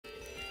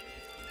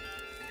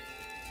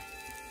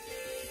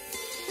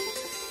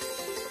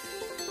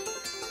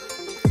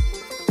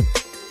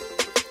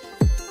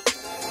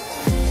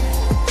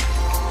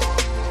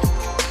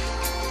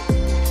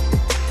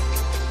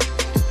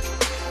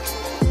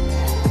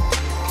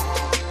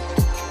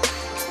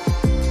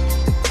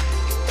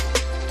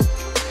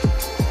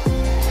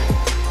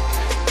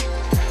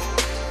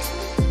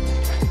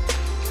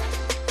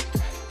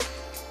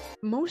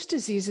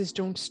diseases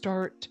don't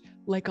start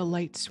like a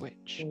light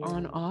switch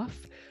on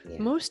off. Yeah.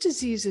 Most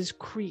diseases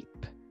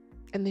creep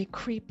and they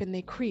creep and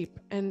they creep.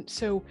 And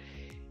so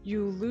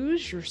you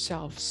lose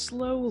yourself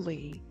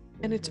slowly.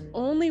 And it's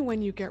only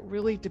when you get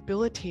really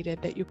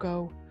debilitated that you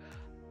go,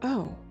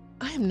 oh,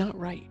 I am not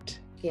right.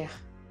 Yeah.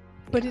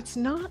 But it's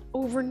not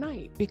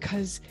overnight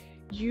because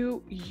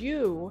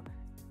you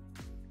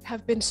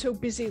have been so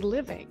busy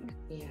living,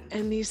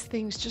 and these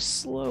things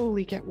just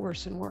slowly get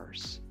worse and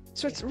worse.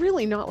 So it's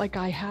really not like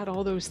I had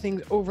all those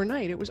things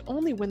overnight. It was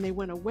only when they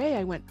went away,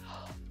 I went,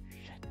 oh,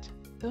 shit,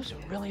 those are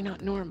really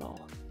not normal.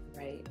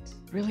 Right.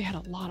 Really had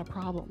a lot of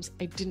problems.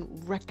 I didn't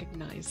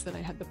recognize that I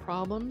had the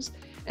problems,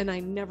 and I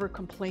never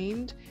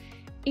complained.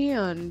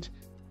 And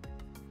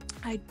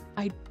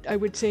I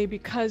would say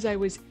because I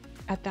was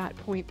at that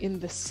point in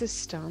the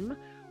system,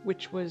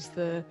 which was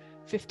the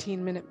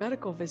 15-minute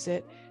medical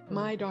visit,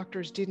 my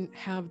doctors didn't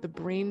have the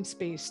brain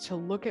space to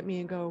look at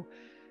me and go,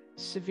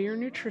 severe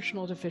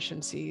nutritional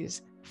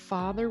deficiencies,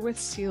 father with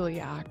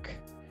celiac,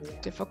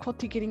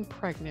 difficulty getting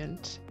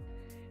pregnant.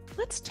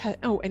 Let's test,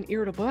 and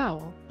irritable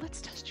bowel.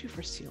 Let's test you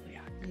for celiac.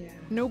 Yeah.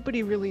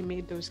 Nobody really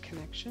made those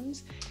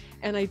connections,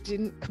 and I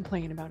didn't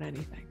complain about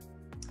anything.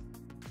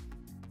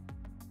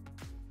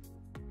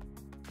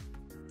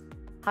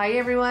 Hi,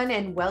 everyone,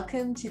 and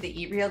welcome to the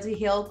Eat Real to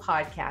Heal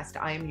podcast.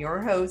 I am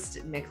your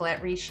host,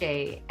 Nicolette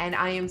Richer, and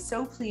I am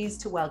so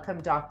pleased to welcome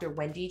Dr.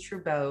 Wendie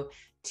Trubow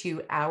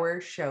to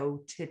our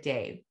show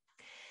today.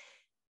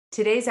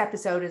 Today's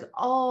episode is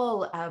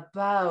all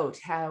about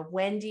how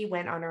Wendie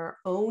went on her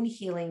own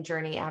healing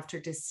journey after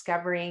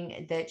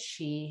discovering that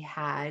she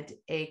had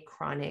a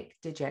chronic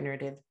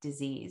degenerative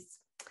disease.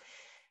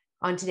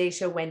 On today's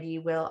show,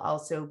 Wendie will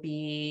also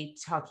be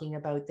talking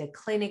about the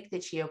clinic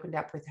that she opened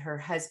up with her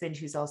husband,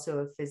 who's also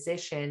a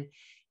physician.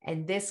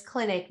 And this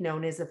clinic,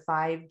 known as the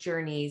 5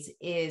 Journeys,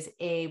 is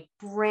a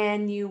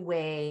brand new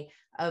way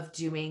of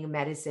doing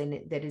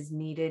medicine that is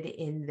needed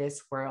in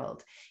this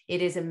world.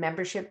 It is a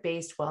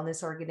membership-based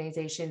wellness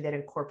organization that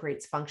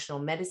incorporates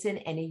functional medicine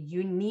and a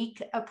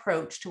unique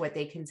approach to what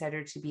they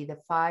consider to be the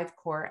 5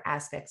 core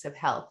aspects of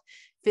health: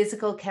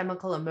 physical,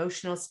 chemical,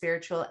 emotional,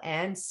 spiritual,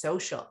 and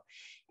social.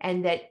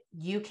 And that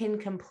you can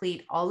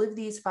complete all of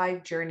these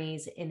 5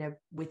 journeys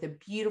with a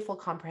beautiful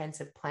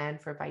comprehensive plan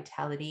for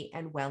vitality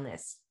and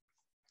wellness.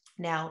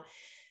 Now,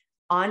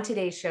 on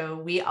today's show,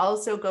 we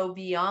also go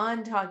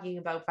beyond talking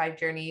about 5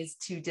 journeys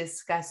to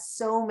discuss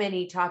so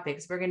many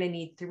topics. We're going to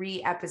need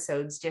 3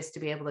 episodes just to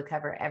be able to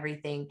cover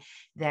everything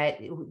that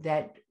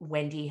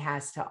Wendie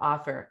has to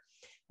offer.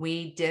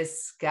 We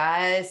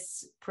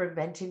discuss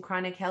preventing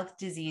chronic health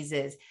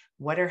diseases.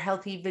 What are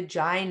healthy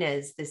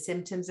vaginas? The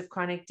symptoms of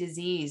chronic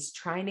disease,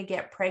 trying to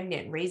get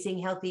pregnant, raising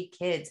healthy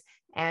kids,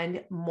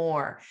 and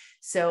more.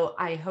 So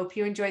I hope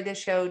you enjoyed this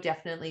show.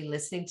 Definitely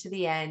listening to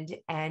the end.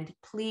 And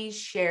please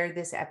share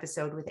this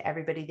episode with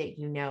everybody that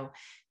you know,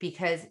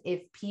 because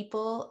if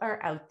people are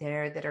out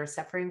there that are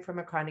suffering from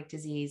a chronic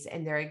disease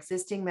and their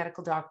existing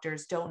medical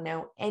doctors don't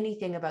know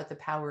anything about the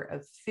power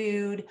of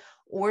food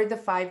or the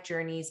 5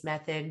 Journeys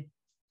method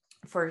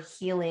for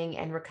healing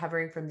and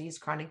recovering from these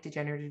chronic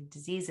degenerative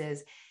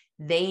diseases,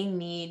 they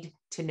need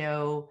to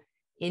know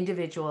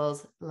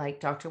individuals like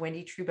Dr.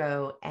 Wendie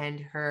Trubow and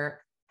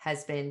her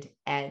husband,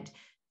 Ed,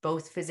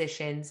 both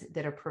physicians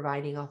that are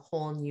providing a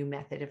whole new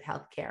method of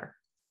healthcare.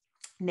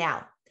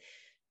 Now,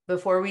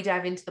 before we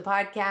dive into the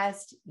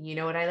podcast, you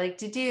know what I like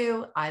to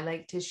do? I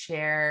like to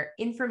share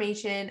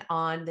information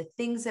on the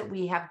things that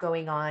we have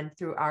going on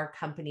through our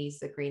companies,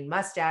 the Green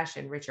Mustache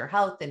and Richer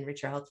Health and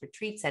Richer Health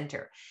Retreat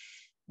Center.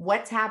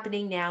 What's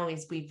happening now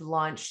is we've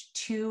launched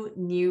 2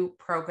 new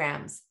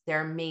programs.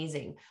 They're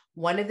amazing.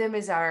 One of them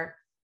is our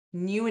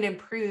new and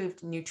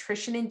improved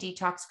nutrition and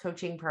detox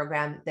coaching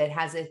program that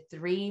has a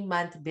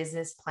 3-month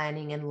business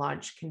planning and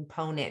launch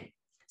component.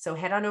 So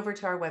head on over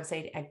to our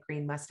website at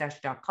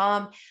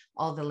greenmustache.com.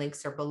 All the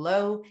links are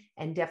below,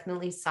 and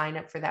definitely sign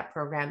up for that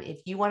program if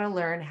you want to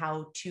learn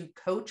how to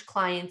coach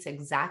clients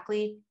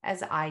exactly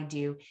as I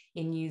do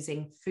in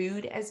using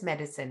food as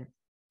medicine,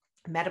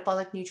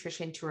 metabolic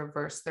nutrition to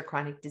reverse their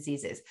chronic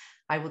diseases.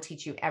 I will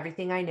teach you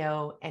everything I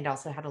know and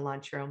also how to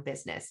launch your own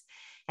business.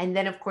 And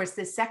then, of course,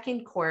 the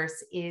second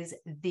course is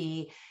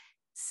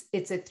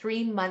it's a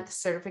 3-month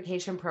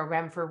certification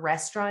program for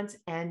restaurants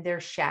and their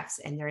chefs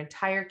and their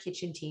entire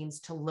kitchen teams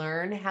to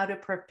learn how to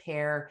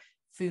prepare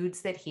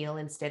foods that heal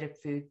instead of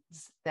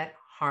foods that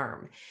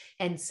harm.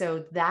 And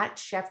so that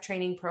chef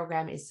training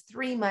program is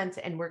 3 months,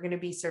 and we're going to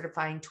be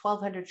certifying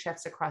 1,200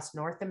 chefs across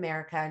North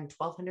America and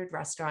 1,200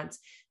 restaurants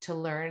to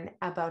learn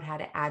about how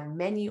to add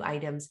menu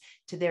items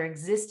to their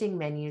existing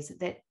menus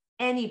that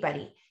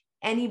anybody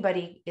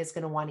is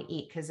going to want to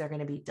eat, because they're going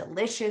to be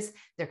delicious,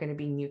 they're going to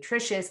be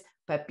nutritious,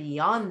 but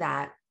beyond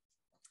that,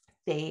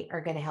 they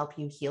are going to help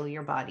you heal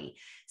your body.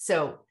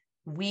 So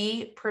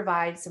we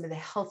provide some of the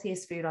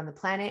healthiest food on the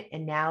planet,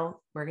 and now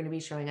we're going to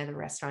be showing other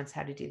restaurants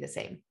how to do the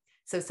same.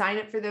 So sign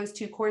up for those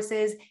 2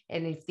 courses.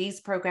 And if these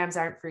programs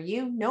aren't for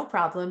you, no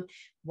problem.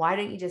 Why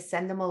don't you just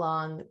send them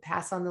along,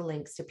 pass on the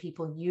links to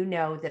people you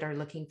know that are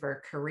looking for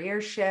a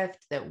career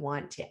shift, that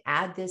want to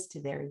add this to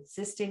their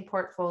existing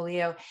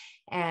portfolio,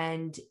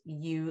 and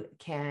you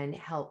can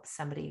help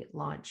somebody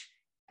launch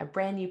a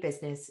brand new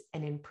business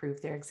and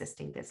improve their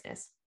existing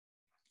business.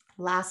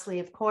 Lastly,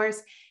 of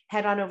course,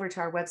 head on over to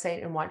our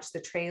website and watch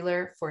the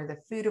trailer for The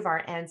Food of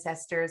Our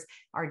Ancestors.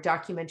 Our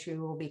documentary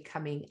will be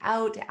coming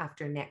out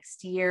after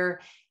next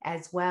year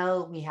as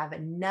well. We have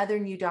another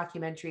new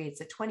documentary.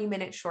 It's a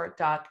 20-minute short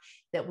doc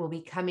that will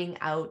be coming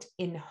out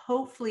in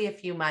hopefully a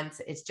few months.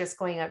 It's just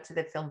going out to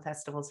the film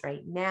festivals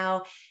right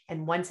now.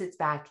 And once it's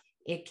back,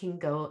 it can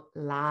go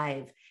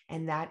live.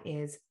 And that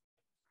is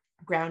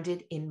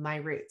grounded in my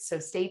roots. So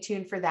stay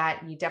tuned for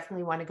that. You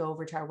definitely want to go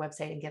over to our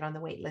website and get on the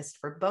wait list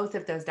for both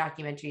of those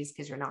documentaries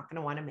because you're not going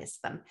to want to miss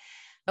them.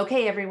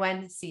 Okay,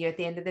 everyone, see you at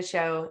the end of the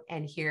show.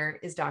 And here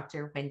is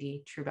Dr.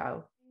 Wendie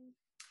Trubow.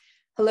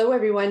 Hello,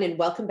 everyone, and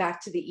welcome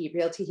back to the Eat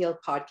Real to Heal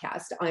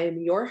podcast. I am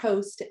your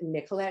host,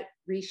 Nicolette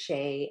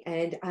Richet,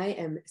 and I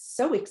am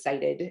so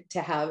excited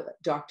to have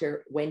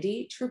Dr.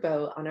 Wendie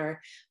Trubow on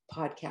our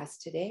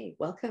podcast today.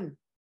 Welcome,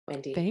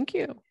 Wendie. Thank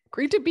you.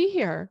 Great to be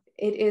here.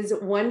 It is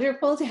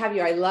wonderful to have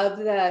you. I love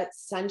the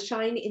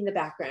sunshine in the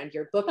background.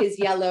 Your book is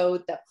yellow.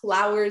 The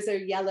flowers are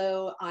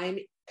yellow. I'm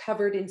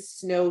covered in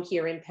snow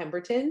here in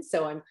Pemberton,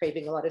 so I'm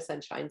craving a lot of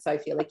sunshine. So I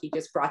feel like you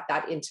just brought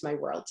that into my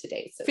world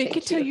today. So fake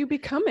it till you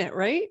become it,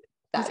 right?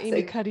 As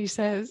Amy Cuddy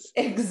says.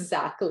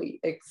 Exactly.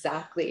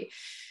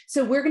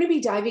 So we're going to be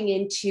diving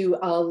into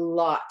a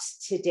lot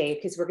today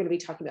because we're going to be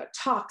talking about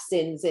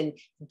toxins and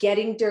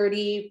getting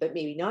dirty, but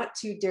maybe not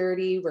too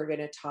dirty. We're going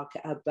to talk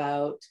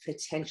about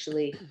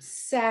potentially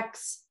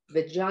sex,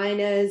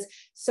 vaginas,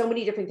 so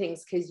many different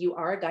things because you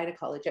are a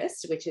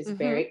gynecologist, which is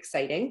very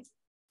exciting.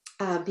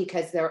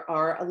 Because there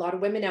are a lot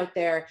of women out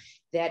there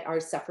that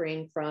are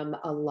suffering from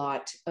a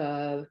lot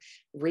of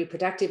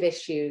reproductive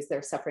issues.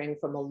 They're suffering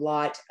from a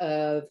lot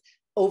of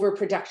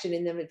overproduction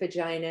in the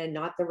vagina,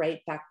 not the right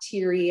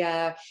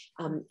bacteria,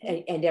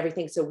 and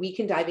everything. So we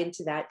can dive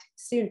into that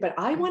soon. But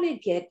I want to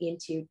get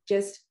into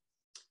just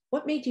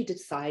what made you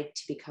decide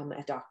to become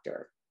a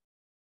doctor?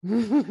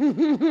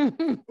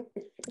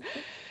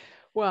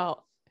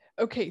 Well,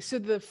 okay. So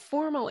the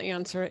formal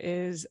answer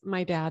is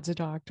my dad's a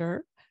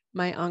doctor.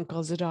 My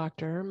uncle's a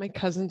doctor. My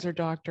cousins are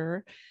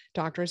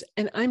doctors,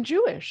 and I'm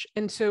Jewish.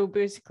 And so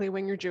basically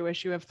when you're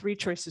Jewish, you have 3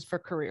 choices for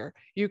career.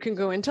 You can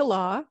go into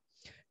law.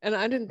 And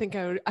I didn't think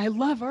I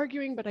love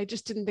arguing, but I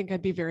just didn't think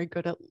I'd be very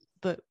good at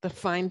the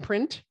fine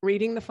print,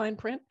 reading the fine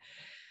print.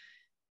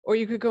 Or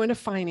you could go into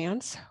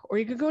finance, or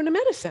you could go into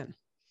medicine.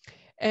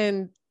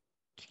 And,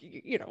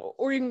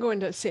 or you can go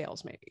into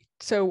sales maybe.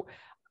 So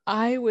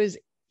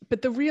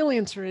but the real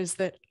answer is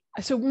that,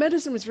 so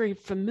medicine was very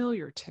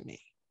familiar to me.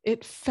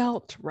 It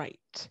felt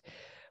right.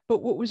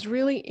 But what was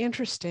really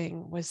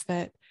interesting was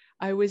that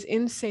I was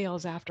in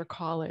sales after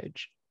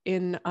college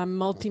in a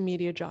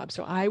multimedia job.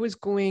 So I was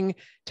going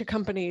to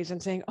companies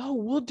and saying, oh,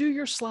 we'll do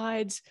your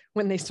slides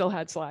when they still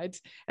had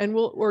slides, and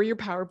or your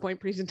PowerPoint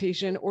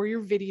presentation or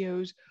your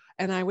videos.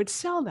 And I would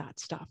sell that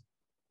stuff.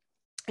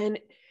 And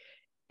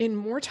in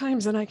more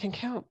times than I can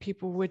count,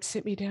 people would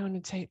sit me down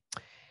and say,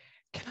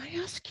 can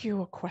I ask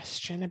you a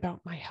question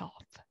about my health?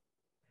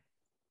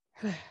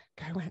 And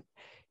I went,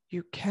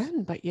 you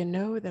can, but you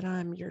know that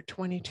I'm your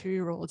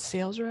 22-year-old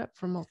sales rep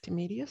for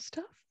multimedia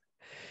stuff?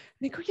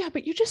 And they go, yeah,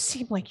 but you just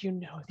seem like you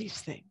know these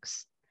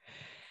things.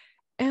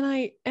 And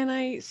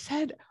I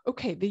said,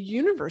 okay, the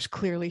universe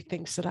clearly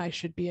thinks that I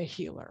should be a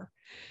healer.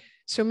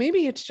 So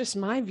maybe it's just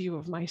my view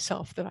of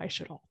myself that I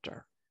should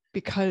alter,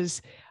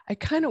 because I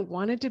kind of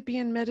wanted to be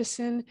in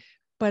medicine,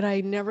 but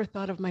I never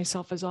thought of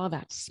myself as all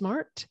that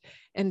smart.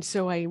 And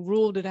so I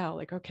ruled it out,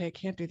 like, okay, I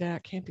can't do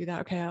that.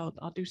 Okay,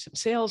 I'll do some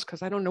sales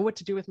because I don't know what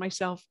to do with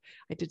myself.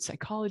 I did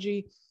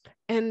psychology.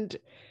 And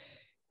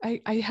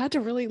I had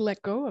to really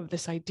let go of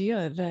this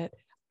idea that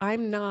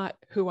I'm not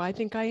who I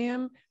think I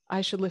am.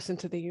 I should listen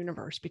to the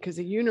universe, because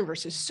the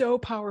universe is so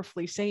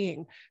powerfully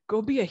saying,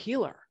 go be a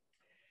healer.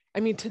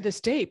 I mean, to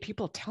this day,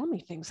 people tell me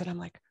things that I'm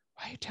like,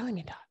 why are you telling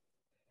me that?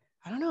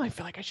 I don't know. I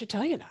feel like I should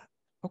tell you that.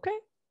 Okay.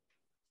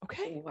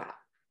 Wow.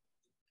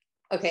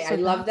 Okay. So I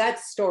love that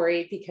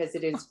story because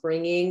it is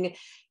bringing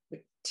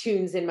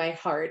tunes in my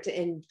heart.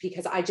 And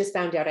because I just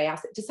found out,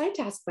 decided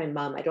to ask my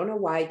mom. I don't know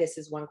why this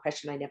is one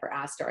question I never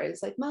asked her. I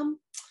was like, Mom,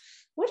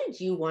 what did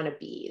you want to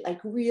be? Like,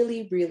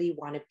 really, really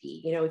want to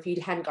be? You know, if you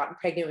hadn't gotten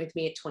pregnant with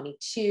me at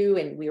 22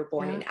 and we were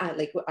born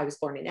I was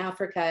born in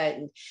Africa,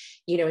 and,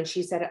 and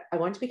she said, I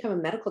want to become a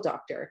medical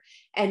doctor.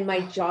 And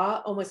my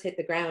jaw almost hit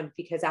the ground,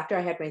 because after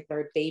I had my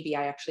 3rd baby,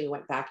 I actually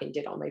went back and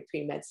did all my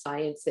pre-med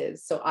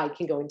sciences so I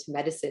can go into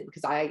medicine,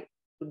 because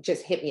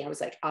just hit me. I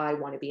was like, I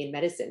want to be in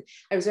medicine.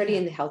 I was already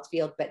in the health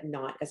field, but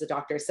not as a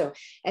doctor. So,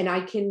 and I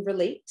can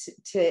relate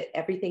to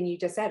everything you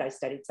just said. I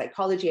studied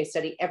psychology, I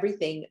studied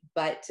everything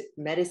but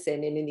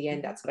medicine. And in the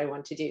end, that's what I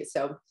want to do.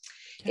 So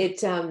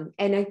and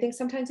I think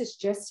sometimes it's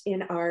just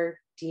in our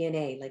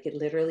DNA, like it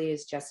literally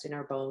is just in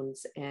our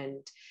bones.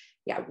 And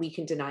yeah, we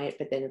can deny it,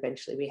 but then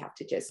eventually we have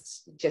to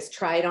just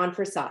try it on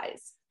for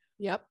size.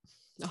 Yep.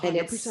 100%. And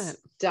it's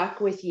stuck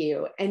with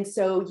you. And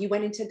so you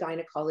went into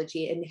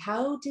gynecology, and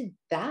how did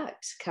that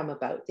come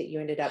about that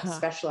you ended up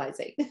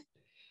specializing?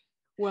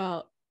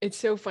 Well, it's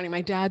so funny.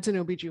 My dad's an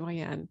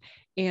OBGYN,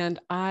 and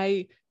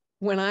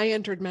when I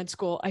entered med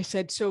school, I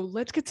said, so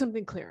let's get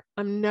something clear.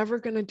 I'm never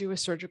going to do a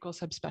surgical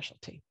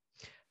subspecialty.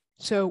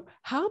 So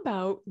how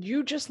about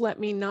you just let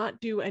me not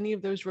do any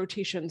of those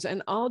rotations,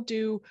 and I'll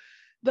do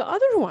the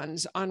other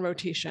ones on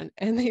rotation.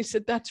 And they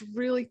said,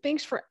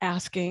 thanks for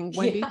asking,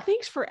 Wendie. Yeah.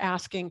 Thanks for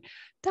asking.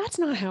 That's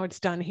not how it's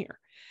done here.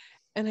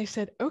 And I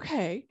said,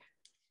 okay.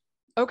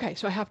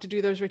 So I have to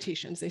do those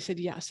rotations. They said,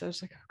 yes. I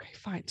was like, okay,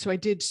 fine. So I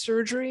did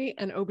surgery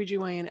and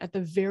OBGYN at the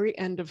very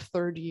end of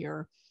third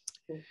year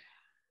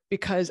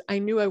because I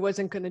knew I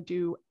wasn't going to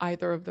do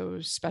either of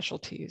those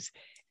specialties.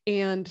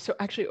 And so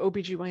actually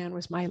OBGYN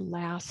was my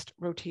last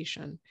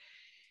rotation.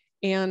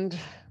 And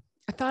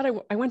I thought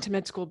I went to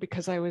med school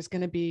because I was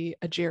going to be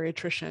a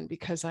geriatrician,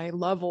 because I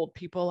love old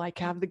people. I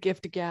have the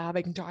gift of gab.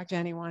 I can talk to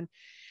anyone.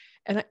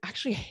 And I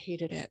actually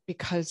hated it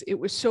because it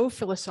was so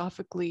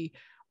philosophically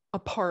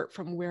apart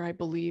from where I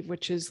believe,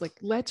 which is like,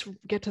 let's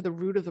get to the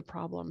root of the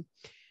problem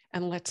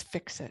and let's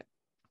fix it.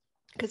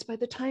 Because by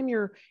the time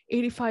you're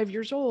 85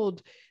 years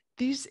old,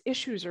 these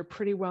issues are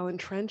pretty well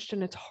entrenched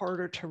and it's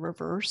harder to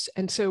reverse.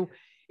 And so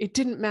it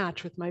didn't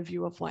match with my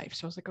view of life.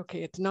 So I was like,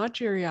 okay, it's not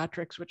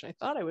geriatrics, which I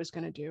thought I was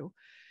going to do.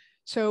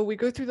 So we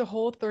go through the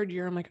whole third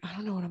year. I'm like, I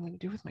don't know what I'm going to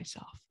do with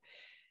myself.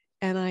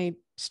 And I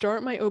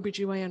start my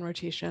OBGYN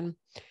rotation.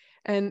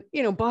 And,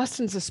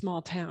 Boston's a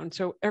small town.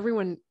 So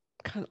everyone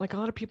kind of, like, a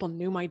lot of people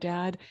knew my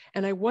dad.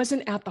 And I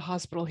wasn't at the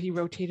hospital he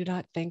rotated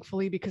at,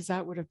 thankfully, because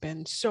that would have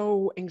been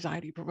so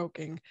anxiety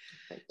provoking.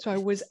 So I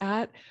was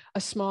at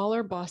a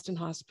smaller Boston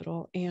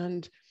hospital,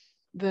 and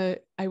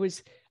I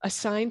was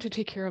assigned to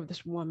take care of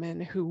this woman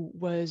who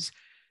was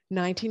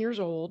 19 years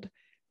old,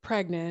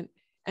 pregnant,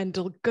 and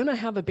gonna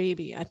have a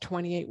baby at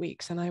 28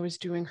 weeks. And I was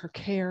doing her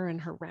care and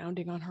her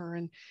rounding on her.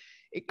 And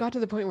it got to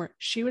the point where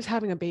she was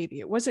having a baby.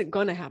 It wasn't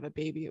gonna have a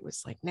baby. It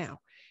was like now.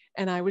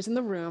 And I was in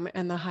the room,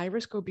 and the high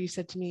risk OB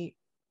said to me,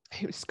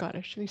 he was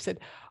Scottish, and he said,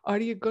 are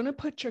you gonna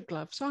put your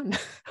gloves on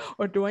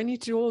or do I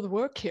need to do all the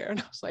work here? And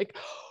I was like,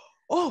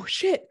 oh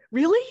shit,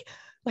 really?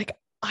 Like,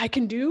 I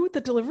can do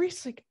the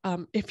deliveries, like,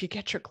 if you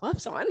get your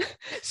gloves on.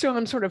 So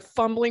I'm sort of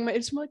fumbling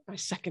it's like my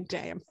second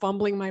day. I'm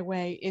fumbling my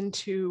way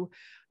into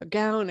a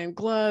gown and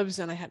gloves,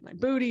 and I had my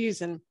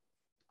booties, and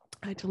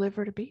I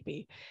delivered a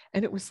baby.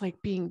 And it was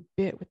like being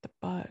bit with the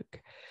bug,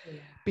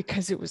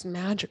 because it was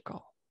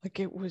magical. Like,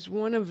 it was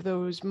one of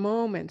those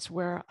moments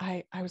where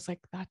I was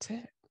like, that's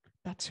it.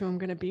 That's who I'm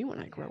going to be when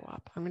I grow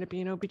up. I'm going to be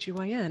an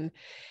OBGYN.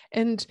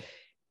 And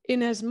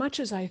in as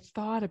much as I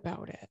thought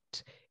about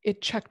it,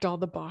 it checked all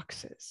the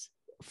boxes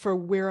for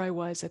where I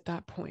was at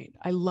that point.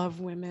 I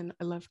love women.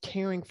 I love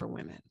caring for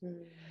women.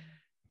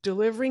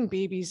 Delivering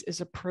babies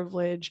is a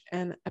privilege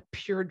and a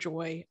pure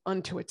joy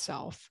unto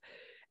itself.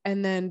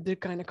 And then the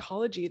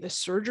gynecology, the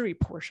surgery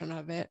portion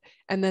of it.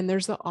 And then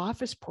there's the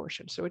office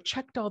portion. So it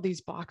checked all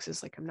these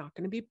boxes. Like, I'm not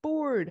going to be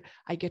bored.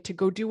 I get to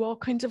go do all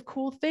kinds of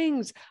cool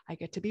things. I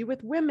get to be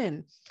with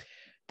women.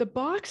 The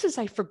boxes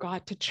I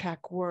forgot to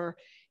check were,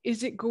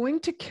 is it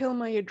going to kill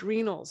my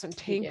adrenals and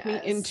take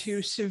me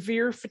into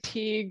severe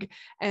fatigue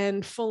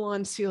and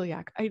full-on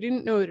celiac? I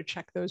didn't know to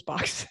check those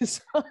boxes.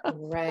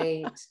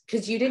 Right.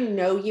 Because you didn't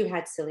know you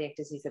had celiac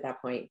disease at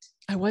that point.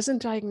 I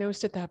wasn't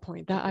diagnosed at that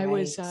point. That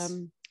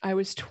I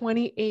was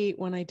 28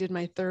 when I did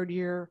my third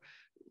year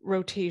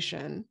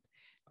rotation,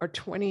 or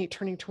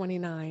turning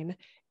 29.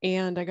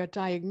 And I got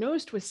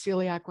diagnosed with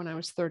celiac when I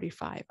was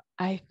 35.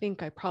 I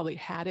think I probably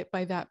had it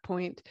by that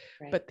point,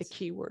 but the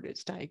key word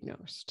is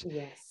diagnosed.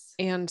 Yes.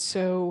 And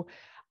so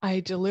I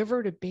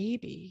delivered a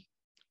baby,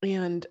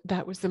 and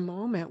that was the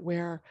moment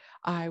where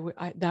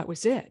that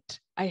was it.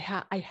 I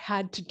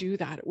had to do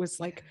that. It was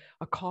like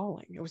a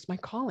calling. It was my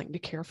calling to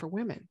care for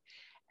women.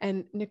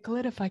 And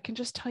Nicolette, if I can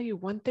just tell you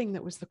one thing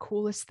that was the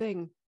coolest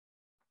thing,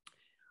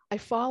 I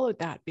followed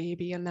that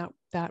baby and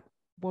that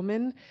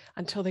woman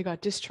until they got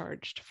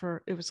discharged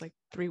it was like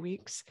 3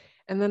 weeks.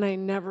 And then I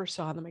never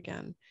saw them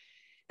again.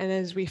 And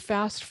as we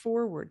fast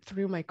forward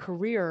through my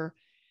career,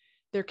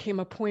 there came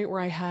a point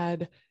where I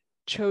had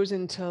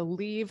chosen to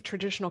leave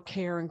traditional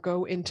care and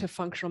go into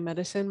functional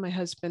medicine. My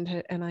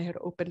husband and I had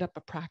opened up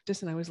a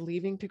practice, and I was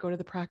leaving to go to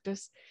the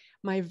practice.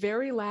 My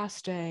very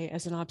last day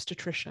as an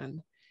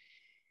obstetrician,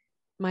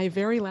 my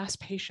very last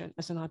patient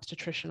as an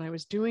obstetrician, I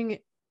was doing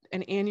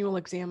an annual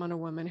exam on a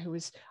woman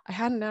I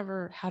hadn't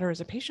never had her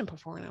as a patient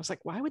before. And I was like,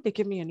 why would they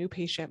give me a new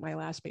patient, my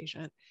last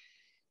patient?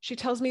 She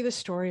tells me the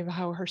story of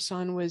how her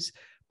son was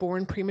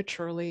born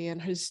prematurely and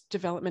his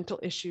developmental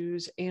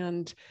issues.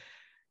 And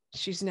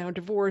she's now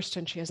divorced,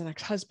 and she has an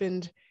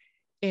ex-husband.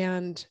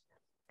 And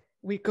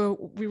we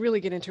really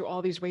get into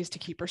all these ways to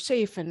keep her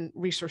safe and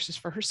resources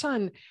for her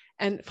son.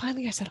 And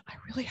finally I said, I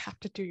really have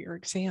to do your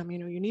exam.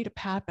 You need a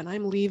PAP, and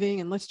I'm leaving,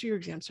 and let's do your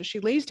exam. So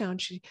she lays down,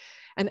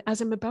 and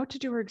as I'm about to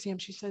do her exam,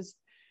 she says,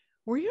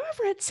 were you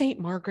ever at St.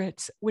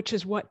 Margaret's, which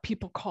is what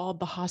people called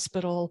the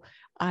hospital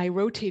I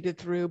rotated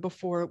through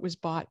before it was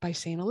bought by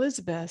St.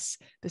 Elizabeth's,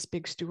 this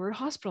big Stewart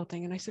hospital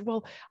thing? And I said,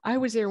 well, I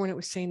was there when it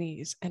was St.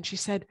 E's. And she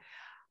said,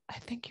 I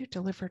think you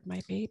delivered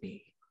my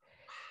baby.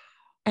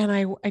 And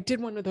I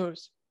did one of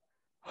those.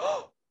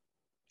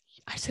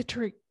 I said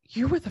to her,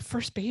 you were the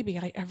first baby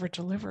I ever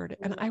delivered.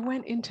 And I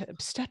went into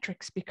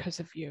obstetrics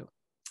because of you.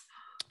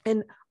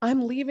 And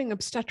I'm leaving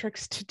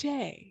obstetrics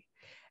today.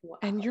 Wow.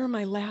 And you're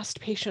my last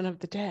patient of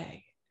the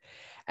day.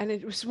 And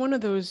it was one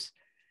of those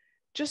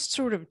just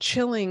sort of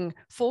chilling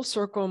full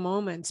circle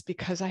moments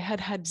because I had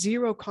had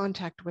zero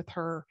contact with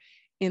her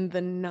in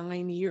the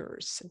 9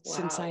 years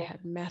since I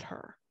had met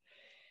her.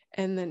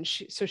 And then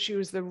she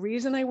was the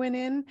reason I went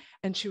in,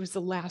 and she was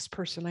the last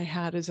person I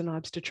had as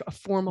a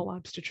formal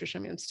obstetrician.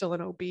 I mean, I'm still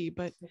an OB,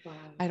 but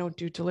I don't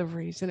do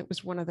deliveries. And it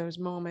was one of those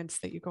moments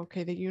that you go,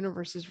 okay, the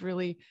universe is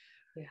really,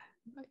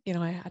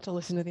 I had to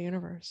listen to the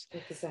universe.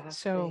 Exactly.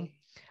 So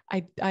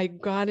I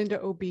got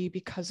into OB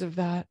because of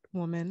that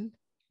woman.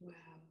 Wow.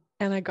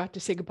 And I got to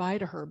say goodbye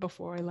to her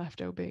before I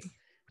left OB.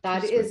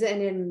 That is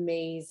an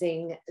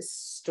amazing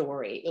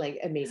story,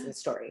 amazing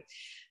story.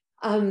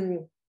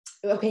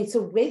 Okay,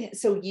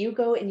 so you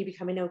go and you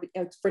become an OB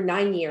for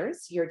 9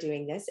 years. You're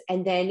doing this,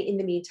 and then in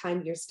the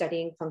meantime, you're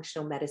studying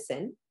functional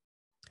medicine.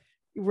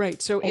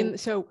 Right. So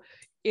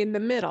in the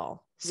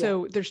middle.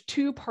 So there's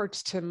two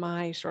parts to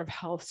my sort of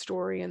health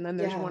story, and then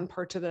there's one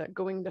part to the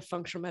going to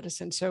functional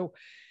medicine. So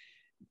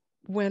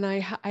when I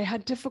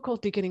had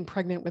difficulty getting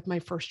pregnant with my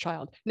first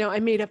child. Now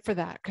I made up for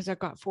that because I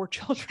got 4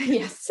 children.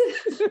 Yes.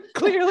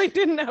 Clearly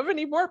didn't have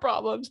any more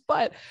problems,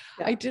 but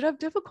I did have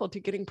difficulty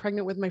getting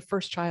pregnant with my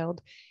first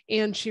child.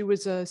 And she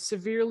was a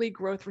severely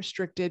growth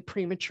restricted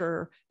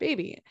premature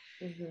baby.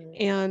 Mm-hmm.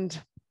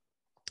 And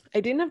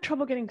I didn't have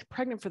trouble getting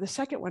pregnant for the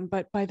second one,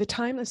 but by the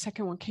time the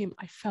second one came,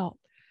 I felt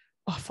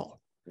awful,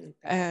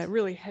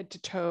 really head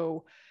to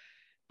toe,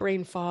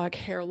 brain fog,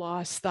 hair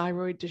loss,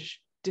 thyroid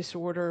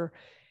disorder,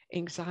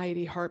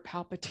 anxiety, heart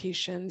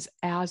palpitations,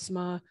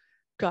 asthma,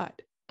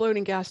 gut,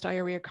 bloating, gas,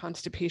 diarrhea,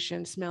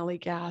 constipation, smelly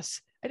gas.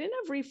 I didn't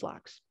have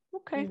reflux.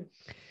 Okay.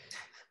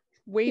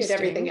 Wasting. You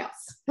had everything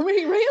else.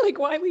 Right? Like,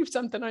 why leave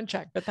something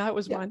unchecked? But that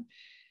was one.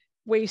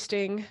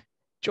 Wasting,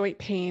 joint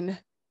pain,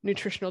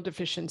 nutritional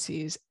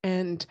deficiencies.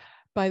 And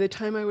by the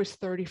time I was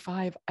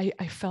 35,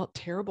 I felt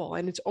terrible.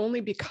 And it's only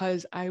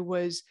because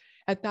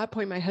at that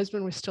point, my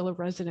husband was still a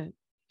resident.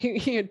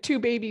 He had 2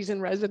 babies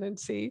in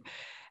residency.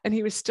 And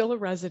he was still a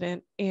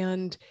resident.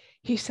 And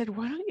he said,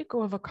 why don't you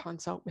go have a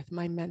consult with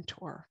my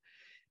mentor?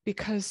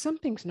 Because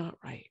something's not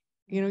right.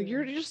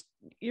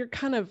 You're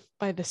kind of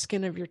by the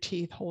skin of your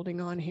teeth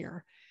holding on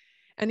here.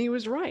 And he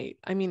was right.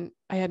 I mean,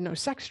 I had no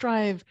sex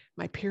drive.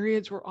 My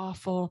periods were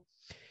awful.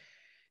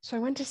 So I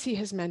went to see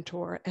his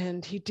mentor,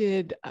 and he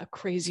did a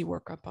crazy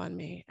workup on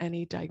me, and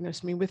he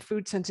diagnosed me with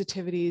food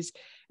sensitivities.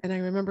 And I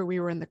remember we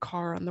were in the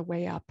car on the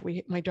way up.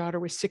 My daughter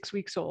was 6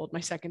 weeks old,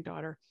 my second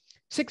daughter,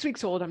 6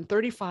 weeks old. I'm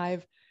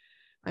 35.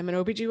 I'm an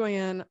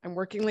OBGYN. I'm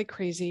working like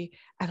crazy.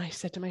 And I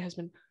said to my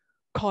husband,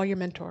 call your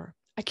mentor.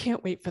 I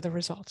can't wait for the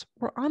results.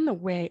 We're on the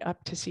way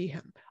up to see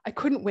him. I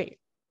couldn't wait.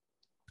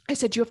 I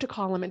said, you have to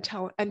call him and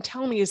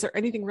tell me, is there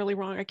anything really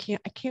wrong? I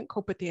can't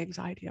cope with the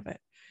anxiety of it.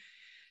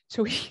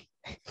 So he,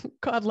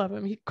 God love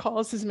him, he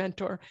calls his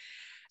mentor,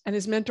 and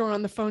his mentor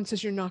on the phone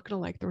says, you're not going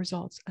to like the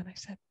results. And I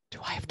said, do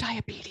I have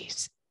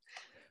diabetes?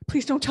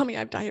 Please don't tell me I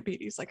have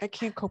diabetes. Like, I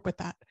can't cope with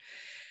that.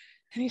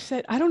 And he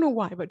said, I don't know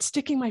why, but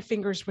sticking my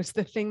fingers was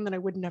the thing that I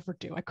would never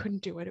do. I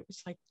couldn't do it. It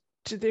was like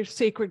to their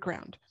sacred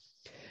ground.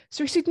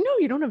 So he said, no,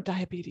 you don't have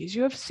diabetes.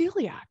 You have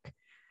celiac.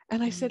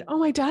 And I said, oh,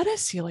 my dad has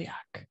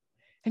celiac.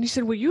 And he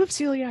said, well, you have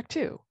celiac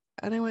too.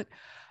 And I went,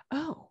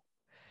 oh.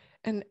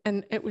 And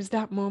it was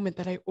that moment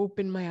that I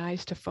opened my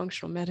eyes to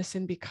functional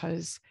medicine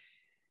because,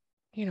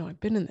 I've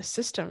been in the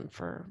system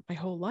for my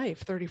whole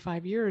life,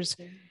 35 years.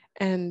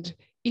 And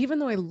even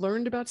though I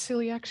learned about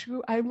celiac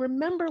sprue, I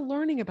remember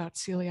learning about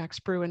celiac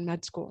sprue in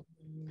med school.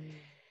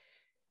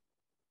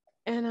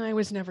 And I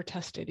was never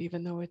tested,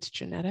 even though it's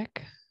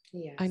genetic.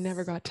 Yes.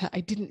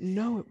 I didn't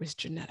know it was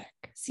genetic.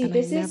 See,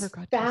 this is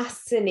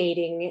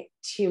fascinating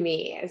to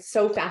me. It's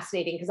so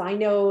fascinating because I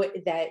know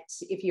that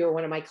if you were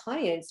one of my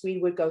clients, we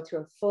would go through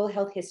a full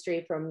health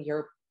history from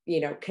your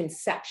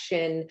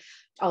conception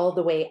all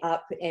the way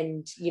up.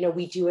 And,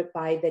 we do it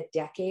by the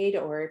decade,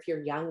 or if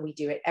you're young, we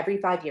do it every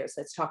 5 years.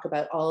 Let's talk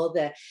about all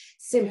the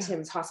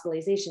symptoms,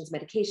 hospitalizations,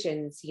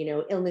 medications,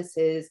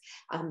 illnesses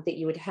that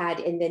you would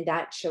had. And then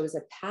that shows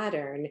a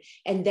pattern.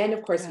 And then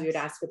of course we would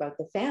ask about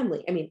the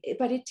family. I mean,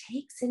 but it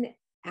takes an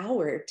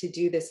hour to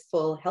do this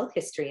full health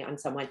history on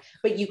someone,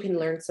 but you can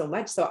learn so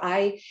much. So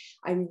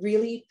I'm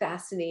really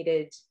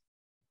fascinated.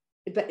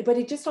 But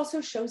it just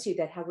also shows you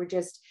that how we're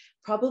just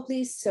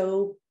probably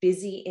so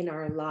busy in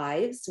our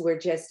lives. We're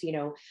just,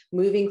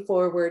 moving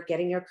forward,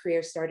 getting our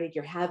career started.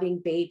 You're having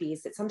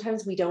babies that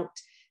sometimes we don't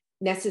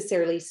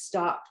necessarily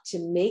stop to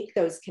make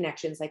those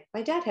connections. Like,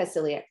 my dad has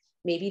celiac.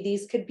 Maybe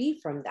these could be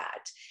from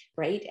that,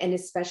 right? And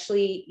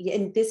especially,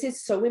 and this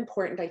is so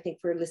important, I think,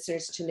 for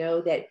listeners to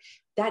know that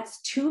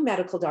that's two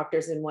medical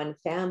doctors in one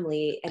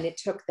family. And it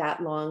took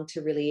that long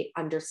to really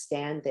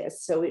understand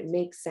this. So it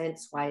makes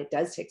sense why it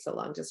does take so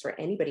long just for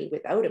anybody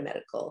without a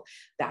medical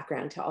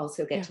background to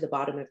also get to the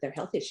bottom of their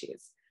health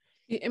issues.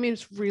 I mean,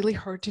 it's really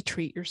hard to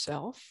treat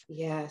yourself.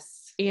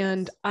 Yes.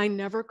 And I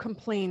never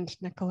complained,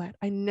 Nicolette.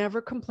 I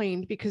never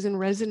complained because in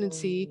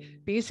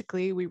residency,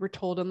 basically we were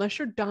told, unless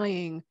you're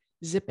dying,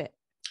 zip it.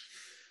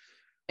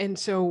 And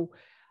so,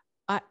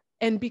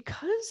 and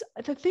because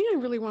the thing I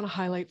really want to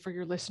highlight for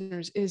your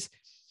listeners is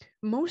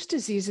most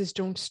diseases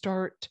don't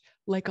start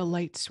like a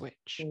light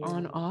switch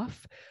on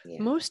off.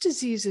 Most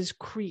diseases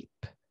creep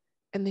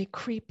and they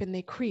creep and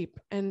they creep.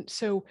 And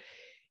so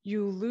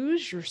you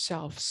lose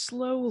yourself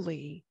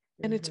slowly.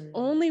 And it's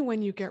only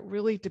when you get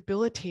really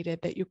debilitated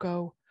that you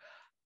go,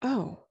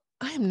 oh,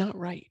 I am not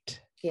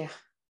right. Yeah.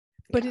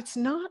 But it's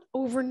not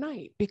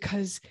overnight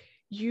because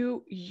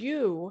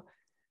you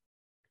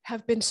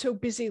have been so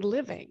busy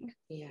living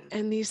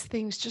and these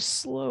things just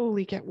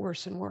slowly get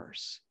worse and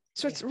worse.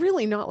 So it's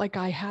really not like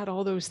I had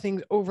all those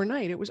things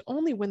overnight. It was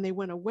only when they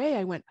went away,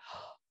 I went,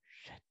 oh,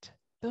 shit,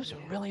 those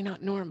are really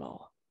not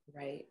normal.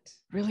 Right.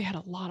 Really had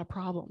a lot of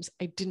problems.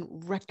 I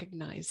didn't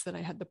recognize that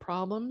I had the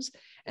problems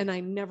and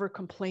I never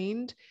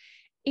complained.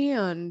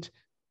 And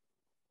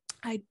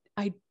I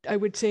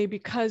would say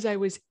because I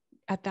was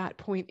at that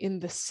point in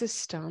the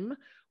system,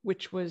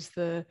 which was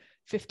the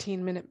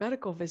 15-minute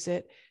medical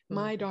visit,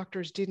 my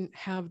doctors didn't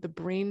have the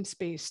brain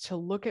space to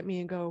look at me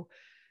and go,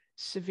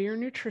 severe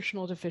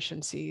nutritional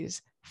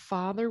deficiencies,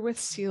 father with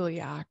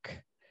celiac,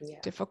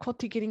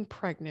 difficulty getting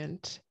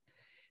pregnant.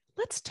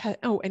 Let's test,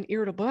 and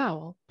irritable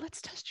bowel.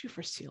 Let's test you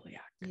for celiac.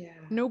 Yeah.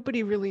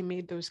 Nobody really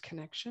made those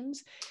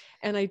connections.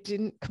 And I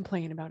didn't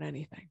complain about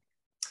anything.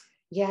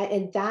 Yeah.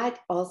 And that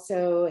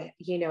also,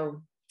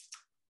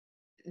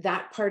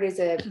 that part is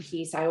a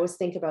piece. I always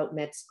think about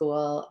med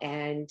school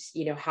and,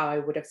 how I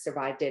would have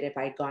survived it if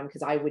I had gone,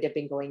 because I would have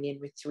been going in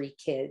with 3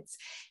 kids.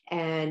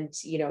 And,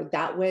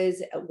 that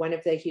was one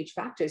of the huge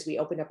factors. We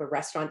opened up a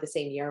restaurant the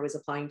same year I was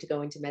applying to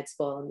go into med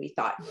school. And we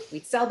thought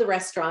we'd sell the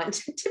restaurant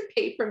to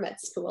pay for med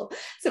school,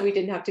 so we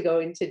didn't have to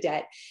go into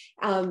debt.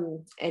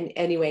 And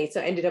anyway,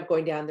 so I ended up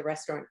going down the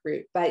restaurant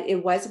route. But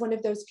it was one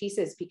of those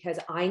pieces because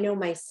I know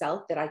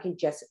myself that I can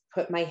just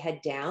put my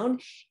head down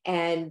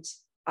and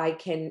I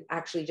can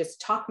actually just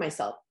talk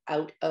myself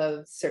out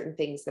of certain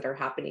things that are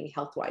happening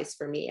health-wise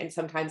for me. And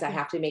sometimes I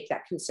have to make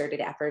that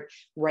concerted effort,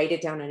 write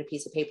it down on a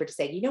piece of paper to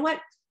say, you know what,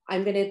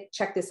 I'm going to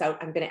check this out.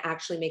 I'm going to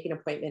actually make an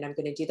appointment. I'm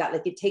going to do that.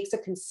 Like, it takes a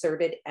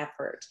concerted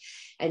effort.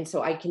 And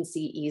so I can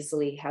see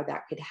easily how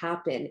that could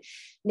happen.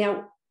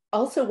 Now,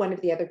 also, one of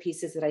the other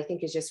pieces that I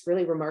think is just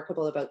really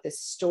remarkable about this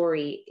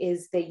story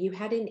is that you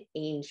had an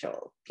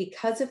angel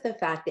because of the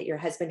fact that your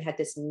husband had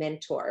this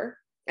mentor.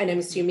 And I'm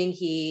assuming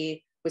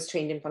he was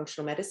trained in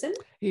functional medicine.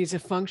 He's a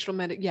functional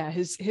medic. Yeah.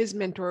 His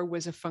mentor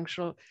was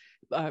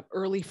a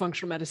early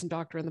functional medicine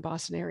doctor in the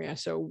Boston area.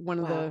 So one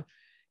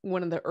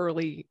of the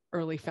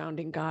early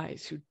founding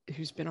guys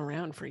who's been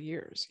around for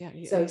years. Yeah.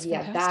 So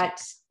that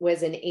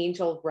was an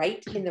angel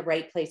right in the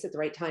right place at the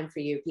right time for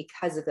you,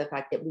 because of the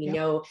fact that we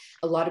know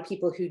a lot of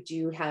people who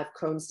do have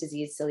Crohn's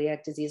disease,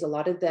 celiac disease, a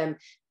lot of them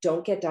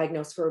don't get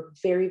diagnosed for a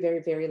very,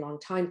 very, very long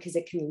time because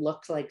it can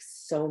look like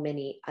so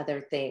many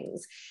other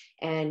things.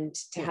 And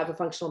to have a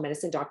functional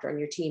medicine doctor on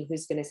your team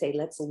who's going to say,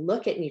 let's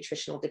look at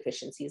nutritional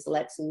deficiencies,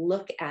 let's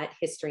look at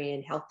history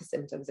and health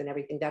symptoms and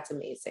everything, that's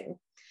amazing.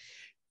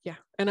 Yeah.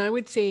 And I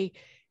would say,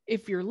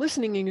 if you're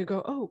listening and you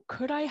go, oh,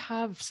 could I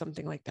have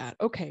something like that?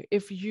 Okay.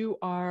 If you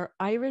are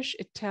Irish,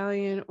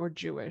 Italian, or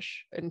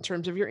Jewish in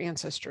terms of your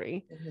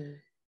ancestry,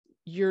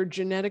 you're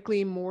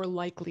genetically more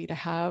likely to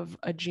have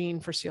a gene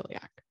for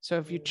celiac. So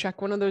if you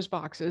check one of those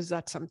boxes,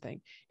 that's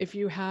something. If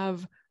you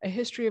have a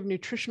history of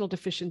nutritional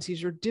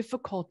deficiencies or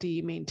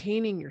difficulty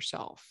maintaining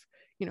yourself,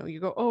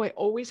 you go, oh, I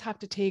always have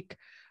to take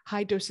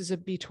high doses of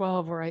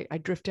B12 or I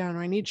drift down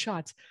or I need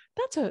shots.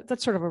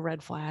 That's sort of a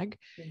red flag.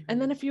 And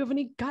then if you have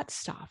any gut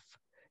stuff,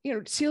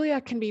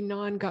 celiac can be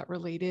non-gut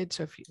related.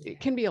 So it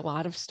can be a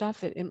lot of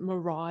stuff. It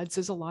marauds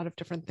as a lot of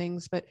different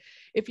things. But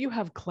if you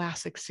have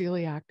classic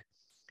celiac,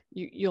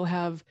 you'll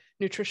have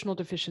nutritional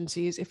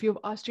deficiencies. If you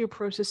have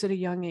osteoporosis at a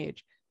young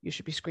age, you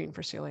should be screened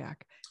for celiac.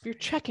 If you're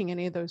checking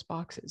any of those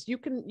boxes, you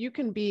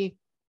can be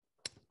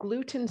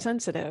gluten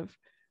sensitive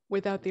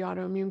without the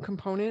autoimmune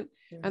component.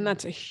 And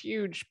that's a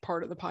huge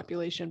part of the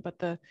population. But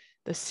the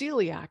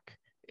celiac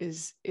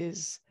is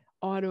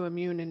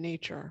autoimmune in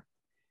nature.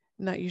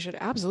 And that you should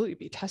absolutely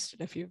be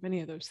tested if you have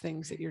any of those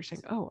things that you're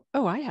saying, oh,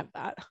 I have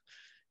that.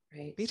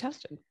 Right. Be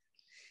tested.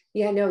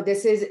 Yeah, no,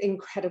 this is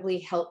incredibly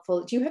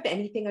helpful. Do you have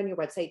anything on your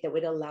website that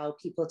would allow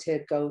people to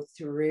go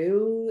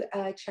through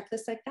a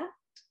checklist like that?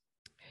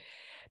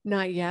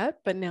 Not yet,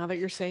 but now that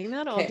you're saying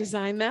that, I'll Okay.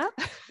 design that.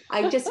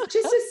 I just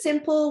a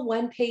simple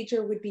one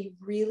pager would be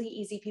really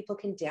easy. People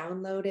can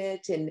download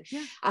it and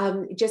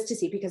Yeah. just to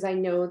see, because I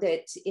know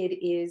that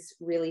it is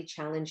really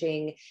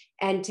challenging,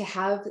 and to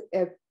have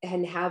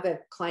a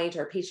client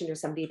or a patient or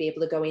somebody be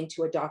able to go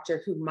into a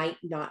doctor who might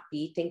not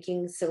be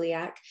thinking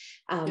celiac,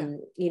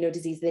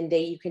 disease, then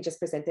you can just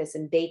present this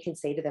and they can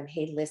say to them,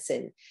 hey,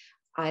 listen,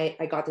 I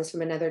got this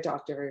from another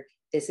doctor.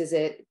 This is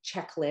a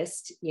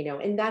checklist,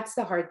 and that's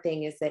the hard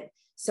thing, is that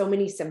so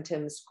many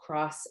symptoms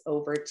cross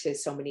over to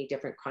so many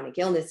different chronic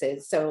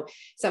illnesses. So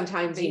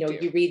sometimes,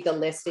 you read the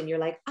list and you're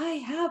like, I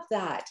have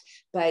that.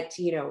 But,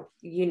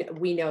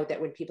 we know that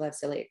when people have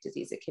celiac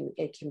disease,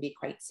 it can be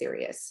quite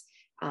serious.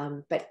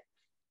 But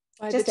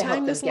by just the to help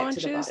time them this get to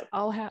the launches,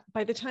 bottom.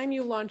 by the time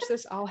you launch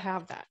this, I'll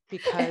have that,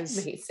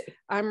 because Amazing.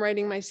 I'm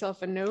writing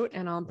myself a note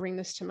and I'll bring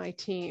this to my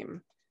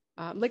team.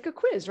 Like a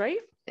quiz, right?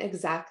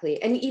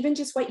 Exactly. And even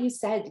just what you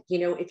said,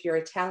 if you're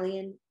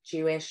Italian,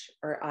 Jewish,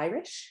 or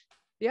Irish.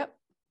 Yep.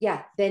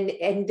 Yeah,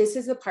 and this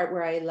is the part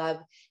where I love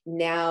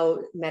now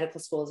medical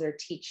schools are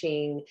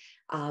teaching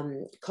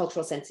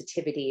cultural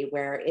sensitivity,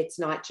 where it's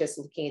not just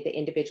looking at the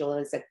individual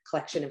as a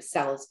collection of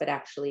cells, but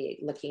actually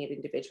looking at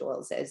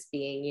individuals as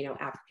being,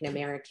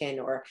 African-American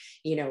or,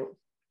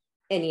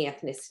 any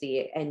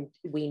ethnicity. And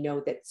we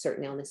know that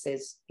certain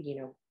illnesses,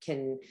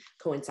 can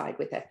coincide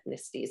with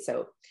ethnicity.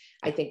 So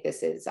I think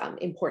this is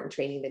important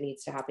training that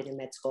needs to happen in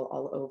med school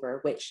all over,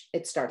 which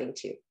it's starting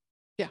to.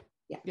 Yeah.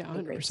 Yeah.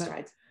 100%. Great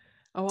strides.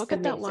 Oh, I'll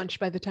get that launched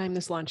by the time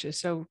this launches.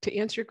 So to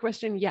answer your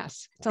question,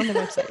 yes, it's on the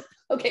website.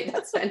 Okay,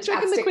 that's fantastic.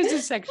 Check in the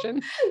quizzes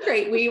section.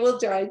 Great. We will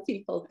drive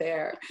people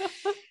there.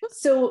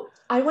 So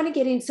I want to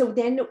get in. So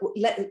then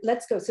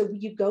let's go. So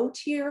you go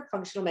to your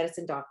functional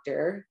medicine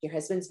doctor, your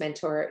husband's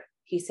mentor.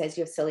 He says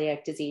you have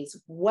celiac disease.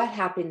 What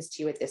happens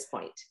to you at this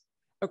point?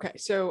 Okay.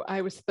 So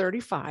I was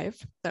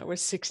 35. That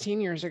was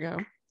 16 years ago.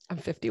 I'm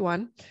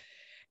 51.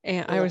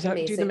 And I was out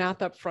to do the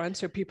math up front.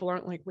 So people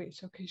aren't like, wait,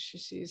 okay, she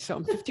sees. So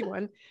I'm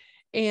 51.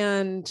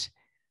 And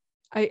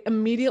I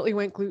immediately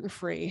went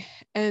gluten-free.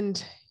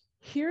 And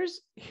here's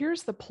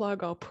the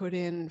plug I'll put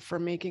in for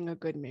making a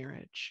good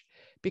marriage.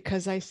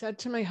 Because I said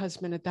to my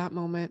husband at that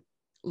moment,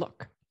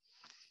 look,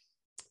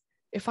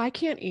 if I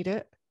can't eat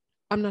it,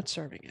 I'm not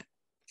serving it.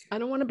 I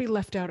don't want to be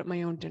left out at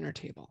my own dinner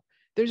table.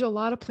 There's a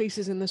lot of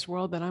places in this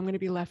world that I'm going to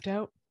be left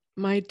out.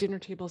 My dinner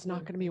table is not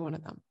going to be one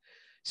of them.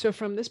 So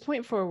from this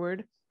point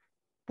forward,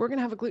 we're going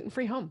to have a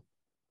gluten-free home.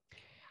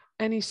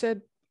 And he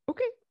said,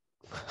 okay.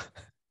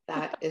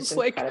 That is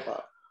incredible.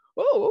 Like,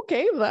 oh,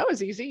 okay. Well, that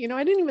was easy.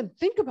 I didn't even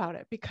think about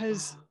it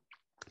because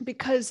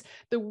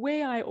the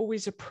way I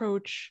always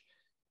approach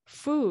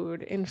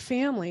food in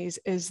families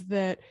is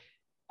that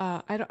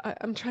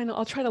I'll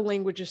try to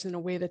language this in a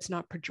way that's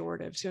not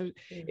pejorative. So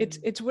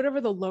it's whatever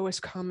the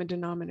lowest common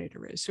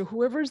denominator is. So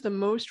whoever's the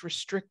most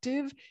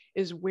restrictive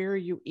is where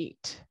you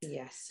eat.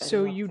 Yes.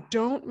 So you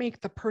don't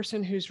make the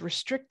person who's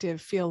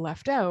restrictive feel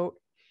left out.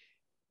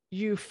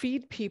 You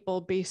feed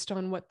people based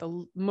on what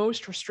the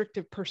most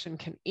restrictive person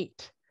can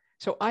eat.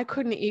 So I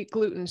couldn't eat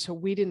gluten, so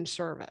we didn't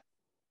serve it.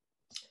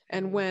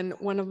 And when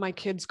one of my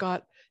kids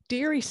got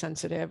dairy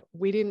sensitive,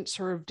 we didn't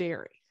serve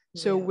dairy.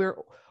 So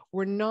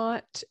we're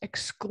not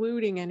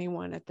excluding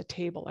anyone at the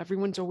table.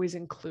 Everyone's always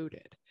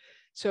included.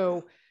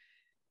 So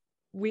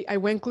I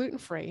went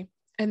gluten-free.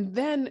 And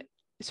then,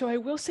 so I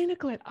will say,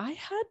 Nicolette, I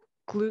had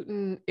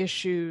gluten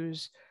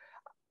issues.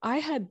 I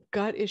had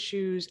gut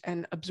issues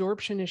and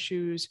absorption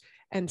issues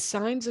and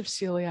signs of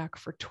celiac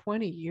for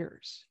 20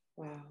 years.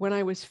 Wow. When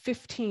I was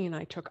 15,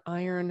 I took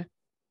iron.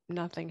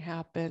 Nothing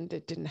happened.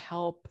 It didn't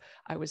help.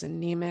 I was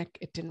anemic.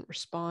 It didn't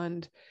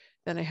respond.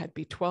 Then I had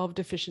B12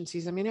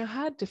 deficiencies. I mean, I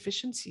had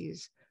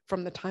deficiencies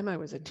from the time I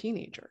was a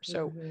teenager.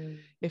 So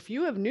if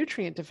you have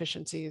nutrient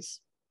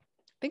deficiencies,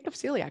 think of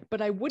celiac.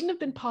 But I wouldn't have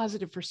been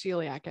positive for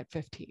celiac at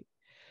 15.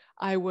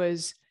 I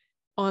was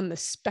on the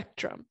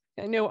spectrum.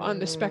 I know on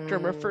the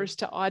spectrum refers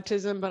to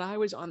autism, but I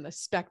was on the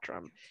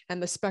spectrum.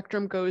 And the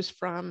spectrum goes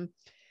from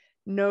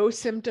no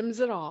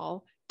symptoms at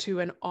all to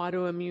an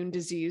autoimmune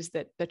disease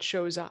that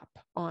shows up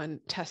on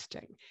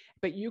testing.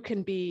 But you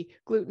can be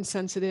gluten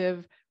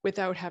sensitive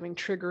without having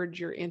triggered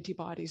your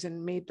antibodies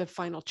and made the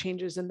final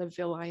changes in the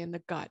villi and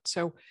the gut.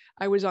 So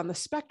I was on the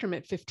spectrum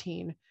at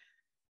 15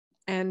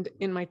 and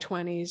in my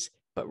 20s,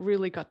 but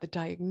really got the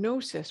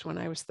diagnosis when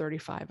I was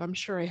 35. I'm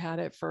sure I had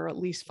it for at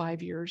least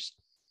 5 years,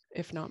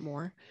 if not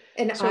more.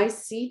 And I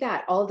see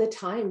that all the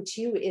time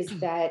too, is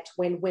that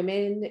when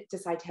women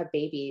decide to have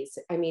babies,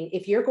 I mean,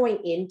 if you're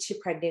going into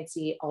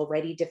pregnancy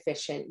already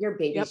deficient, your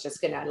baby's just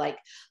going to like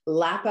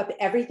lap up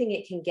everything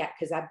it can get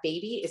because that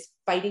baby is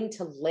fighting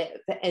to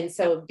live. And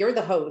so you're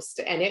the host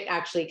and it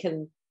actually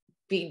can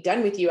be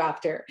done with you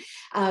after.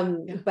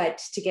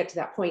 But to get to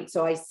that point,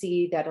 so I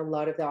see that a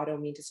lot of the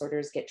autoimmune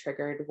disorders get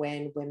triggered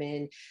when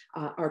women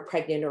are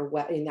pregnant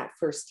or in that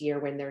first year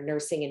when they're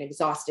nursing and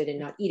exhausted and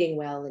not eating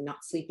well and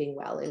not sleeping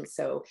well. And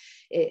so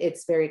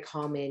it's very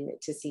common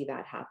to see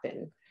that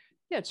happen.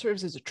 Yeah, it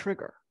serves as a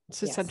trigger.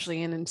 It's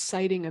essentially an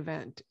inciting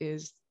event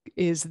is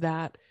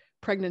that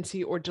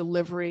pregnancy or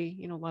delivery.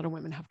 You know, a lot of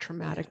women have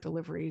traumatic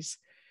deliveries.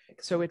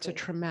 Exactly. So it's a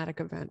traumatic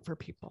event for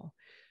people.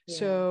 Yeah.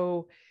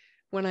 So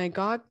when I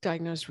got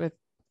diagnosed with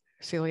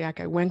celiac,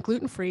 I went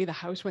gluten-free. The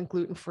house went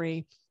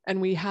gluten-free. And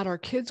we had our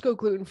kids go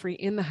gluten-free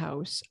in the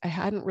house. I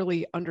hadn't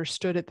really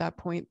understood at that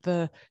point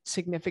the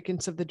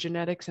significance of the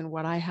genetics and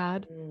what I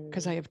had,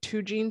 because I have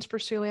 2 genes for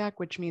celiac,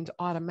 which means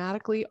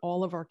automatically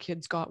all of our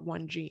kids got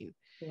 1 gene.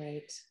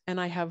 Right.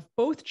 And I have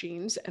both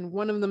genes, and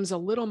one of them's a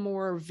little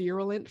more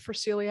virulent for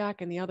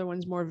celiac and the other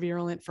one's more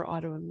virulent for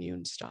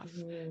autoimmune stuff.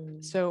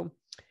 So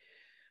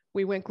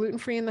we went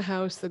gluten-free in the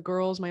house. The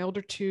girls, my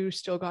older 2,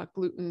 still got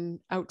gluten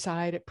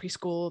outside at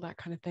preschool, that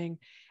kind of thing.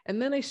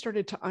 And then I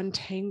started to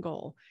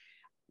untangle,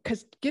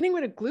 because getting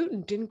rid of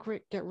gluten didn't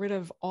get rid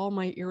of all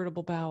my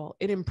irritable bowel.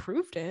 It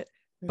improved it,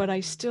 but I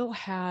still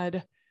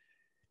had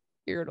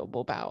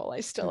irritable bowel.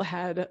 I still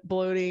had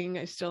bloating.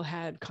 I still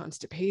had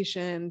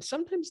constipation,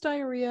 sometimes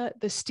diarrhea.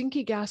 The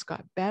stinky gas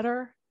got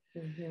better.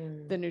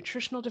 The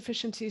nutritional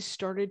deficiencies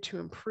started to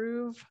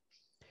improve,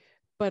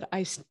 but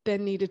I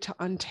then needed to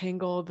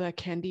untangle the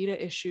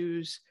candida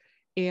issues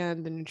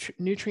and the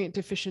nutrient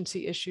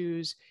deficiency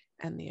issues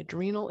and the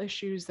adrenal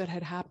issues that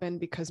had happened,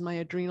 because my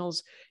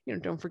adrenals, you know,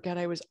 don't forget,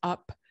 I was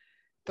up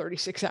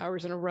 36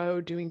 hours in a row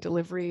doing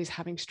deliveries,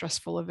 having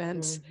stressful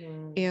events.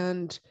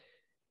 And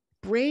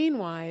brain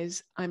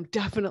wise, I'm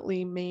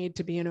definitely made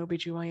to be an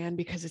OBGYN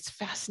because it's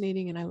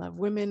fascinating and I love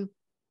women.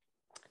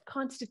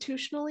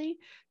 Constitutionally,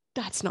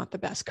 that's not the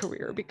best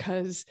career,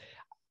 because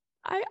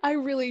I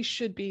really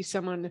should be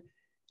someone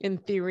in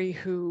theory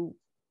who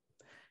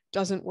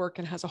doesn't work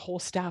and has a whole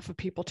staff of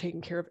people taking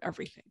care of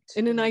everything.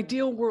 In an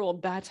ideal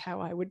world, that's how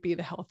I would be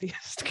the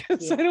healthiest,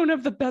 because I don't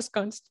have the best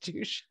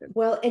constitution.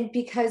 Well, and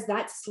because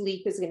that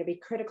sleep is going to be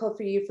critical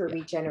for you for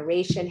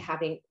regeneration,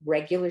 having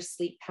regular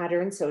sleep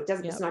patterns. So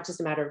it's not just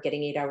a matter of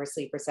getting 8 hours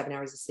sleep or 7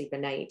 hours of sleep a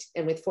night.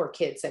 And with 4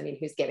 kids, I mean,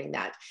 who's getting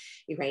that,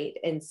 right?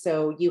 And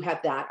so you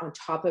have that on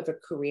top of a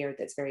career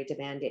that's very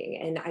demanding.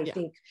 And I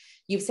think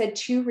you've said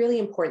 2 really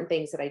important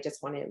things that I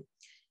just want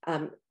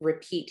to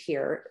repeat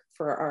here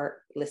for our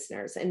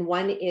listeners. And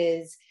one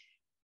is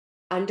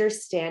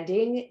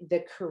understanding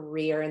the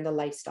career and the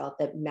lifestyle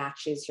that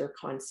matches your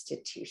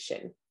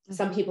constitution.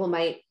 Some people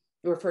might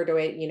refer to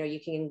it, you know, you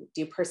can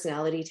do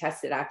personality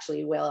tests that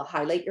actually will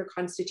highlight your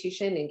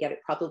constitution and get it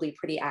probably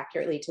pretty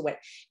accurately to what,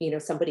 you know,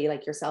 somebody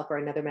like yourself or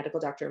another medical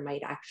doctor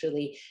might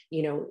actually,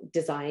 you know,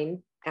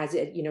 design as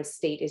it, you know,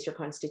 state is your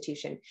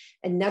constitution.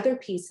 Another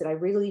piece that I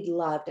really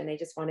loved, and I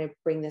just want to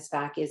bring this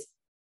back, is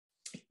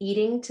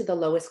eating to the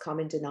lowest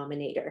common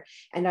denominator.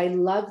 And I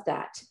love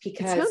that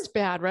because it sounds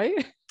bad,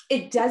 right?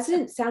 It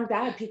doesn't sound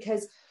bad,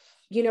 because,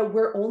 you know,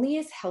 we're only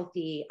as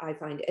healthy, I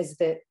find, as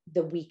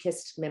the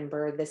weakest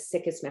member, the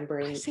sickest member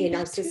in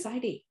our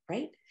society,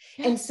 right?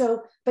 Yes. And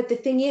so, but the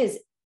thing is,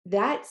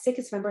 that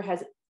sickest member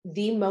has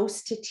the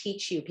most to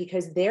teach you,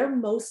 because they're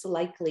most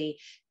likely,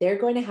 they're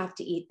going to have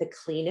to eat the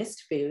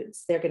cleanest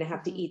foods. They're going to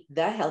have to eat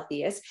the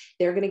healthiest.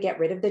 They're going to get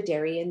rid of the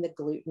dairy and the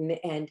gluten,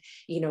 and,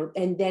 you know,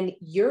 and then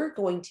you're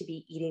going to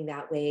be eating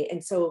that way.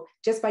 And so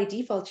just by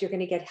default, you're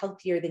going to get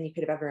healthier than you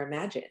could have ever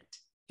imagined.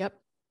 Yep.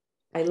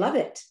 I love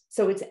it.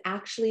 So it's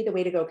actually the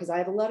way to go, because I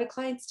have a lot of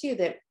clients too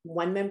that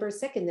one member is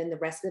sick and then the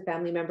rest of the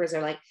family members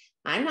are like,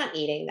 I'm not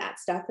eating that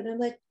stuff. And I'm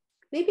like,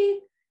 maybe,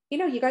 you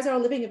know, you guys are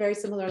all living a very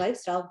similar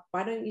lifestyle.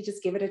 Why don't you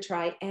just give it a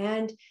try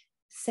and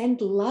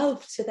send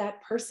love to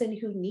that person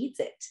who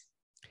needs it,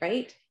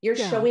 right? You're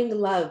showing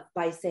love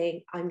by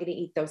saying, I'm going to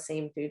eat those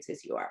same foods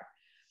as you are.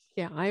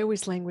 Yeah. I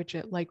always language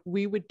it like,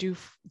 we would do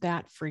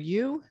that for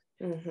you.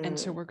 And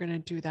so we're going to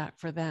do that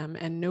for them.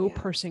 And no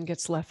person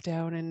gets left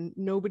out, and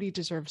nobody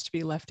deserves to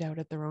be left out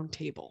at their own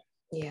table.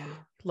 Yeah.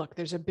 Look,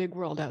 there's a big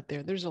world out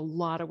there. There's a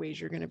lot of ways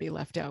you're going to be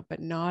left out, but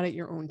not at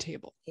your own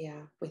table.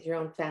 Yeah. With your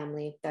own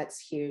family.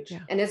 That's huge. Yeah.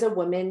 And as a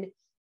woman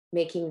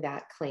making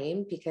that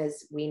claim,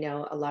 because we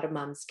know a lot of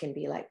moms can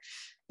be like,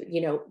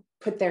 you know,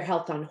 put their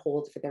health on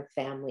hold for their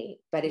family,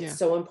 but it's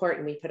so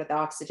important. We put the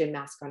oxygen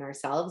mask on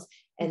ourselves.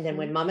 And then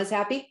when mama's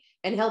happy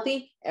and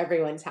healthy,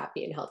 everyone's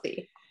happy and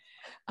healthy.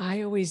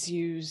 I always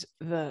use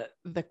the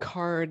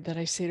card that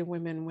I say to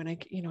women when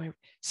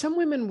some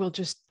women will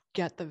just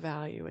get the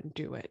value and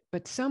do it,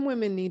 but some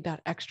women need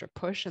that extra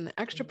push. And the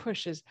extra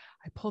push is,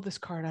 I pull this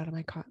card out of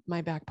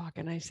my back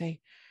pocket and I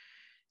say,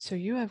 so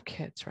you have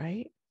kids,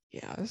 right?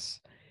 Yes.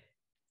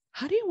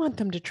 How do you want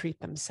them to treat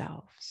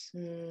themselves?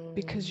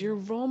 Because you're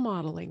role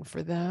modeling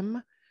for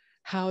them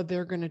how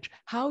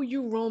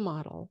you role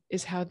model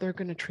is how they're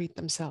going to treat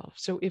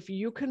themselves. So if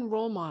you can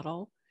role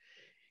model,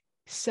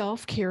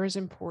 self-care is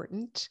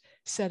important,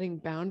 setting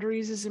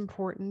boundaries is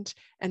important,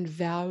 and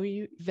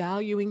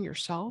valuing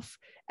yourself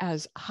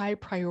as high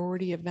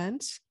priority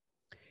events,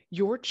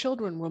 your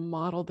children will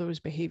model those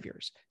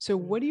behaviors. So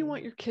what do you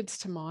want your kids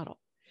to model?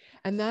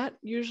 And that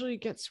usually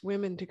gets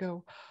women to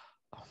go,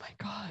 oh my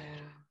God,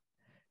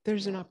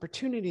 there's an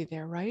opportunity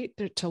there, right?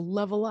 To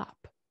level up.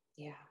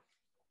 Yeah.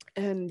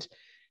 And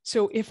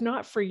so if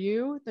not for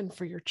you, then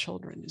for your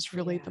children is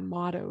really the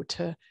motto,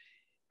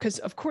 because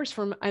of course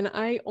and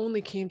I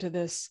only came to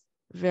this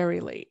very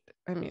late.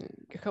 I mean,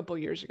 a couple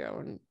of years ago,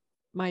 and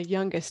my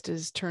youngest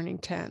is turning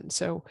 10.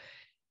 So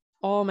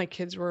all my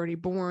kids were already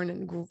born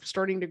and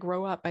starting to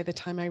grow up by the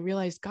time I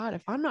realized, God,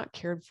 if I'm not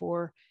cared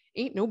for,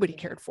 ain't nobody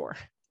cared for.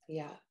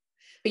 Yeah.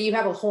 But you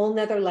have a whole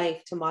nother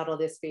life to model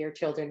this for your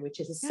children, which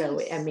is so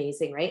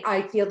amazing, right?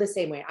 I feel the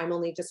same way. I'm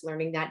only just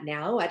learning that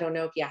now. I don't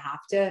know if you have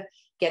to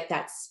get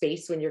that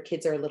space when your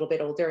kids are a little bit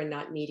older and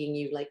not needing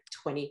you like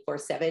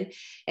 24/7.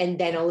 And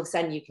then all of a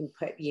sudden you can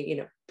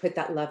put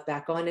that love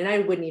back on. And I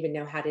wouldn't even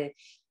know how to,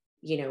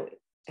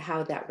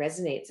 how that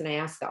resonates. And I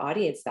ask the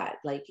audience that,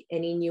 like,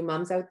 any new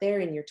moms out there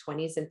in your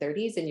 20s and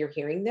 30s, and you're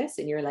hearing this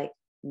and you're like,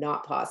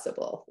 not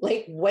possible,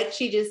 like what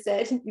she just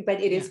said,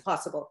 but it is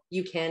possible.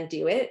 You can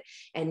do it.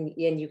 And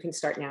you can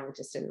start now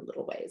just in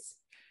little ways.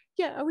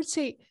 Yeah. I would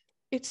say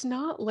it's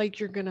not like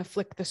you're going to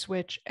flick the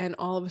switch and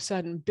all of a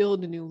sudden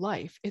build a new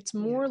life. It's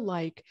more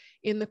like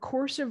in the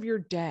course of your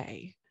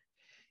day,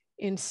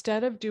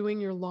 instead of doing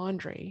your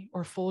laundry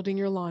or folding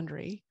your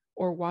laundry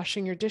or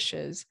washing your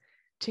dishes,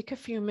 take a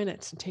few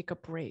minutes and take a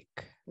break,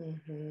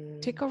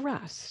 take a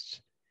rest.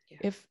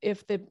 Yeah.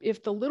 If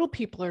the little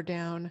people are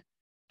down,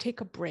 take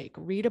a break,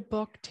 read a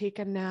book, take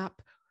a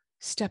nap,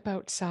 step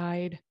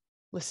outside,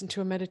 listen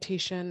to a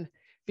meditation,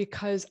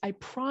 because I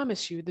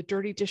promise you the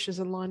dirty dishes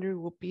and laundry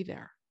will be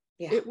there.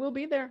 Yeah. It will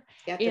be there.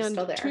 Yeah, and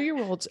still there.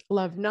 2-year-olds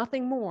love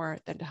nothing more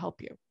than to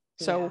help you.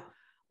 So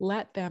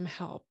let them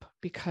help,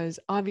 because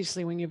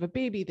obviously when you have a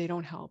baby, they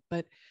don't help,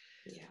 but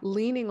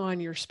leaning on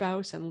your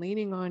spouse and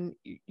leaning on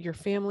your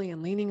family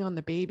and leaning on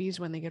the babies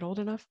when they get old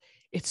enough,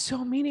 it's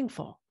so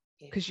meaningful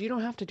because you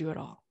don't have to do it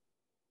all.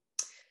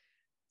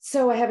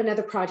 So I have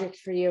another project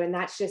for you, and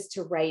that's just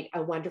to write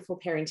a wonderful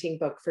parenting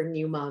book for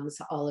new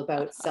moms all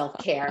about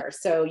self-care.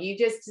 So you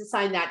just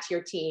assign that to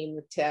your team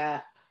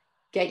to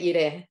get you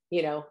to,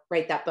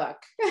 write that book.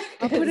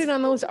 I'll put it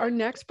on those. Our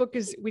next book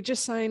is,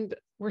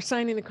 we're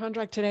signing the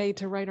contract today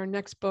to write our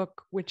next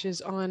book, which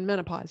is on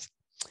menopause.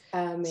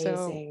 Amazing.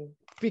 So,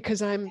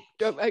 because I'm,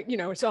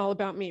 it's all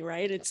about me,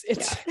 right? It's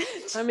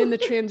I'm in the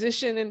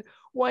transition. And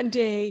one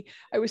day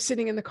I was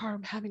sitting in the car,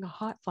 I'm having a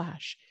hot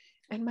flash,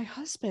 and my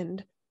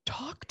husband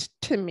talked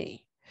to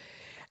me.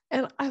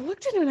 And I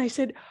looked at him and I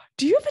said,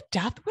 do you have a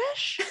death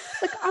wish?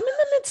 Like, I'm in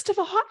the midst of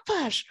a hot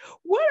flash.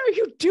 What are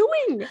you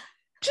doing?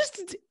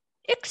 Just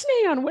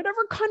ixnay on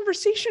whatever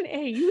conversation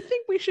you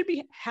think we should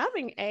be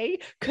having,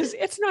 because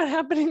it's not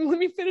happening. Let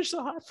me finish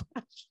the hot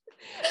flash.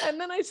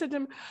 And then I said to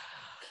him,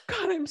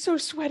 God, I'm so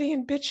sweaty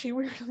and bitchy.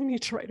 We really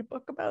need to write a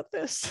book about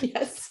this.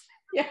 Yes.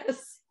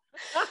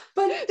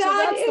 But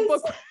that's the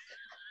book.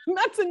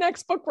 That's the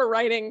next book we're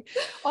writing,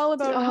 all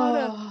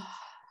about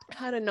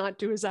how to not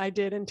do as I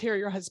did and tear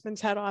your husband's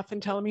head off and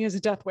tell him he has a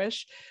death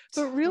wish,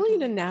 but really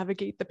to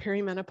navigate the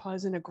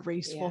perimenopause in a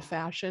graceful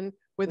fashion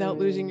without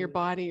losing your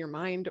body, your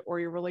mind, or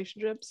your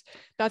relationships.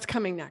 That's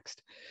coming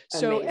next.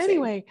 So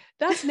anyway,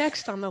 that's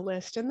next on the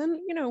list. And then,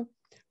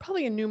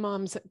 probably a new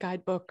mom's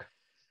guidebook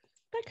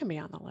that can be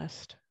on the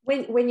list.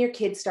 When your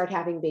kids start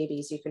having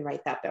babies, you can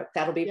write that book.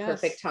 That'll be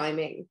perfect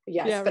timing.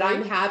 Yes. Yeah, but right?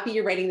 I'm happy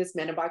you're writing this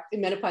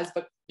menopause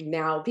book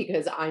now,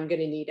 because I'm going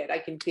to need it. I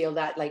can feel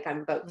that, like, I'm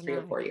about 3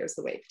 or 4 years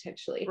away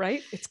potentially.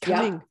 Right. It's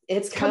coming. Yep,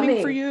 it's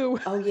coming for you.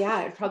 Oh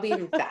yeah. Probably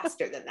even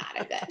faster than that,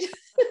 I bet.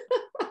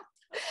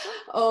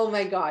 Oh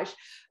my gosh.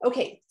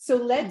 Okay. So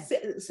let's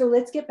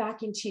get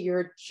back into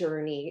your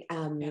journey.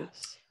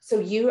 So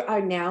you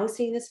are now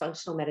seeing this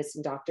functional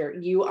medicine doctor.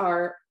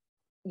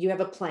 You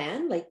have a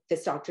plan, like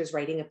this doctor's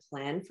writing a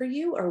plan for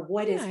you, or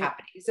what is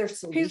happening? Is there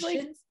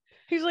solutions?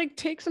 He's like,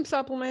 take some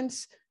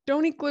supplements,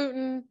 don't eat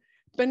gluten,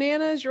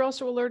 bananas you're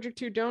also allergic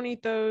to, don't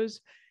eat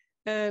those.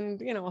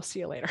 And, I'll see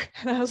you later.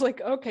 And I was like,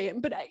 okay.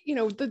 But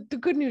the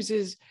good news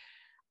is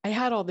I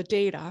had all the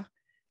data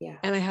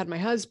and I had my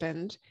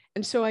husband.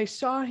 And so I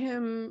saw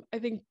him, I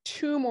think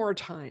 2 more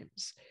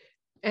times.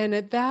 And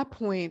at that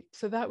point,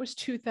 so that was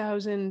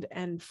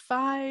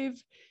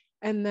 2005.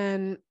 And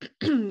then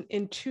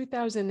in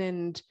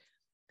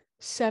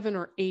 2007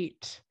 or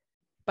 8,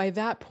 by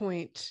that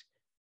point,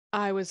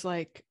 I was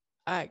like,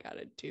 I got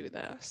to do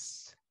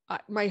this.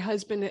 My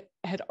husband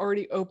had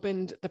already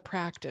opened the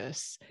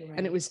practice,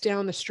 and it was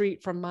down the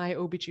street from my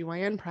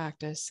OBGYN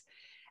practice.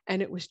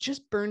 And it was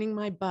just burning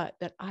my butt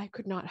that I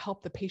could not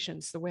help the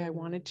patients the way I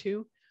wanted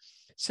to.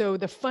 So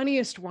the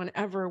funniest one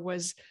ever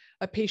was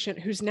a patient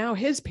who's now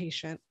his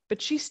patient,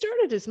 but she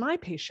started as my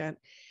patient.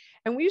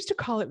 And we used to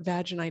call it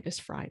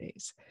Vaginitis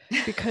Fridays,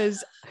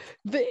 because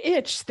the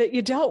itch that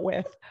you dealt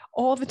with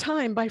all the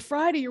time, by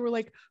Friday, you were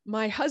like,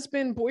 my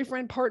husband,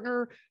 boyfriend,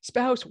 partner,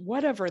 spouse,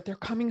 whatever, they're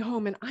coming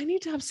home and I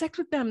need to have sex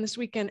with them this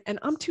weekend and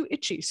I'm too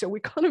itchy. So we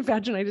call it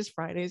Vaginitis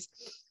Fridays.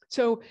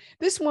 So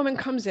this woman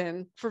comes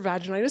in for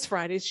Vaginitis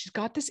Fridays. She's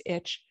got this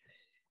itch,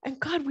 and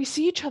God, we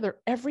see each other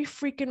every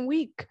freaking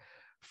week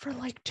for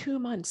like 2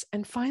 months.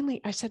 And finally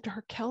I said to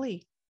her,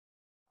 Kelly,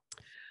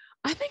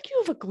 I think you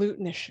have a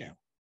gluten issue.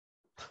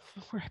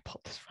 Where I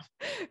pulled this from.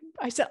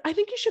 I said, I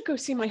think you should go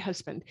see my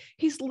husband.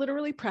 He's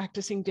literally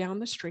practicing down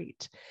the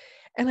street.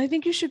 And I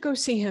think you should go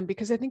see him,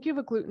 because I think you have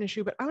a gluten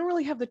issue, but I don't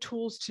really have the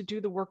tools to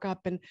do the workup.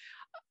 And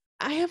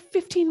I have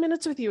 15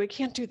 minutes with you. I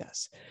can't do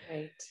this.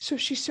 Right. So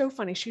she's so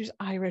funny. She's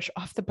Irish,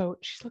 off the boat.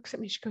 She looks at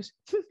me. She goes,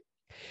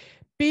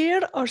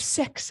 beer or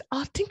sex?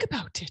 I'll think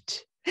about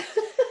it.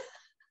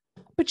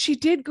 But she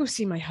did go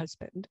see my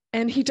husband,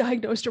 and he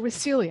diagnosed her with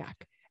celiac.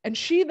 And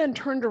she then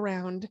turned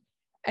around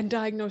and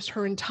diagnosed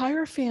her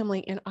entire family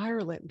in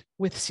Ireland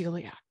with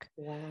celiac.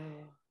 Wow.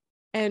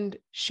 And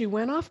she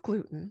went off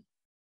gluten,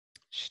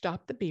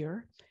 stopped the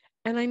beer,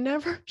 and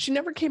she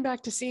never came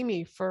back to see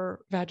me for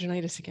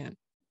vaginitis again.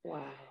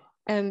 Wow.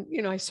 And,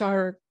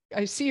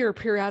 I see her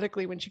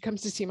periodically when she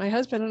comes to see my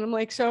husband, and I'm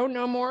like, so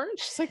no more?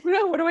 She's like,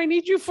 no, what do I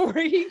need you for?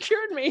 He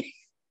cured me.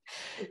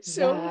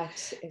 So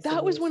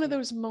that was one of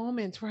those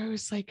moments where I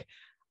was like,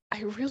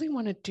 I really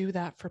want to do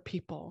that for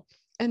people.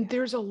 And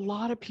there's a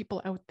lot of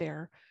people out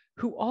there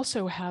who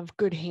also have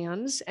good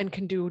hands and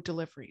can do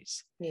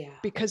deliveries. Yeah.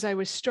 Because I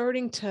was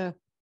starting to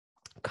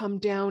come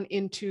down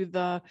into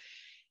the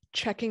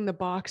checking the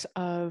box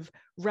of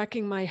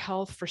wrecking my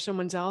health for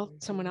someone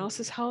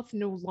else's health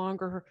no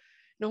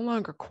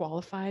longer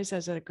qualifies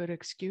as a good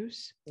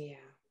excuse. Yeah.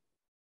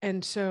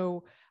 And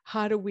so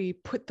how do we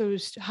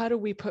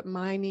put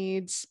my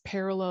needs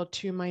parallel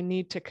to my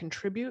need to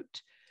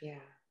contribute? Yeah.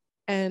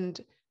 And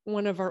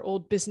one of our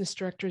old business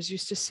directors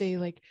used to say,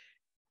 like,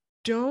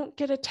 don't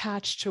get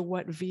attached to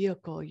what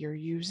vehicle you're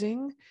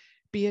using,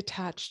 be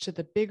attached to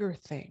the bigger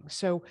thing.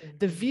 So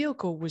the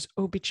vehicle was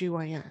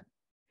OBGYN.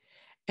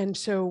 And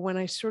so when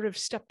I sort of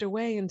stepped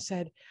away and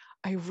said,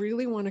 I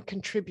really want to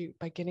contribute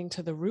by getting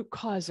to the root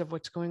cause of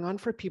what's going on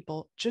for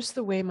people, just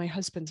the way my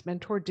husband's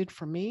mentor did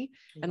for me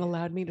and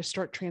allowed me to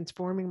start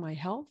transforming my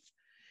health.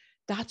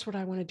 That's what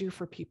I want to do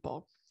for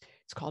people.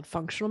 It's called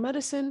functional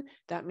medicine.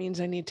 That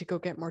means I need to go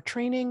get more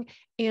training,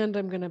 and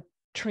I'm going to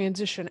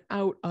transition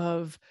out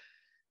of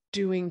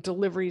doing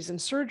deliveries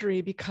and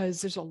surgery, because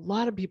there's a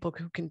lot of people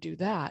who can do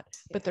that,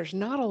 but there's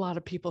not a lot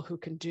of people who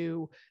can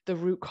do the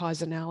root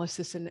cause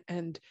analysis and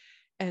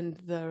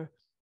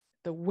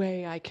the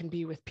way I can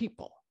be with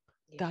people.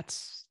 Yeah.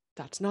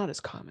 That's not as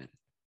common.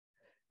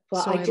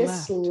 Well, so I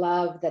just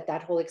love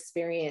that whole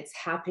experience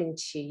happened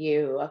to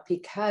you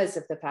because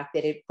of the fact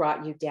that it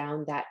brought you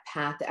down that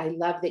path. I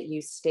love that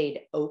you stayed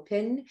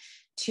open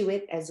to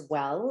it as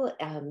well.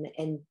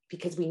 And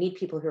because we need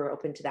people who are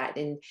open to that.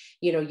 And,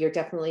 you're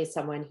definitely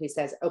someone who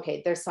says,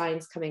 okay, there's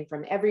signs coming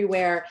from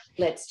everywhere.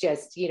 Let's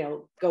just,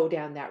 go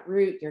down that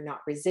route. You're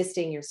not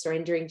resisting, you're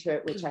surrendering to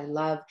it, which I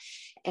love.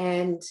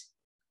 And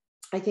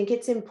I think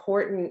it's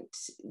important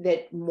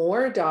that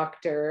more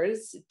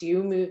doctors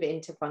do move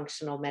into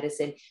functional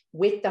medicine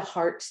with the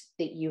heart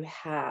that you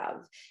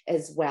have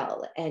as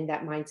well. And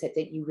that mindset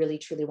that you really,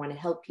 truly want to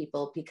help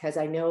people, because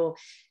I know,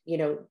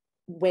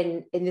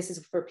 and this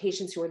is for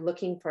patients who are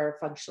looking for a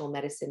functional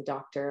medicine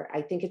doctor,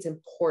 I think it's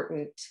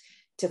important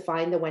to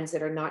find the ones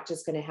that are not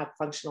just going to have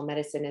functional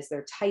medicine as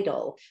their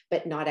title,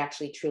 but not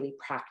actually truly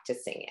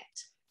practicing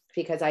it,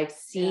 because I've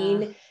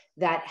seen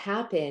that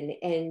happen.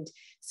 And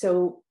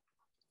so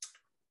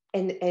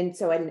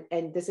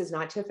And this is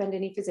not to offend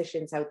any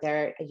physicians out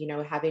there,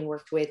 having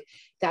worked with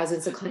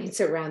thousands of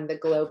clients around the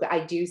globe,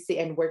 I do see,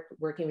 and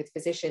working with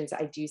physicians,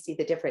 I do see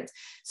the difference.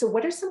 So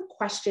what are some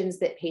questions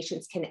that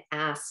patients can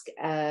ask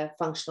a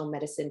functional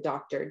medicine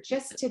doctor,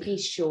 just to be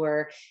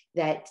sure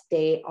that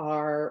they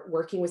are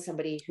working with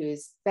somebody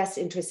whose best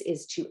interest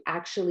is to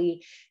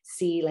actually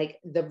see like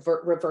the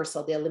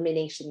reversal, the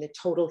elimination, the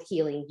total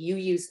healing? You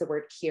use the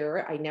word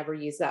cure. I never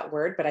use that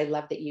word, but I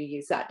love that you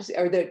use that,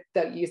 or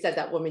that you said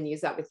that woman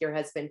used that with your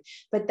husband.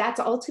 But that's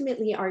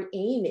ultimately our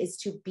aim, is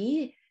to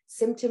be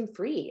symptom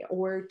free,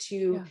 or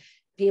to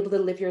be able to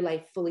live your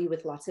life fully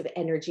with lots of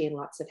energy and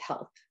lots of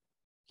health.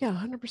 Yeah,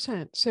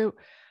 100%. So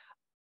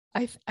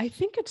I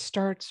think it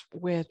starts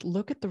with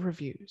look at the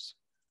reviews,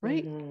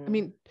 right? I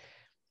mean,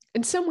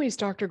 in some ways,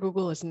 Dr.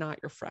 Google is not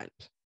your friend.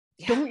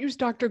 Yeah. Don't use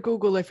Dr.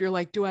 Google if you're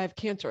like, do I have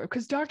cancer?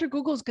 Because Dr.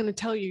 Google is going to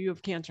tell you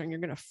have cancer and you're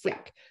going to freak.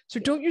 Yeah.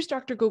 So don't use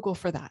Dr. Google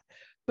for that.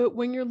 But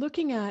when you're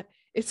looking at,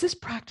 is this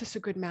practice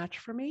a good match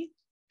for me?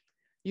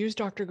 Use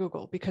Dr.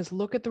 Google, because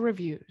look at the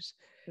reviews.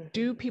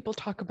 Do people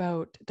talk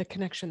about the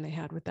connection they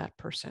had with that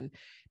person?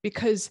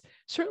 Because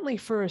certainly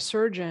for a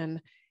surgeon,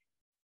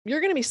 you're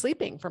going to be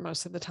sleeping for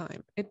most of the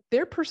time.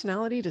 Their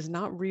personality does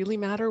not really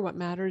matter. What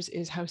matters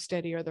is how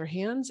steady are their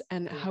hands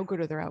and how good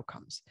are their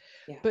outcomes.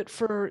 Yeah. But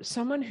for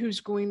someone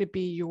who's going to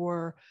be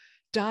your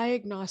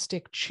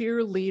diagnostic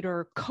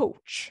cheerleader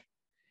coach,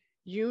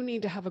 you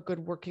need to have a good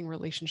working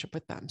relationship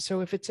with them. So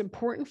if it's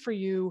important for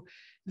you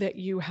that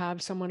you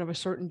have someone of a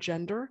certain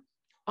gender,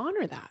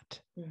 honor that.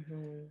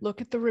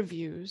 Look at the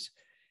reviews.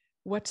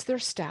 What's their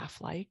staff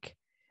like?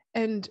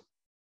 And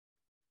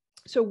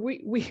so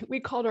we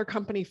called our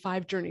company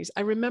 5 Journeys.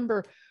 I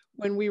remember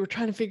when we were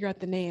trying to figure out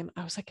the name,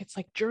 I was like, it's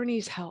like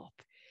Journeys Health.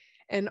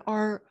 And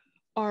our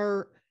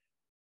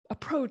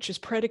approach is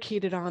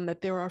predicated on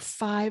that there are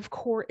 5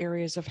 core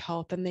areas of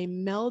health, and they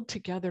meld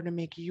together to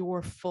make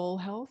your full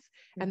health.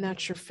 And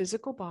that's your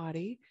physical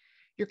body,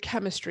 your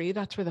chemistry,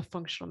 that's where the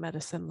functional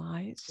medicine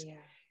lies. Yeah.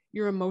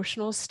 Your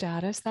emotional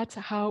status, that's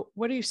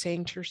what are you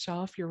saying to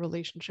yourself, your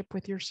relationship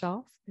with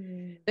yourself.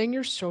 Then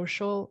your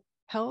social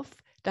health,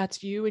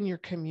 that's you and your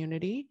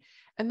community,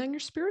 and then your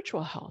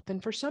spiritual health.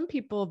 And for some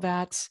people,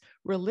 that's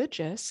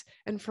religious.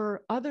 And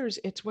for others,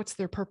 it's what's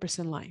their purpose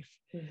in life.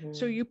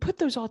 So you put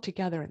those all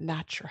together and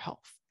that's your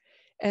health.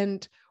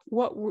 And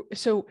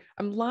so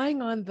I'm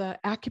lying on the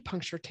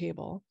acupuncture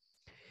table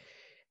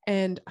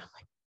and I'm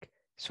like,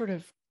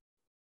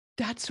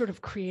 that's sort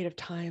of creative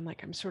time.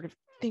 Like I'm sort of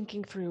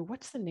thinking through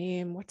what's the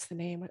name?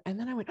 And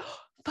then I went,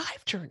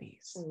 5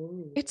 journeys.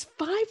 Ooh. It's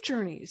 5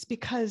 journeys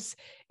because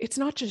it's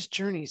not just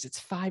journeys, it's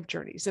 5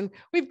 journeys. And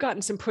we've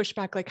gotten some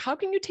pushback, like, how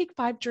can you take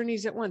 5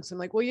 journeys at once? I'm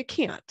like, well, you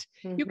can't.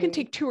 You can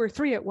take 2 or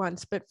 3 at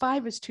once, but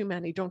 5 is too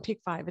many. Don't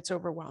take 5. It's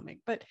overwhelming.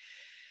 But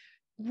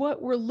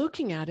what we're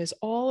looking at is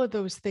all of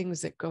those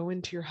things that go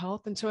into your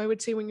health. And so I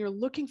would say when you're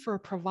looking for a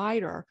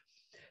provider,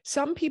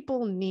 some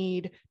people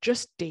need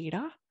just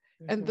data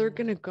and they're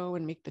going to go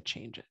and make the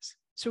changes.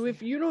 So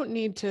if you don't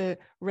need to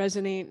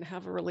resonate and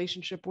have a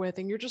relationship with,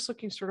 and you're just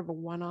looking sort of a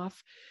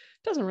one-off,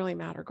 doesn't really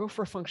matter. Go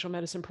for a functional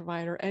medicine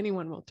provider.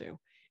 Anyone will do.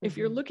 If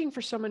you're looking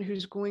for someone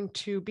who's going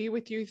to be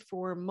with you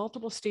for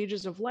multiple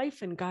stages of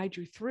life and guide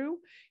you through,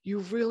 you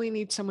really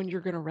need someone you're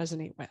going to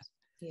resonate with.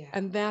 Yeah.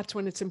 And that's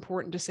when it's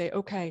important to say,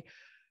 okay,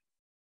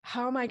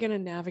 how am I going to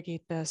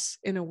navigate this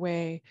in a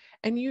way?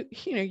 And you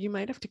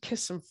might have to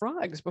kiss some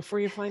frogs before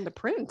you find the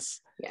prince.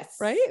 Yes.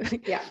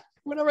 Right? Yeah.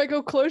 Whenever I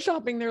go clothes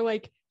shopping, they're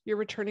like, you're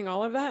returning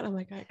all of that? I'm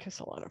like, I kiss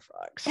a lot of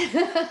frogs.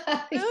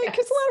 I kiss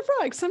a lot of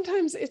frogs.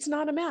 Sometimes it's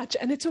not a match,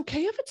 and it's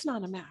okay if it's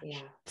not a match. Yeah.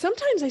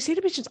 Sometimes I say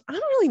to patients, I'm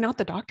really not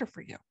the doctor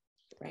for you.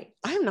 Right.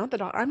 I am not the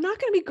doctor. I'm not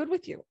going to be good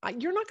with you.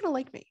 You're not going to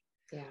like me.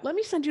 Yeah. Let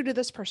me send you to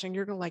this person.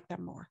 You're going to like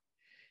them more.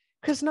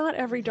 Because not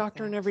every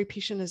doctor and every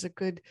patient is a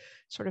good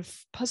sort of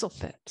puzzle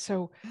fit.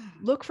 So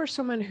look for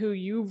someone who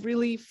you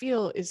really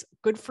feel is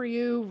good for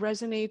you,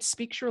 resonates,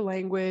 speaks your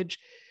language,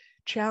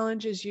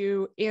 challenges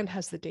you, and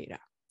has the data.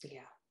 Yeah.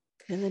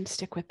 And then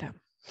stick with them.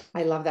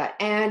 I love that.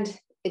 And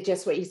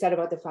just what you said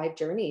about the 5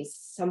 journeys,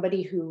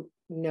 somebody who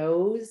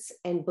knows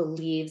and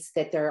believes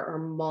that there are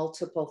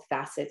multiple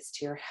facets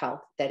to your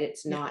health, that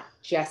it's not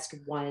just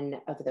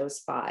one of those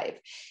 5.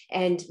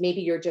 And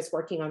maybe you're just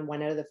working on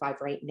one out of the 5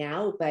 right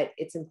now, but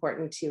it's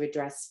important to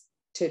address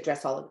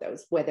all of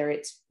those, whether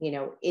it's,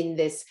 in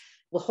this,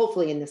 well,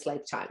 hopefully in this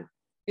lifetime.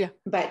 Yeah.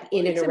 But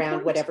in and around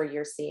important. Whatever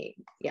you're seeing.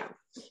 Yeah.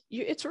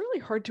 It's really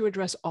hard to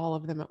address all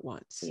of them at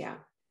once. Yeah.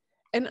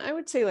 And I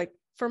would say, like,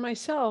 for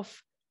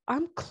myself,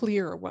 I'm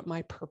clear what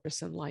my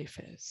purpose in life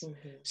is.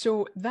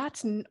 So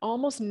that's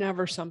almost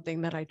never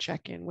something that I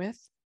check in with.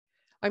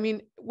 I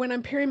mean, when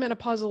I'm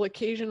perimenopausal,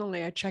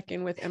 occasionally I check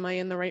in with, am I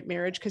in the right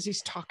marriage? Because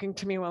he's talking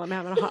to me while I'm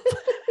having a hot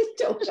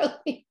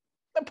Totally.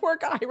 The poor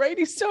guy, right?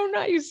 He's so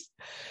nice.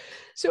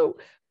 So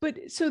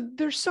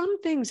there's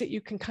some things that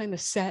you can kind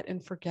of set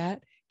and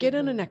forget. Get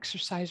in an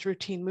exercise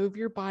routine, move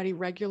your body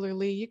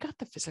regularly. You got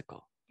the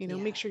physical,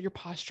 make sure your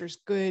posture is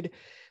good.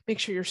 Make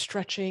sure you're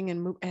stretching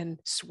and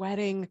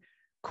sweating.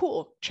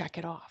 Cool. Check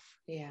it off.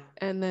 Yeah.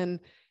 And then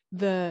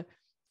the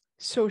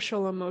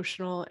social,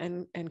 emotional,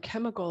 and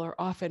chemical are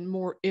often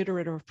more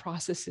iterative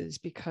processes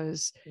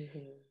because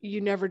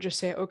you never just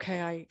say,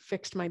 okay, I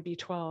fixed my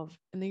B12.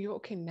 And then you go,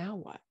 okay, now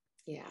what?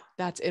 Yeah.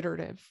 That's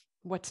iterative.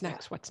 What's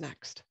next? Yeah. What's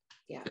next?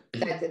 Yeah,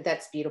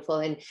 that's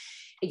beautiful. And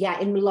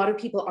a lot of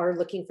people are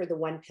looking for the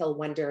one pill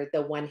wonder,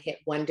 the one hit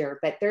wonder,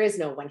 but there is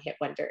no one hit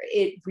wonder.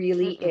 It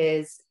really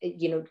is,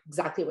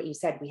 exactly what you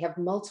said. We have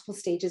multiple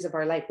stages of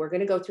our life. We're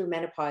going to go through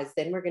menopause.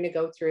 Then we're going to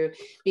go through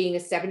being a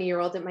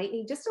 70-year-old that might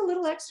need just a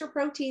little extra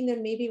protein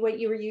than maybe what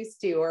you were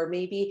used to, or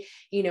maybe,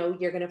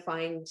 you're going to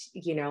find,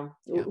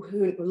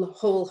 a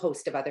whole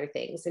host of other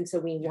things. And so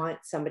we want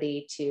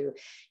somebody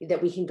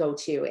that we can go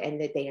to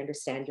and that they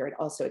understand you're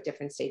also at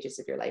different stages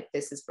of your life.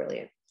 This is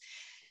brilliant.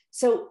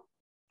 So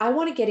I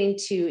want to get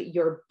into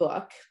your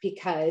book,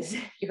 because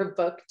your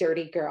book,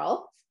 Dirty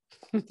Girl,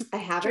 I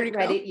haven't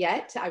read it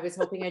yet. I was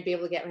hoping I'd be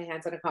able to get my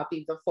hands on a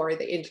copy before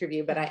the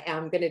interview, but I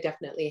am going to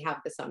definitely have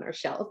this on our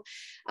shelf.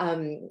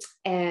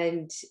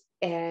 And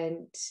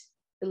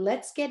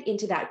let's get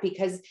into that,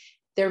 because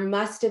there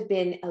must have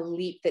been a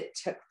leap that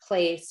took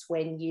place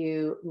when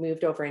you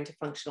moved over into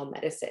functional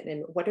medicine.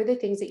 And what are the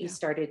things that you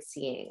started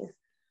seeing?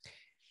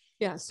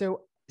 Yeah.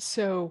 So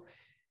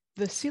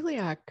the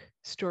celiac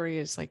story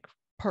is like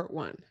part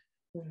 1.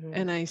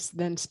 And I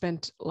then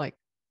spent like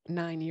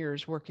 9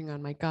 years working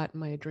on my gut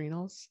and my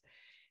adrenals.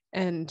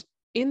 And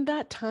in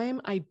that time,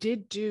 I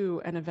did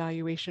do an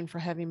evaluation for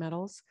heavy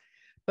metals,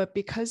 but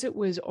because it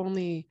was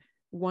only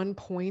 1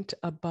 point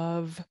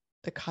above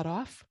the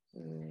cutoff,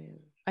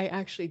 I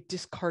actually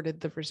discarded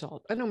the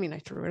result. I don't mean I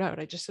threw it out.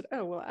 I just said,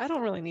 oh, well, I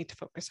don't really need to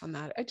focus on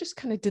that. I just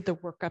kind of did the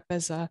workup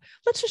as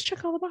let's just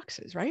check all the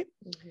boxes, right?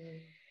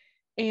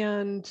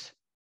 And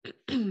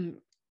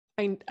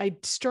I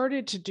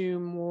started to do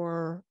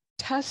more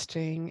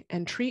testing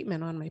and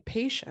treatment on my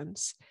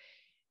patients.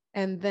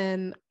 And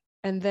then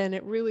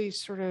it really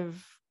sort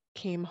of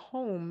came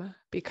home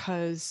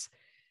because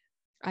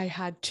I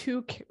had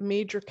 2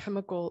 major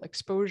chemical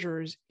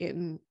exposures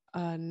in a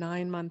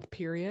 9-month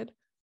period.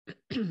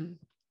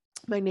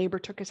 My neighbor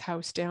took his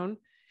house down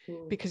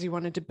because he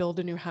wanted to build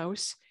a new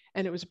house.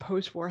 and it was a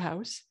post-war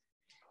house.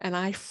 And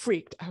I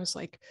freaked. I was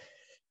like,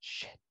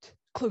 shit,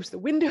 close the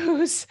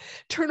windows,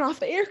 turn off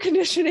the air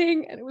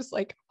conditioning. And it was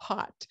like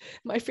hot.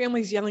 My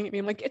family's yelling at me.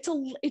 I'm like,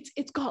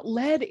 it's got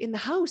lead in the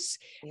house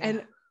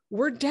and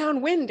we're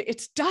downwind.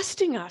 It's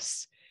dusting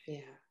us.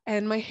 Yeah.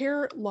 And my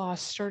hair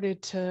loss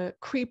started to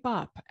creep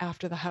up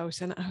after the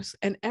house.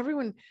 And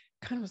everyone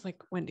kind of was like,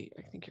 Wendie,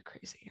 I think you're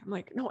crazy. I'm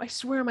like, no, I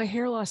swear my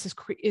hair loss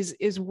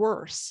is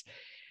worse.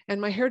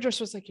 And my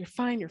hairdresser was like, you're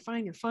fine.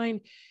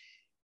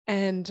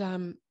 And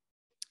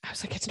I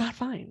was like, it's not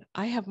fine.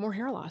 I have more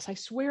hair loss. I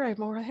swear I have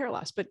more hair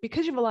loss. But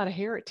because you have a lot of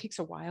hair, it takes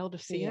a while to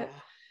see it.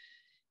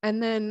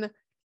 And then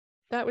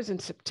that was in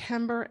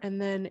September. And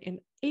then in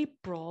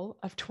April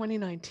of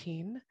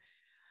 2019,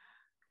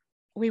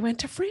 we went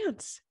to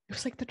France. It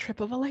was like the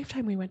trip of a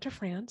lifetime. We went to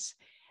France,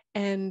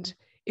 and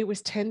it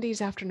was 10 days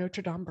after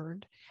Notre Dame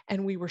burned,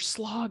 and we were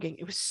slogging.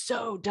 It was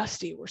so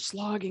dusty. We're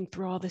slogging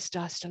through all this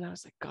dust. And I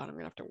was like, God, I'm going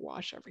to have to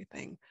wash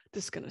everything.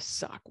 This is going to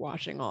suck,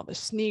 washing all the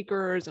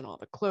sneakers and all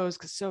the clothes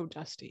because it's so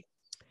dusty.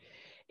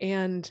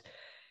 And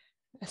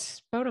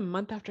about a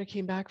month after I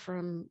came back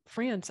from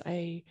France,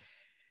 I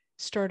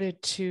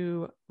started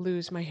to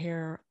lose my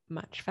hair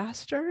much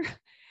faster,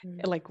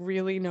 like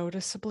really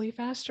noticeably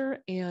faster.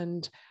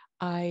 And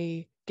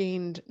I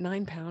gained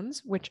 9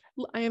 pounds, which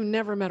I have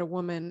never met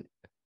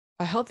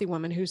a healthy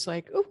woman who's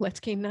like, oh, let's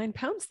gain 9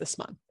 pounds this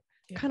month,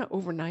 kind of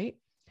overnight.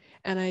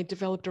 And I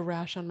developed a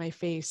rash on my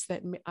face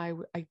that I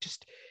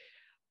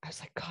was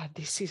like, God,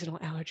 these seasonal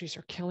allergies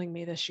are killing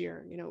me this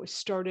year. You know, it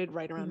started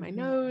right around my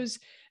nose,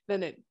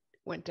 then it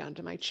went down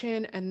to my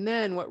chin. And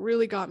then what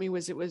really got me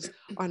was it was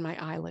on my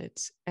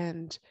eyelids,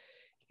 and,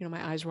 you know,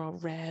 my eyes were all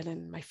red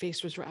and my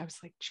face was red. I was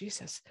like,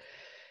 Jesus.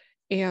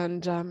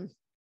 And,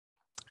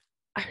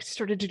 I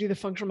started to do the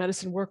functional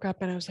medicine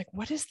workup, and I was like,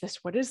 what is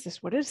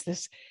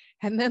this?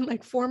 And then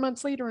like 4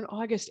 months later in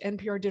August,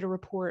 NPR did a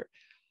report,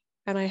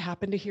 and I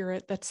happened to hear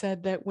it, that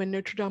said that when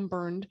Notre Dame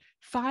burned,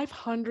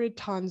 500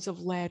 tons of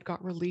lead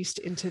got released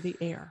into the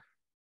air.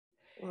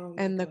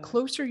 And the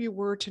closer you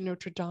were to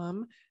Notre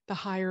Dame, the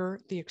higher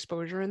the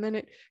exposure. And then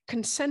it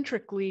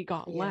concentrically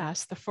got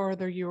less the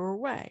farther you were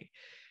away.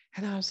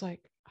 And I was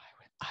like,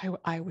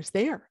 I was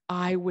there.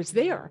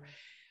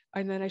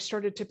 And then I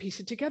started to piece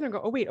it together and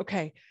go, oh, wait,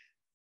 okay.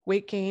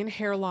 Weight gain,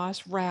 hair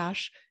loss,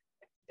 rash,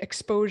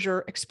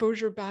 exposure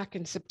back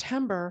in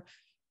September.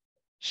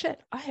 Shit,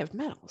 I have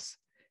metals.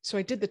 So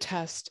I did the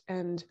test,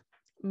 and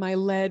my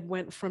lead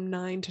went from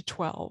 9 to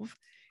 12,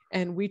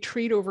 and we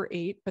treat over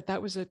 8, but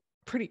that was a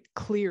pretty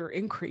clear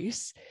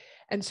increase.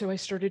 And so I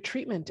started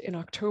treatment in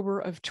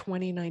October of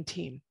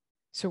 2019.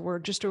 So we're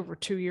just over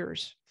 2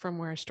 years from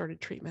where I started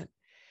treatment.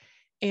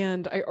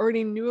 And I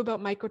already knew about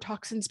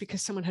mycotoxins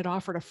because someone had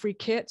offered a free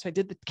kit. So I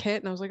did the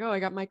kit, and I was like, oh, I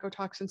got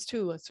mycotoxins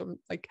too. So I'm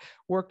like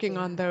working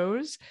on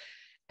those.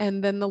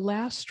 And then the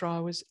last straw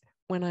was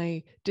when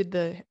I did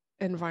the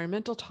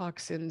environmental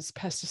toxins,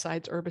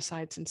 pesticides,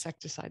 herbicides,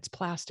 insecticides,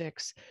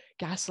 plastics,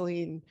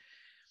 gasoline,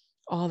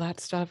 all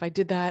that stuff. I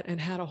did that and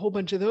had a whole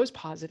bunch of those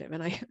positive.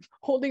 And I'm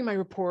holding my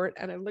report,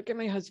 and I look at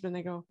my husband,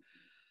 I go,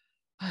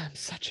 I'm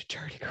such a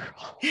dirty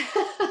girl.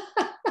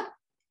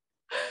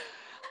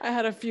 I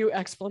had a few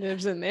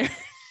expletives in there.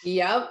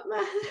 Yep.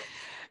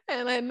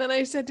 And then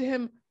I said to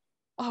him,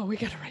 oh, we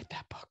got to write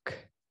that book.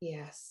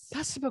 Yes.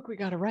 That's the book we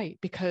got to write,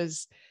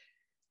 because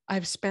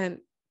I've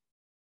spent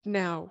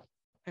now,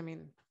 I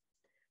mean,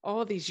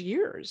 all these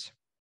years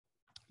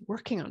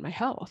working on my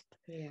health.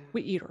 Yeah.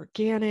 We eat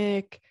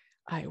organic.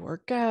 I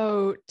work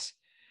out.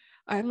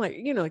 I'm like,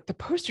 you know, like the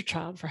poster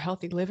child for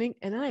healthy living.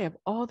 And I have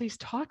all these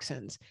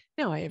toxins.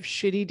 Now I have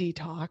shitty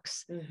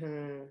detox.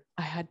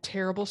 I had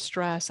terrible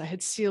stress. I had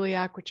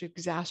celiac, which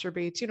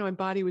exacerbates, you know, my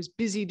body was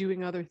busy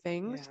doing other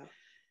things. Yeah.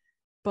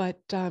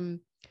 But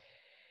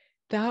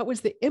that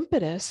was the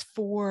impetus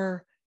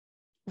for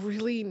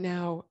really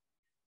now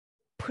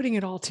putting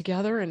it all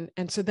together.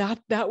 And so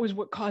that was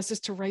what caused us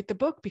to write the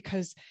book,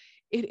 because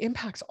it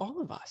impacts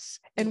all of us.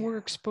 And we're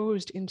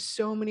exposed in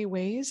so many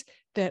ways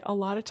that a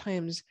lot of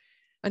times,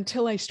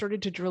 until I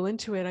started to drill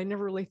into it, I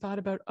never really thought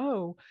about,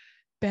 oh,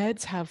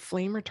 beds have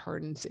flame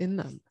retardants in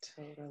them.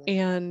 Totally.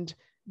 And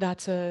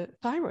that's a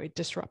thyroid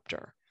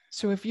disruptor.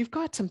 So if you've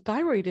got some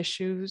thyroid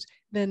issues,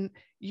 then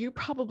you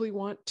probably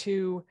want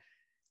to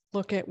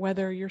look at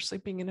whether you're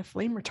sleeping in a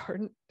flame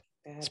retardant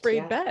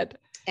sprayed bed.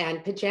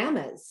 And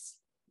pajamas,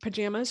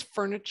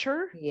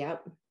 furniture.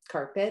 Yep.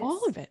 Carpets.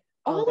 All of it.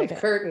 All of it.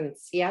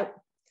 Curtains. Yep.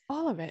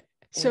 All of it.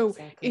 So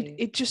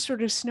it just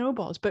sort of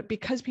snowballs. But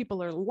because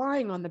people are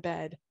lying on the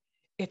bed,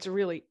 it's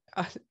really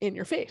in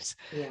your face.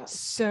 Yeah.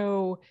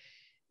 So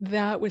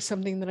that was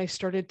something that I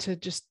started to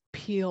just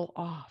peel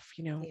off.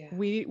 You know,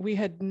 we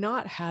had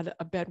not had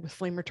a bed with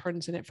flame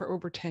retardants in it for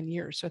over 10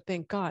 years. So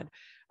thank God.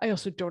 I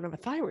also don't have a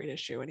thyroid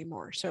issue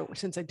anymore. So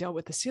since I dealt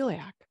with the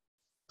celiac,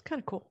 it's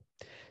kind of cool.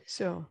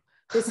 So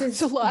this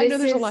is I know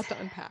there's a lot to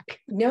unpack.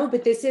 No,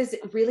 but this is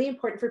really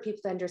important for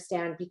people to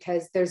understand,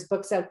 because there's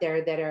books out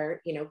there that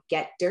are, you know,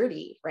 get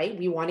dirty, right?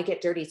 We want to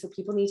get dirty. So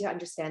people need to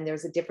understand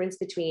there's a difference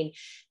between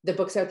the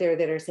books out there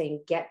that are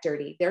saying get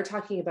dirty. They're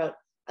talking about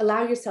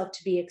allow yourself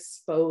to be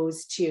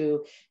exposed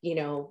to,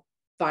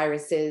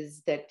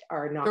 viruses that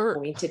are not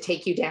going to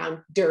take you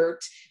down, dirt,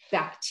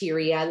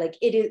 bacteria. Like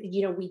it is,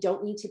 we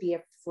don't need to be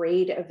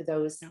afraid of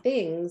those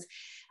things.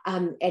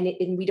 And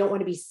we don't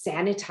want to be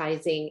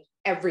sanitizing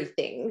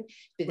everything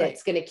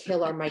that's going to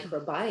kill our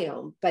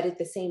microbiome. But at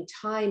the same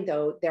time,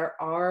 though, there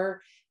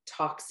are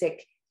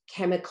toxic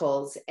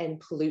chemicals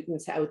and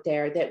pollutants out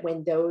there that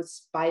when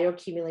those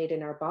bioaccumulate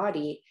in our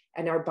body,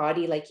 and our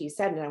body, like you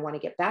said, and I want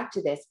to get back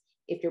to this,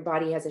 if your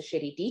body has a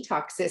shitty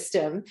detox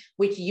system,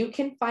 which you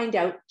can find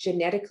out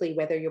genetically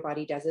whether your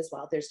body does as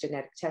well. There's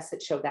genetic tests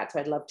that show that. So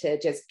I'd love to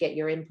just get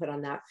your input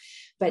on that.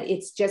 But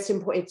it's just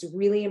important. It's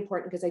really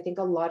important because I think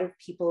a lot of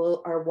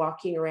people are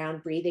walking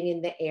around, breathing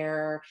in the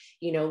air,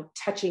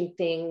 touching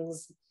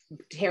things,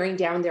 tearing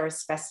down their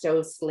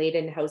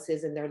asbestos-laden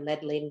houses and their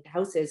lead-laden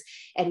houses,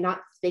 and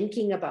not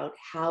thinking about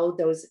how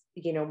those,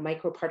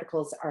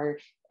 microparticles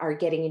are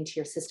getting into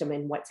your system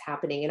and what's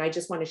happening. And I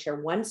just want to share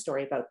one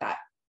story about that.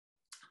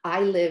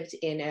 I lived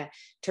in a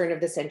turn of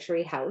the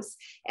century house,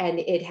 and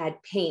it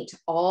had paint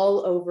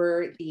all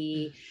over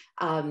the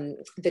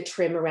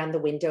trim around the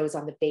windows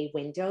on the bay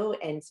window.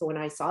 And so when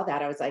I saw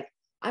that, I was like,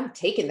 I'm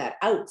taking that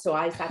out. So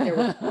I sat there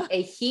with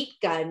a heat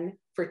gun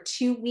for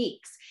 2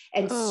 weeks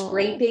and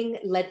scraping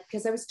lead,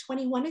 because I was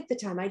 21 at the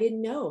time. I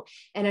didn't know.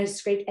 And I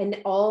scraped, and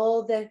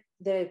all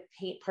the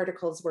paint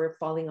particles were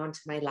falling onto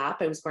my lap.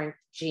 I was wearing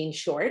jean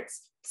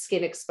shorts,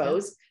 skin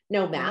exposed,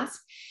 no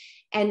mask.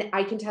 And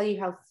I can tell you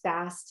how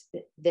fast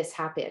this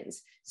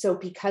happens. So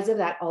because of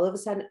that, all of a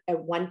sudden, at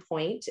one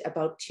point,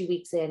 about 2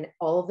 weeks in,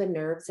 all the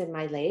nerves in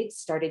my legs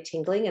started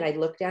tingling. And I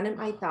looked down at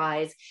my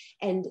thighs,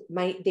 and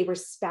they were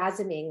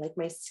spasming, like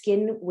my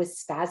skin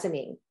was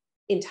spasming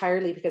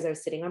entirely because I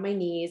was sitting on my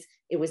knees.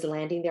 It was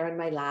landing there on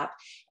my lap.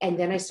 And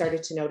then I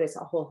started to notice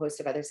a whole host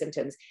of other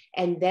symptoms.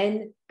 And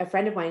then a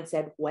friend of mine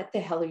said, what the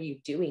hell are you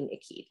doing,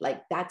 Nikki?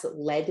 Like, that's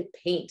lead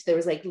paint. There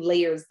was like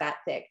layers that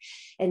thick.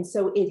 And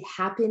so it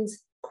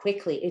happens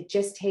quickly. It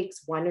just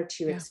takes 1 or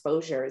 2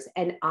 exposures.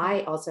 And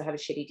I also have a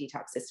shitty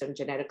detox system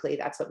genetically.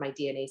 That's what my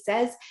DNA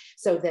says.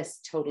 So this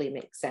totally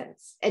makes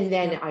sense. And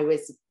then I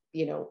was,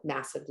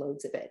 massive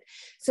loads of it.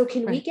 So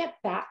can we get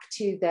back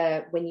to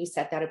when you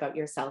said that about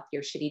yourself,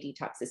 your shitty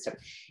detox system?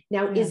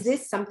 Now, is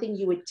this something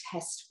you would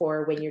test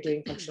for when you're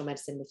doing functional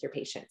medicine with your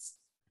patients?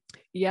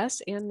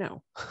 Yes and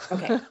no.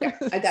 Okay.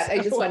 I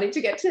just wanted to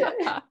get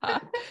to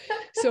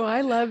So I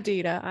love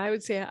data. I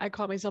would say I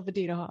call myself a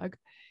data hog.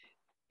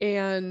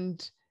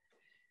 And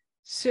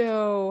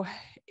so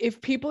if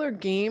people are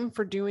game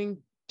for doing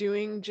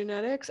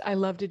genetics, I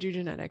love to do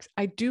genetics.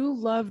 I do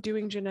love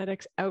doing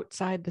genetics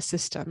outside the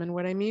system. And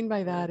what I mean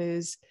by that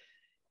is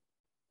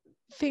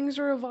things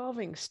are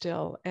evolving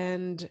still,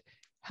 and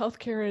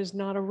healthcare is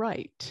not a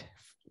right.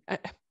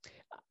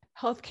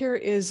 Healthcare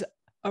is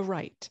a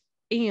right,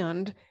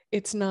 and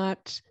it's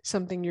not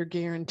something you're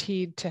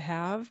guaranteed to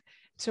have.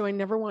 So I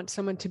never want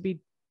someone to be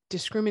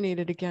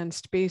discriminated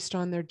against based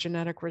on their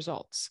genetic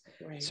results.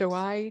 Right. So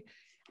I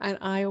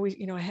always,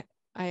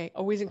 I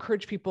always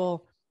encourage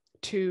people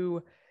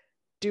to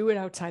do it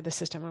outside the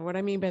system. And what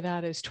I mean by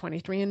that is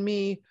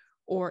 23andMe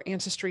or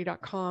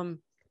Ancestry.com,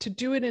 to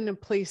do it in a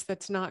place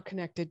that's not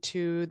connected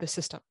to the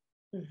system.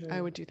 Mm-hmm.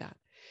 I would do that.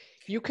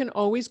 You can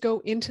always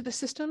go into the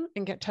system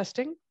and get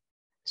testing.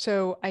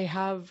 So I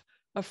have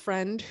a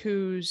friend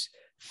whose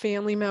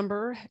family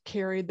member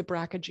carried the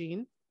BRCA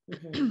gene,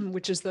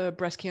 which is the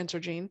breast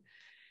cancer gene.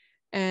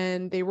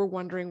 And they were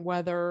wondering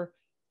whether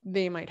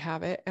they might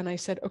have it. And I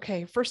said,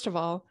 okay, first of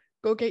all,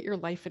 go get your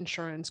life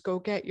insurance, go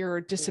get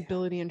your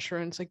disability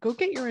insurance, like go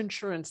get your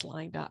insurance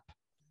lined up.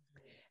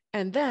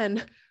 And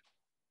then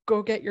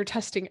go get your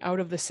testing out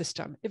of the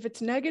system. If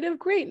it's negative,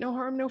 great, no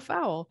harm, no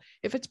foul.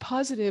 If it's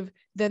positive,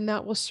 then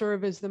that will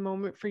serve as the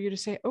moment for you to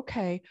say,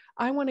 okay,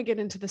 I want to get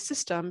into the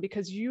system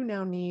because you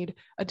now need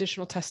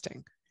additional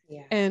testing.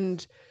 Yeah.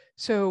 And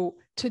so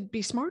to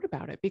be smart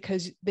about it,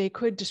 because they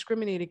could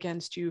discriminate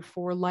against you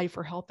for life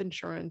or health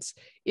insurance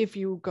if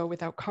you go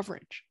without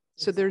coverage.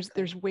 So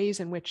there's ways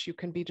in which you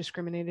can be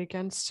discriminated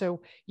against.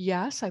 So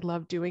yes, I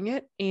love doing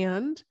it,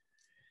 and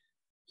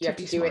you have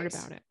to be smart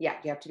about it. Yeah,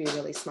 you have to be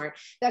really smart.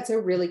 That's a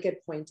really good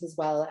point as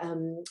well.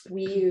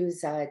 We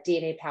use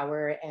DNA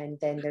Power, and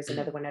then there's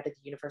another one out of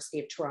the University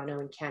of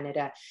Toronto in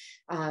Canada,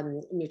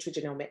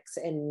 Nutrigenomics,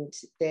 and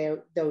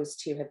those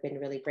two have been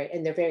really great.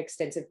 And they're very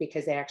extensive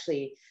because they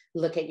actually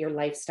look at your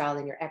lifestyle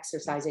and your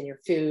exercise and your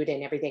food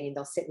and everything, and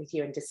they'll sit with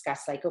you and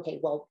discuss like, okay,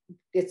 well,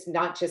 it's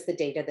not just the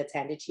data that's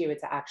handed to you,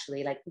 it's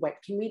actually like, what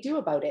can we do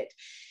about it?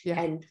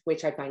 Yeah. And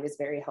which I find is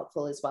very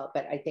helpful as well.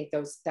 But I think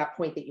that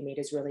point that you made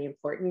is really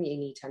important. You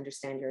need to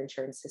understand your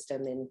insurance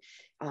system,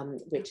 and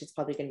which is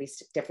probably going to be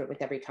different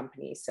with every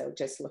company. So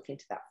just look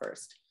into that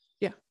first.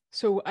 Yeah.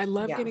 So I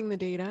love getting the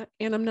data,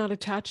 and I'm not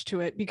attached to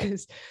it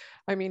because,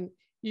 I mean,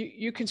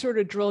 you can sort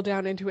of drill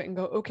down into it and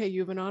go, okay,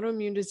 you have an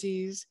autoimmune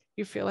disease,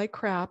 you feel like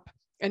crap,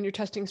 and your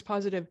testing's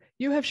positive.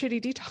 You have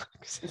shitty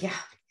detox.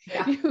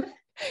 Yeah.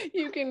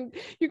 You can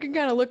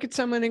kind of look at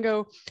someone and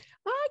go,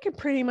 I can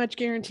pretty much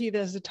guarantee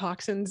there's the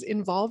toxins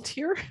involved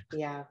here.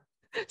 Yeah.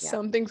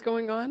 Something's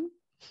going on.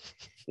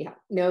 Yeah,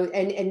 no,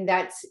 and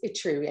that's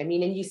true. I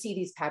mean, and you see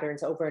these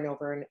patterns over and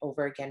over and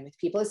over again with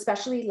people,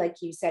 especially like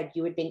you said,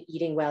 you had been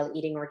eating well,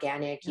 eating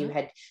organic, you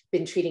had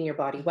been treating your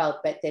body well,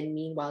 but then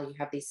meanwhile you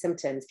have these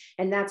symptoms,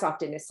 and that's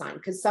often a sign,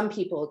 because some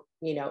people,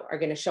 you know, are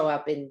going to show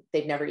up and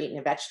they've never eaten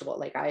a vegetable.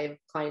 Like I have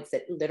clients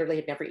that literally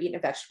have never eaten a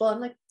vegetable.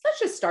 I'm like, let's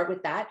just start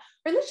with that,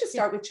 or let's just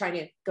start with trying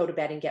to go to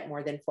bed and get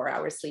more than 4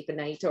 hours sleep a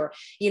night, or,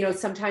 you know,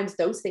 sometimes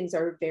those things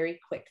are a very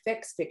quick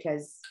fix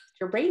because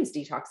your brain's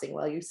detoxing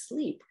while you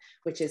sleep,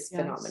 which is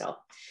phenomenal.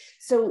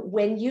 So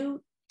when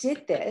you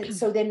did this,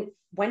 so then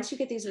once you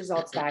get these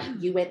results back,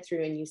 you went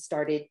through and you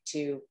started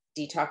to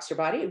detox your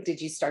body. Did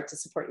you start to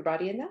support your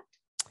body in that?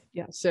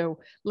 Yeah. So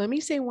let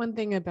me say one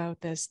thing about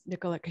this,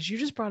 Nicolette, because you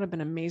just brought up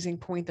an amazing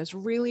point that's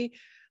really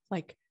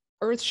like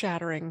earth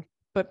shattering,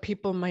 but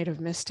people might have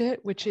missed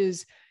it, which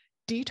is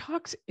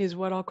detox is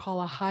what I'll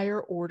call a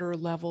higher order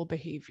level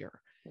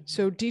behavior.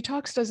 So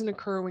detox doesn't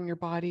occur when your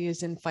body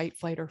is in fight,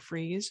 flight, or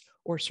freeze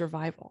or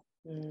survival.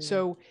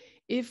 So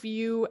if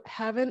you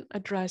haven't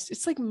addressed,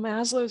 it's like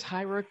Maslow's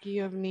hierarchy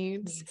of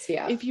needs.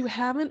 If you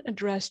haven't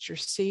addressed your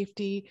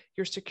safety,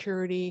 your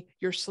security,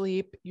 your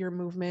sleep, your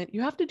movement,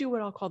 you have to do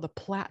what I'll call the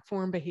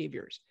platform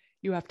behaviors.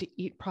 You have to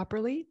eat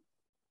properly,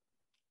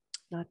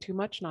 not too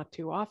much, not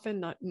too often,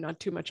 not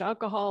too much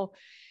alcohol.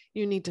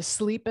 You need to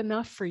sleep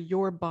enough for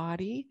your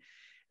body.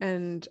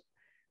 And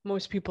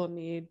most people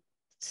need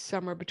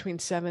somewhere between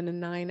 7 and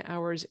 9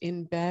 hours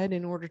in bed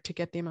in order to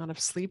get the amount of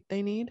sleep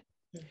they need.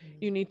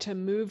 You need to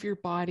move your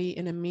body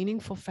in a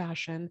meaningful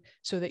fashion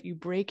so that you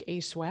break a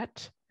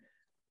sweat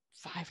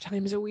 5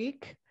 times a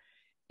week.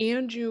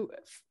 And you,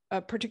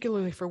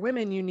 particularly for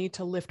women, you need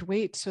to lift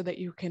weights so that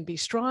you can be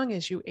strong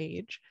as you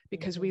age,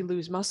 because we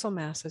lose muscle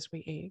mass as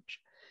we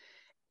age.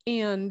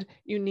 And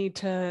you need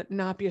to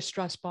not be a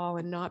stress ball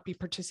and not be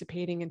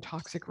participating in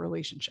toxic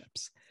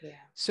relationships.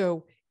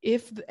 So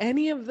if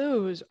any of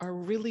those are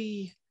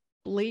really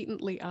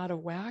blatantly out of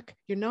whack,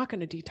 you're not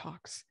going to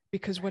detox,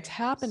 because what's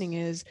happening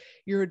is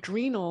your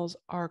adrenals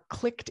are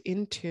clicked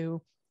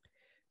into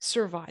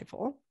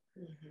survival,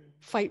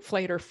 fight,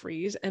 flight, or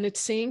freeze. And it's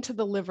saying to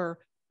the liver,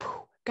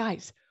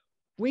 guys,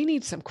 we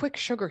need some quick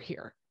sugar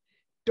here.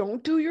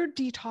 Don't do your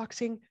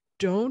detoxing.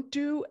 Don't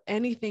do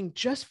anything.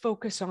 Just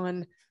focus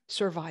on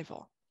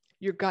survival.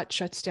 Your gut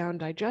shuts down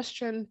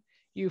digestion.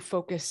 You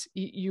focus,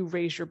 you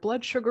raise your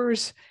blood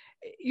sugars.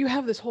 You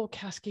have this whole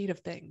cascade of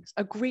things.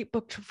 A great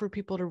book for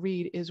people to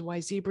read is Why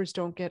Zebras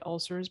Don't Get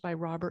Ulcers by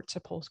Robert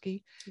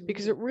Sapolsky,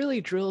 because it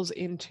really drills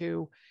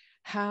into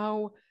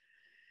how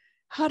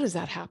does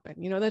that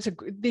happen? You know,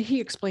 he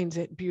explains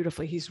it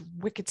beautifully. He's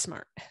wicked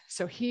smart.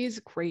 So he's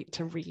great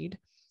to read.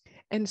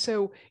 And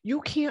so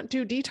you can't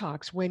do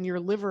detox when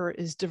your liver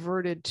is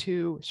diverted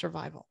to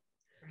survival.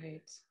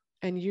 Right.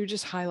 And you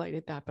just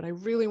highlighted that, but I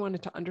really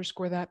wanted to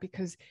underscore that,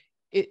 because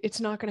it's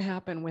not going to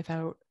happen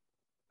without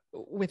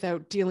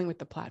dealing with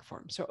the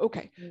platform. So,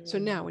 okay. So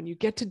now when you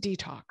get to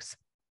detox,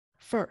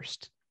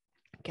 first,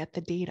 get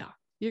the data.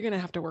 You're going to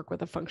have to work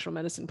with a functional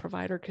medicine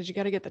provider, because you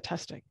got to get the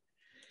testing.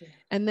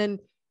 And then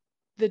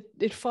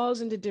it falls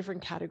into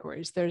different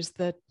categories. There's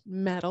the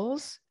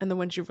metals, and the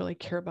ones you really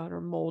care about are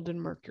mold and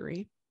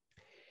mercury.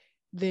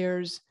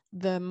 There's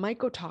the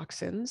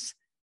mycotoxins,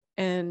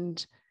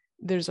 and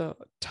there's a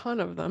ton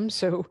of them.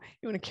 So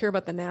you want to care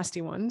about the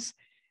nasty ones.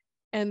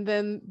 And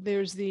then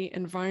there's the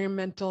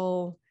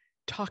environmental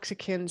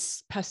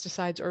toxicants,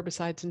 pesticides,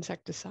 herbicides,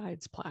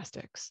 insecticides,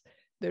 plastics.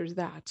 There's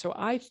that. So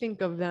I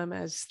think of them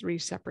as 3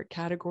 separate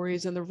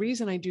categories. And the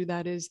reason I do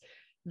that is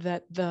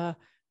that the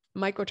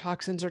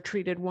mycotoxins are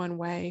treated one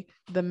way,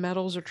 the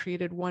metals are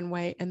treated one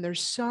way, and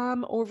there's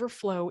some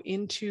overflow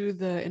into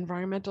the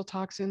environmental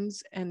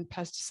toxins and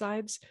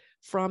pesticides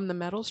from the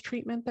metals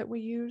treatment that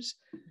we use.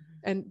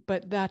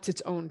 But that's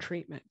its own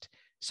treatment.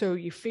 So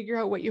you figure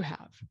out what you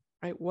have,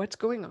 right? What's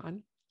going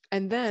on?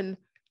 And then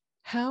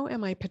how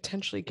am I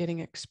potentially getting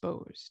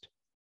exposed?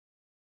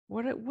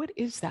 What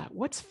is that?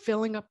 What's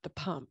filling up the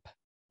pump?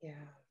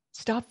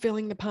 Stop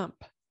filling the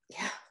pump.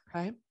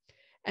 Okay.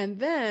 And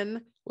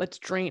then let's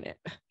drain it.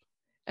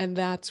 And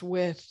that's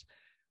with,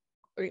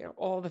 you know,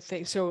 all the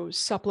things. So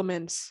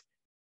supplements,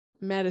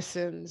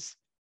 medicines,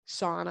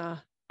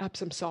 sauna,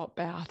 Epsom salt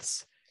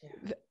baths,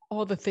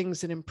 all the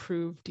things that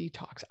improve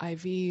detox,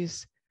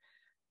 IVs.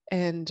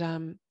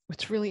 And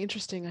what's really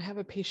interesting, I have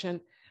a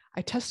patient,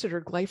 I tested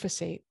her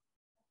glyphosate.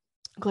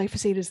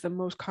 Glyphosate is the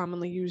most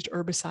commonly used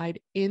herbicide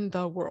in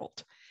the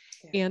world.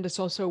 And it's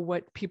also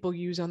what people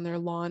use on their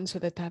lawn, so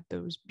that they have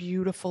those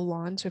beautiful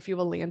lawns. So if you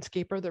have a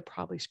landscaper, they're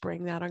probably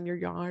spraying that on your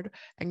yard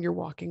and you're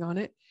walking on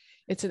it.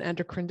 It's an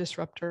endocrine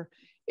disruptor.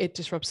 It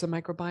disrupts the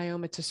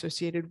microbiome. It's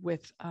associated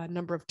with a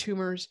number of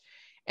tumors,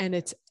 and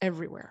it's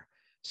everywhere.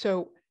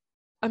 So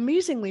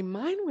amazingly,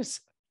 mine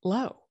was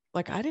low.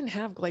 Like I didn't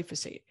have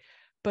glyphosate,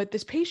 but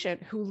this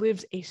patient who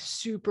lives a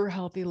super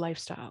healthy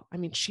lifestyle, I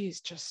mean, she's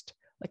just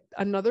like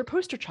another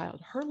poster child.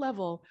 Her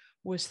level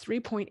was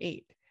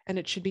 3.8. and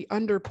it should be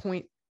under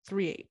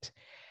 0.38.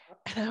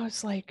 And I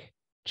was like,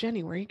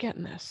 Jenny, where are you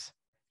getting this?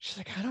 She's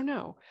like, I don't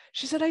know.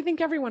 She said, I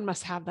think everyone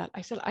must have that.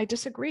 I said, I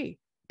disagree,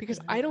 because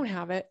I don't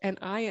have it and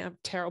I am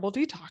terrible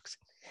detox.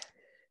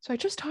 So I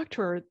just talked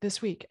to her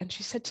this week and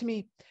she said to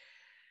me,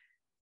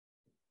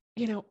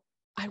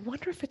 I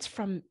wonder if it's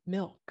from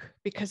milk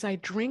because I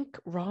drink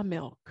raw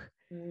milk.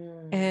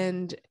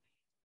 And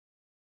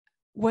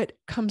what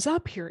comes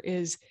up here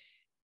is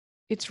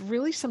it's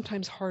really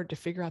sometimes hard to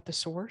figure out the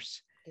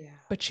source. Yeah.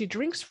 But she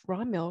drinks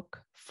raw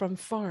milk from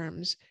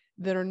farms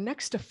that are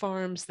next to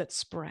farms that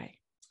spray.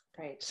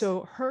 Right.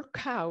 So her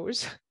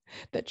cows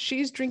that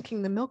she's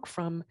drinking the milk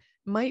from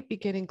might be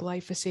getting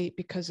glyphosate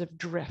because of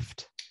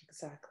drift.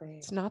 Exactly.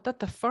 It's not that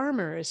the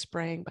farmer is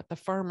spraying, but the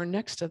farmer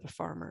next to the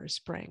farmer is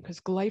spraying because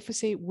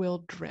glyphosate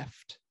will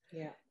drift.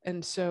 Yeah.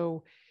 And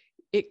so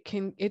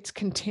it's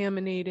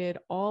contaminated.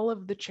 All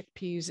of the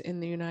chickpeas in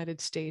the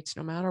United States,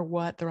 no matter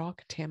what, they're all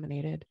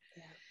contaminated.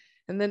 Yeah.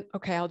 And then,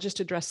 okay, I'll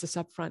just address this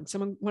up front.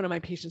 One of my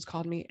patients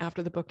called me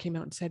after the book came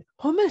out and said,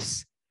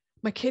 hummus,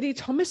 my kid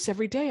eats hummus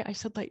every day. I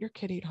said, let your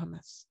kid eat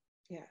hummus.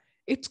 Yeah.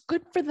 It's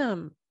good for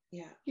them.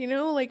 Yeah.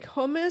 Like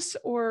hummus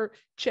or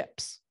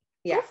chips.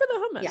 Yeah. Go for the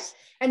hummus. Yeah.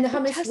 And the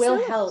hummus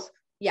will help.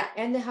 Yeah.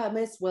 And the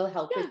hummus will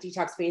help Yeah. with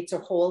detoxify. It's a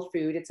whole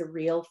food. It's a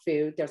real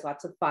food. There's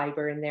lots of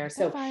fiber in there.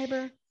 So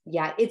fiber.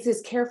 Yeah, it's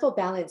this careful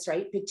balance,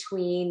 right?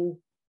 Between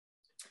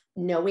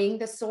knowing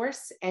the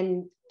source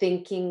and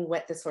thinking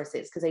what the source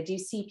is. Because I do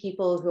see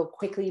people who'll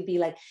quickly be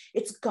like,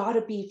 it's got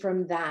to be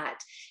from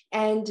that.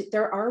 And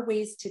there are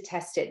ways to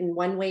test it. And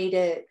one way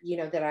to,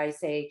 that I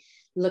say,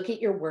 look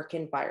at your work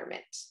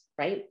environment,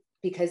 right?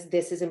 Because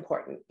this is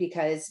important,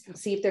 because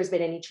see if there's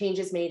been any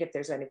changes made, if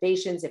there's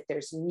renovations, if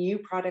there's new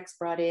products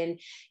brought in,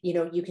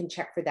 you can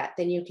check for that.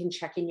 Then you can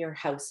check in your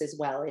house as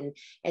well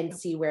and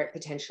see where it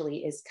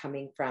potentially is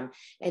coming from.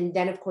 And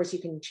then of course you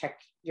can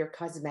check your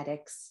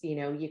cosmetics,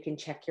 you can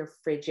check your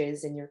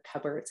fridges and your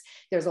cupboards.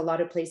 There's a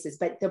lot of places,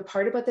 but the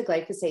part about the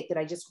glyphosate that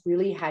I just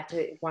really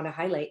want to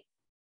highlight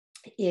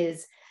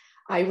is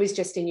I was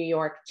just in New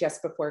York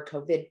just before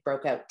COVID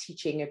broke out,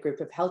 teaching a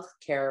group of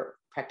healthcare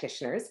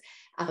practitioners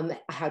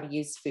how to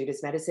use food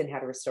as medicine, how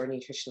to restore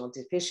nutritional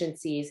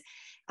deficiencies,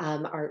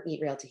 our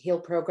Eat Real to Heal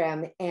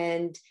program.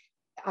 And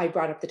I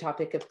brought up the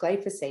topic of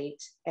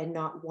glyphosate, and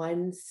not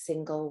one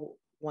single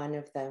one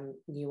of them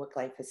knew what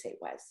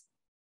glyphosate was.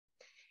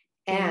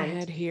 And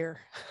head here.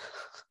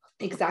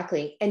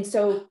 Exactly. And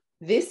so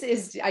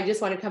I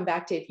just want to come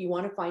back to, if you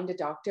want to find a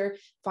doctor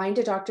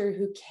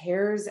who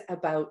cares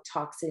about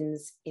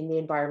toxins in the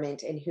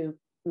environment and who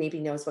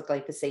maybe knows what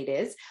glyphosate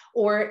is,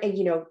 or,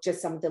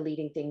 just some of the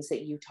leading things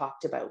that you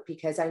talked about,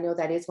 because I know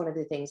that is one of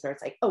the things where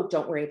it's like, oh,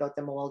 don't worry about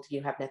the mold.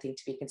 You have nothing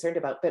to be concerned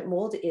about, but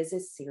mold is a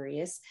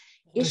serious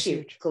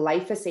issue.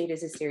 Glyphosate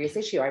is a serious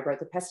issue. I wrote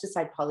the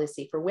pesticide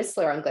policy for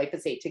Whistler on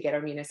glyphosate to get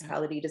our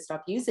municipality to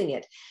stop using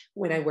it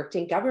when I worked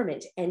in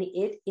government. And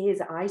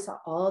I saw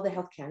all the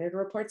Health Canada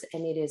reports,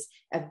 and it is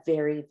a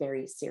very,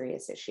 very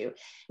serious issue.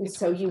 And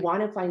so you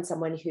want to find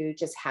someone who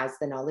just has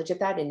the knowledge of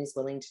that and is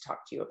willing to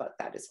talk to you about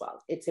that as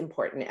well. It's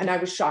important. And I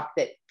was shocked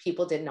that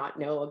people did not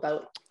know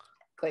about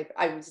glyphosate.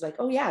 I was like,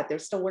 oh yeah,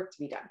 there's still work to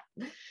be done.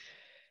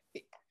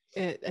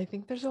 I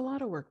think there's a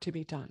lot of work to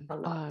be done. A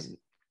lot.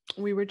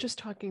 We were just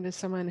talking to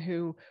someone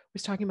who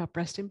was talking about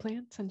breast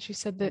implants, and she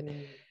said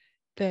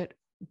that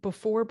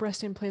before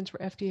breast implants were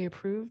FDA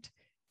approved,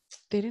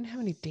 they didn't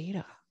have any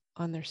data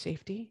on their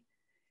safety,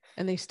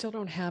 and they still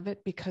don't have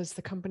it because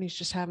the companies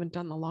just haven't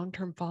done the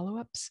long-term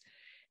follow-ups.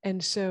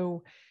 And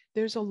so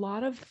there's a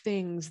lot of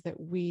things that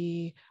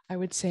I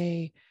would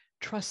say,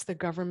 trust the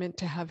government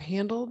to have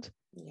handled,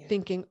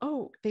 thinking,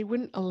 oh, they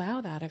wouldn't allow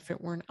that if it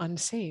weren't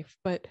unsafe.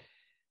 But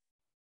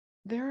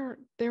there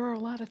are a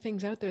lot of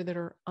things out there that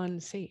are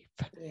unsafe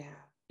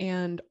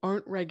and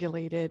aren't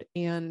regulated,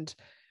 and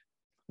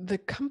the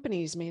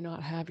companies may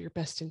not have your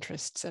best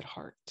interests at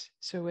heart.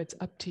 So it's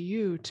up to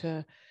you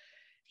to,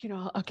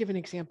 I'll give an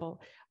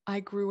example. I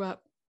grew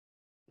up,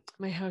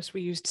 my house,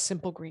 we used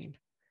Simple Green.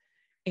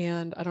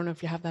 And I don't know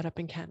if you have that up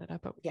in Canada,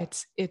 but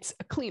it's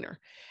a cleaner.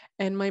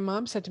 And my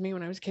mom said to me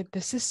when I was a kid,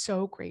 this is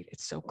so great.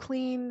 It's so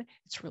clean.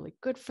 It's really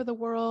good for the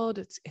world.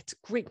 It's a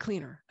great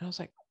cleaner. And I was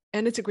like,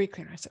 and it's a great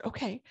cleaner. I said,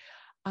 okay,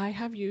 I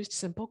have used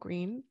Simple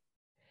Green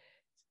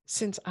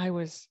since I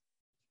was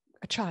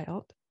a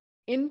child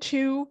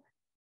into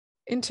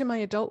my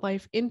adult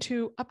life,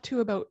 up to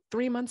about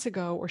 3 months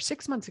ago or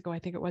 6 months ago, I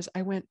think it was,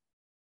 I went,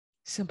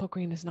 Simple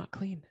Green is not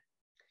clean.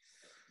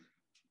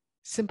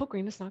 Simple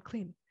Green is not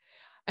clean.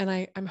 And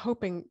I'm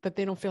hoping that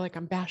they don't feel like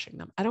I'm bashing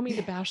them. I don't mean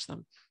to bash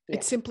them.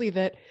 It's simply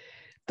that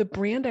the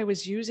brand I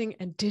was using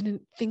and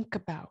didn't think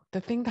about.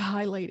 The thing to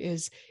highlight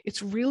is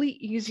it's really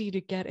easy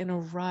to get in a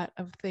rut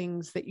of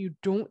things that you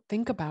don't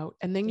think about.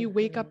 And then you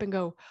wake up and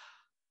go,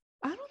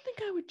 I don't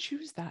think I would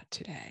choose that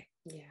today.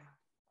 Yeah.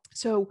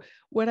 So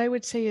what I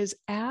would say is,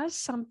 as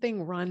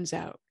something runs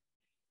out,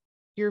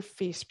 your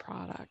face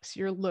products,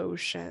 your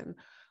lotion,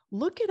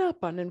 look it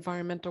up on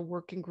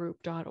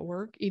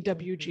environmentalworkinggroup.org,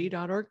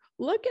 EWG.org.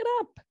 Look it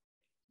up.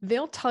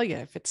 they'll tell you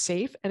if it's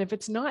safe, and if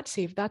it's not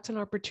safe, that's an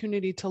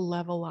opportunity to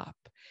level up.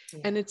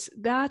 Yeah. And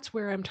that's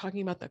where I'm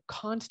talking about the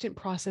constant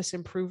process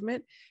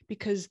improvement,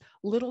 because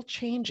little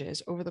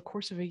changes over the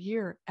course of a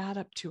year add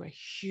up to a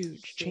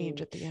huge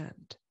change at the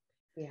end.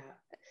 Yeah.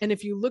 And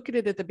if you look at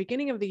it at the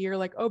beginning of the year,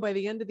 like, oh, by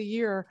the end of the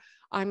year,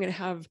 I'm going to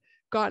have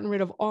gotten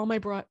rid of all my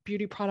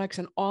beauty products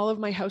and all of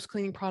my house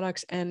cleaning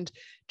products and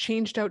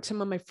changed out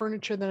some of my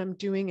furniture that I'm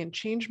doing and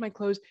changed my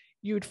clothes,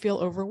 you would feel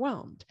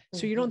overwhelmed.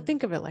 So you don't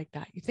think of it like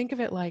that. You think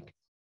of it like,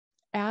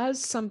 as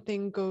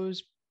something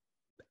goes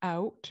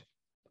out,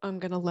 I'm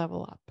going to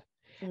level up.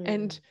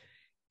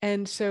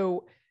 And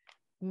so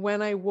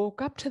when I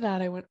woke up to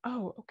that, I went,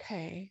 oh,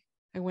 okay.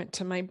 I went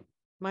to my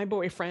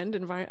boyfriend,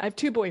 I have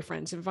two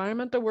boyfriends,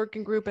 Environmental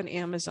Working Group and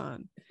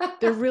Amazon.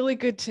 They're really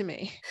good to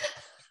me.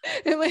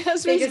 And my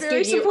husband's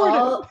very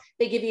supportive.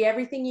 They give you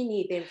everything you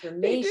need, the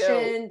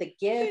information, the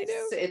gifts.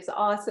 It's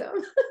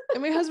awesome.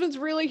 And my husband's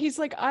he's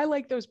like, I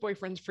like those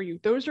boyfriends for you.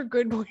 Those are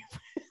good boyfriends.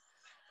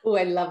 Oh,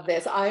 I love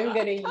this. I'm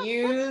going to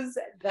use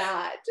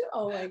that.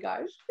 Oh my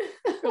gosh.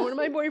 Going to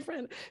my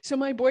boyfriend. So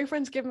my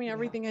boyfriends give me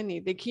everything I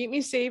need. They keep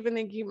me safe and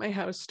they keep my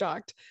house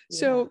stocked.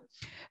 So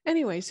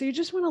anyway, so you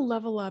just want to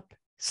level up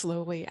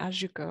slowly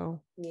as you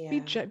go.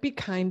 Be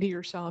kind to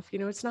yourself.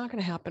 It's not going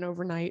to happen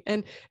overnight.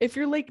 And if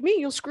you're like me,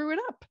 you'll screw it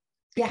up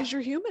because you're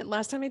human.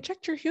 Last time I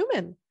checked, you're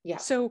human. Yeah.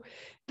 So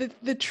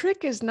the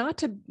trick is not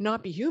to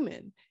not be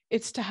human.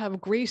 It's to have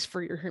grace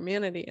for your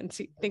humanity and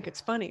think it's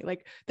funny.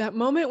 Like that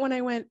moment when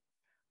I went,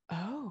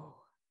 oh,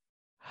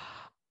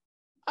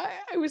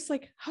 I was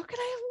like, how could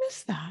I have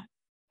missed that?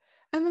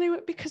 And then I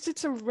went, because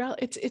it's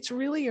it's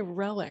really a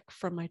relic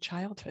from my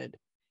childhood.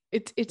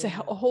 It's a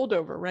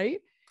holdover, right?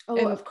 Oh,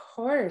 and of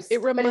course.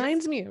 It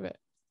reminds me of it.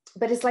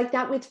 But it's like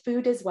that with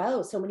food as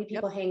well. So many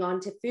people hang on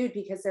to food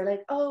because they're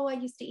like, oh, I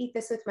used to eat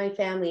this with my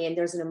family, and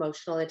there's an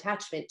emotional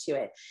attachment to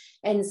it.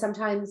 And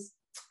sometimes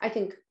I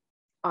think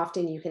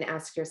often you can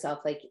ask yourself,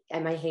 like,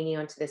 am I hanging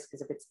on to this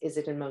because is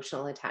it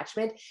emotional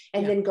attachment?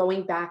 And then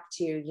going back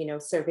to,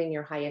 serving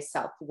your highest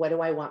self. What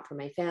do I want for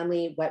my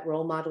family? What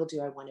role model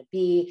do I want to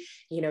be?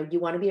 You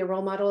want to be a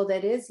role model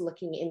that is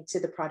looking into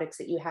the products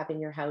that you have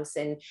in your house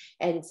and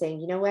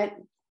saying, you know what?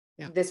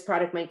 This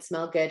product might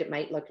smell good. It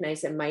might look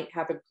nice. It might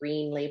have a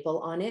green label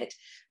on it,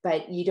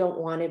 but you don't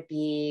want to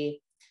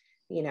be,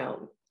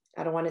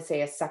 I don't want to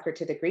say a sucker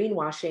to the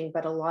greenwashing,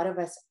 but a lot of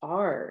us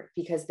are,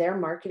 because their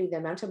marketing, the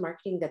amount of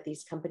marketing that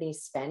these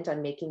companies spend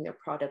on making their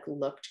product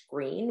look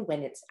green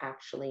when it's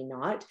actually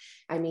not.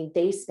 I mean,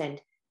 they spend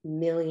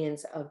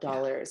millions of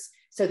dollars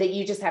so that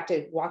you just have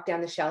to walk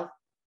down the shelf,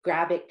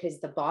 grab it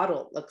because the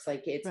bottle looks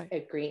like it's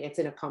a green, it's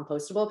in a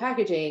compostable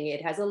packaging,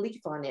 it has a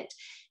leaf on it.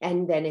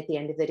 And then at the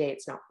end of the day,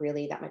 it's not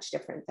really that much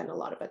different than a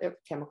lot of other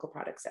chemical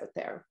products out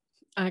there.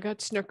 I got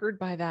snookered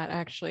by that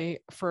actually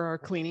for our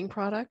cleaning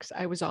products.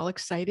 I was all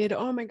excited.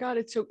 Oh my God.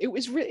 It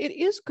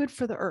is good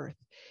for the earth.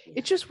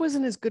 It just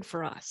wasn't as good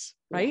for us.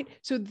 Right.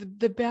 So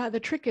the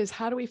trick is,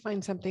 how do we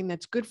find something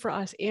that's good for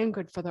us and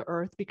good for the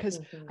earth?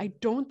 Because I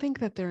don't think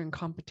that they're in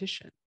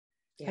competition.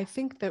 I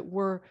think that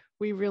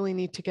we really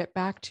need to get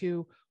back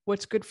to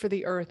what's good for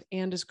the earth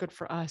and is good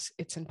for us.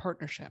 It's in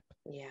partnership.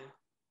 Yeah.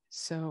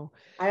 So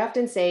I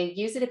often say,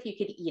 use it if you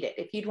could eat it.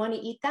 If you'd want to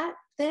eat that,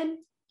 then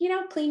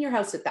clean your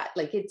house with that.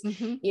 Like it's,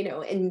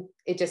 and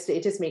it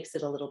just makes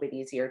it a little bit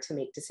easier to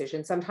make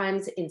decisions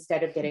sometimes,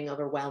 instead of getting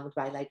overwhelmed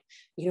by like,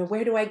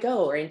 where do I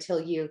go? Or until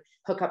you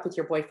hook up with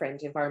your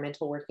boyfriend,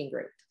 Environmental Working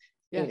Group,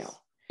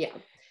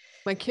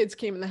 My kids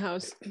came in the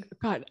house,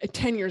 God,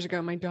 10 years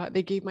ago,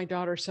 they gave my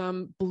daughter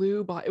some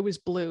blue, it was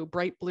blue,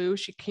 bright blue.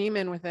 She came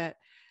in with it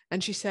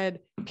and she said,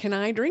 can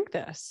I drink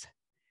this?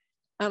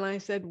 And I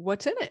said,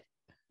 what's in it?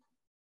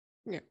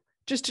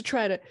 Just to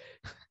try to,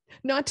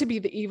 not to be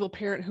the evil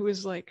parent who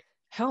is like,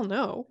 hell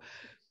no.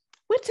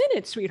 What's in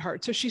it,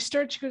 sweetheart? So she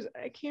goes,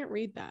 I can't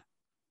read that.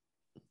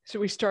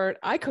 So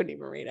I couldn't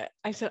even read it.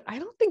 I said, I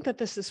don't think that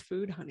this is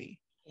food, honey.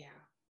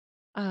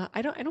 Yeah.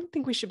 I don't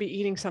think we should be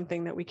eating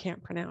something that we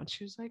can't pronounce.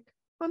 She was like,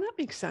 well, that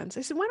makes sense.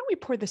 I said, why don't we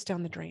pour this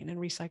down the drain and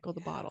recycle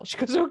the bottle? She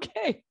goes,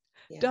 okay,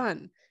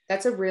 done.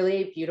 That's a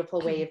really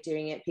beautiful way of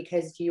doing it,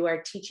 because you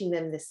are teaching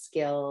them the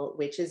skill,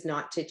 which is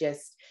not to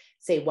just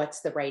say what's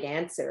the right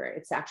answer.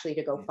 It's actually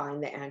to go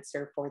find the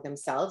answer for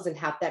themselves and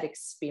have that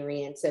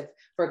experience of,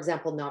 for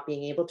example, not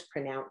being able to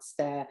pronounce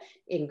the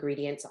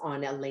ingredients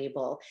on a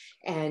label.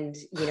 And,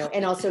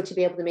 and also to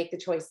be able to make the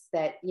choice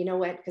that,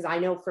 because I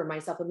know for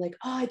myself, I'm like,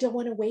 oh, I don't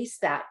want to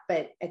waste that.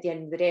 But at the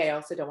end of the day, I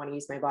also don't want to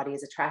use my body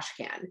as a trash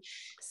can.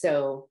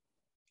 So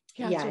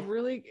it's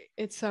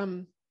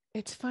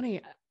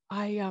funny.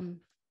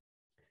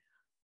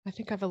 I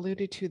think I've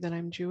alluded to that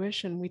I'm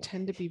Jewish, and we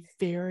tend to be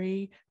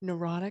very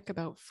neurotic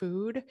about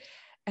food.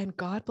 And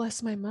God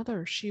bless my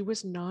mother. She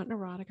was not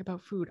neurotic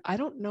about food. I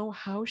don't know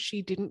how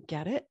she didn't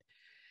get it,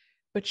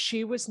 but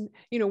she was,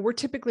 we're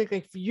typically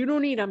like, if you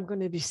don't eat, I'm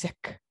going to be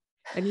sick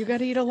and you got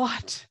to eat a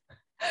lot.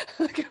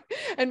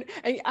 and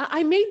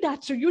I made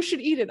that, so you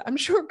should eat it. I'm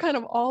sure kind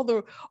of all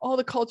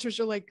the cultures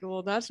are like,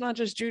 well, that's not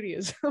just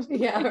Judaism.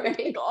 Yeah,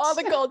 right. All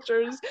the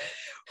cultures.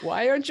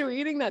 Why aren't you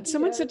eating that?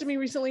 Someone said to Yes. me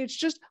recently, it's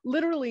just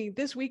literally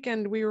this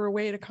weekend we were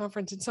away at a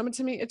conference and someone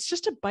said to me, it's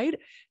just a bite.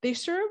 They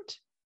served,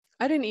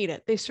 I didn't eat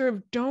it. They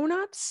served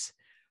donuts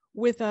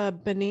with a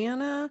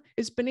banana.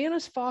 Is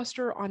bananas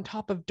Foster on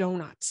top of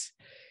donuts?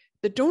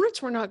 The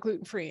donuts were not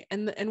gluten-free.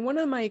 And one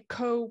of my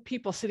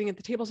people sitting at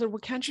the table said, well,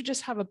 can't you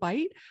just have a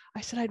bite?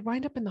 I said, I'd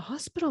wind up in the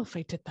hospital if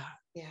I did that.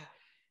 Yeah.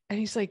 And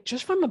he's like,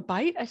 just from a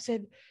bite? I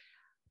said,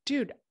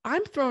 dude,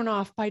 I'm thrown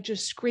off by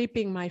just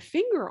scraping my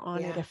finger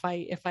on it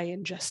if I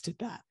ingested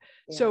that.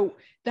 Yeah. So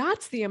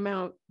that's the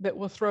amount that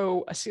will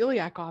throw a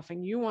celiac off,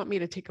 and you want me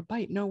to take a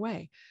bite? No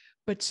way.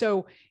 But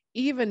so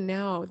even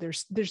now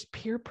there's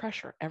peer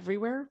pressure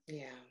everywhere.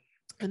 Yeah.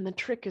 And the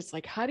trick is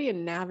like, how do you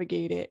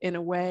navigate it in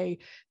a way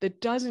that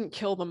doesn't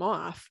kill them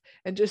off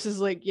and just is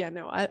like, yeah,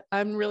 no,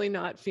 I'm really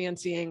not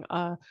fancying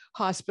a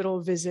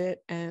hospital visit.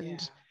 And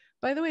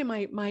by the way,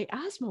 my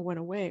asthma went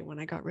away when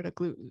I got rid of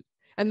gluten.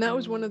 And that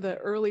was one of the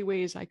early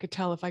ways I could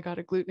tell if I got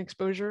a gluten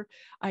exposure.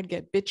 I'd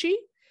get bitchy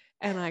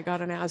and I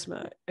got an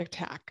asthma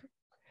attack.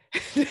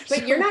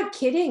 But you're not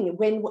kidding.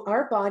 When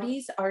our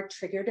bodies are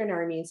triggered and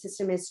our immune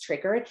system is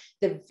triggered,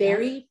 the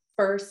very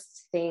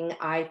first thing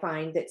I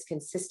find that's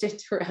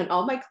consistent around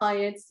all my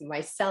clients,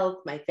 myself,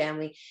 my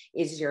family,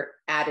 is your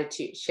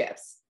attitude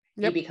shifts.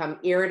 Yep. You become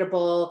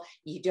irritable.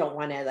 You don't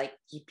want to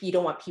you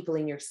don't want people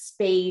in your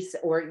space,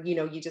 or,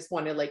 you just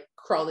want to like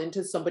crawl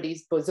into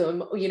somebody's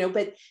bosom,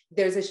 but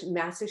there's a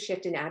massive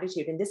shift in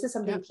attitude. And this is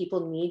something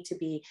people need to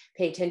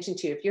pay attention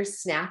to. If you're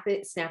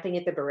snapping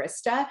at the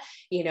barista,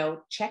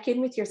 check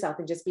in with yourself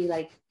and just be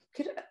like,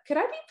 could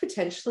I be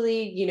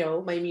potentially,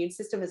 my immune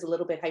system is a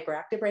little bit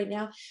hyperactive right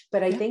now,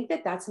 but I think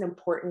that's an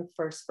important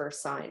first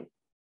sign.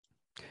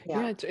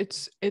 Yeah.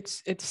 It's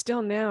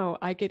still now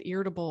I get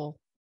irritable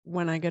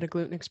when I get a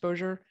gluten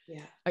exposure.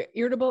 Yeah.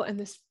 Irritable and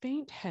this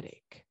faint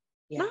headache,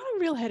 not a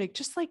real headache,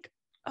 just like,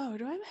 oh,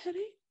 do I have a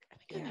headache? I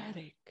think I have a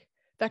headache.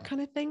 That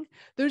kind of thing.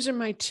 Those are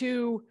my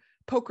two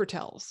poker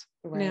tells.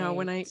 Right. Now,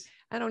 when I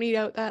don't eat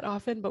out that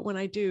often, but when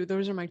I do,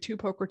 those are my two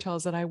poker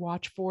tells that I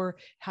watch for.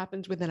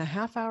 Happens within a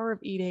half hour of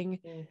eating.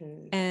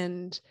 Mm-hmm.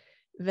 And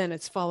then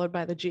it's followed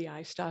by the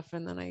GI stuff.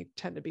 And then I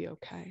tend to be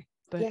okay.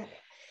 But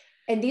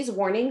and these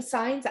warning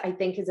signs, I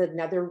think, is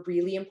another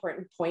really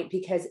important point,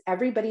 because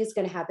everybody's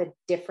going to have a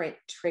different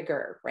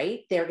trigger, right?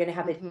 They're going to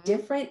have a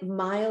different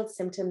mild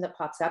symptom that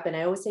pops up. And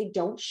I always say,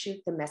 don't shoot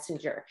the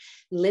messenger.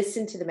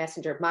 Listen to the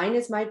messenger. Mine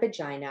is my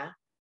vagina.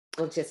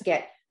 We'll just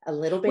get a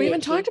little bit. We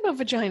haven't talked about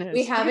vaginas.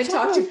 We haven't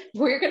talked.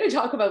 We're going to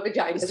talk about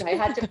vaginas. I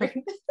had to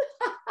bring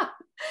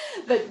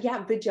but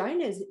yeah,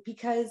 vaginas,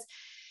 because,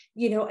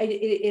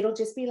 it'll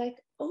just be like,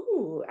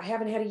 oh, I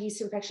haven't had a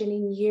yeast infection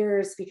in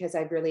years because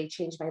I've really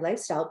changed my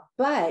lifestyle,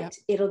 but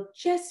it'll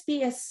just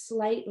be a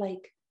slight,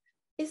 like,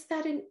 is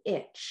that an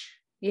itch?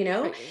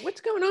 Right.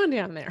 What's going on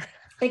down there?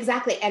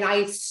 Exactly. And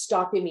I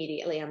stop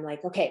immediately. I'm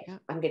like, okay,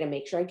 I'm going to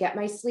make sure I get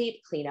my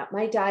sleep, clean up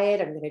my diet.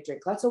 I'm going to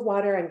drink lots of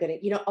water. I'm going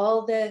to,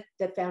 all the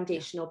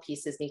foundational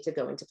pieces need to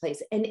go into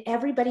place. And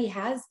everybody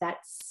has that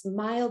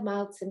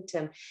mild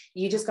symptom.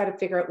 You just got to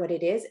figure out what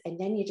it is. And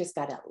then you just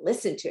got to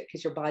listen to it,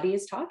 because your body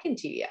is talking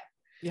to you.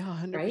 Yeah,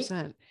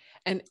 100%.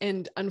 Right?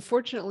 And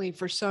unfortunately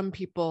for some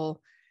people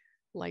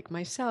like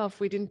myself,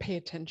 we didn't pay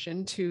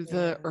attention to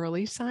the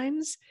early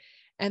signs.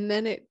 And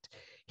then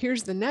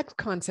here's the next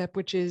concept,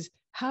 which is,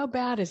 how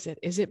bad is it?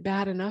 Is it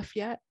bad enough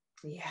yet?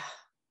 Yeah.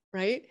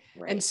 Right.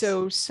 And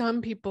so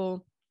some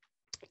people,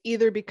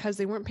 either because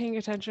they weren't paying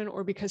attention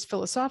or because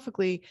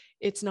philosophically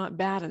it's not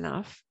bad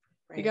enough,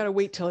 you got to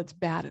wait till it's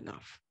bad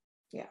enough.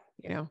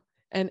 Yeah.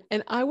 And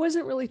I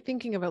wasn't really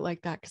thinking of it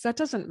like that, because that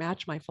doesn't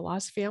match my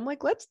philosophy. I'm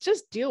like, let's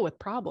just deal with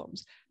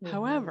problems.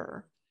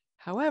 However,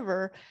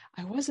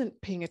 I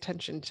wasn't paying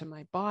attention to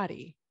my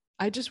body.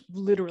 I just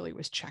literally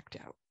was checked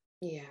out.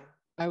 Yeah.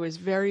 I was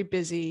very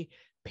busy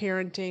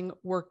parenting,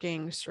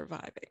 working,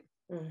 surviving.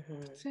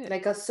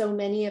 Like so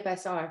many of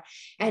us are.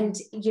 And,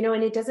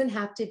 and it doesn't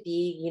have to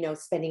be,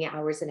 spending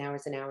hours and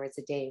hours and hours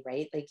a day,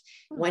 right? Like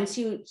once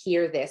you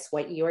hear this,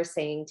 what you're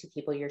saying to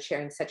people, you're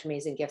sharing such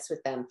amazing gifts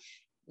with them.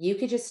 You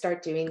could just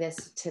start doing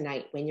this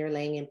tonight when you're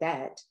laying in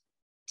bed.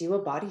 Do a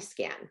body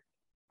scan.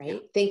 Right?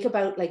 Think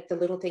about like the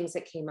little things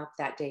that came up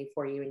that day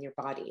for you in your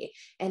body,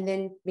 and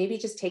then maybe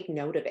just take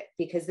note of it,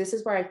 because this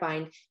is where I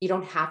find you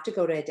don't have to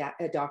go to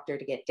a doctor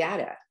to get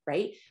data,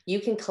 right? You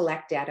can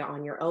collect data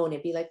on your own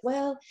and be like,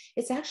 well,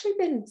 it's actually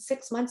been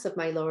 6 months of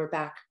my lower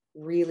back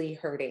really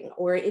hurting,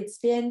 or it's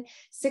been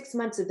 6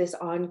 months of this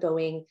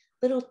ongoing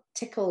little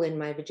tickle in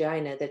my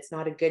vagina that's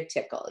not a good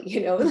tickle,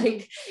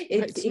 like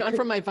it's not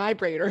from my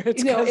vibrator.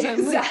 It's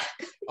exactly. Like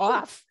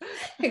off.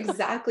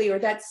 Exactly. Or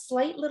that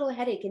slight little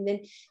headache. And then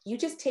you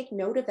just take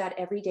note of that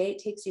every day. It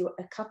takes you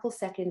a couple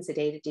seconds a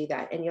day to do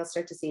that. And you'll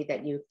start to see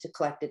that you've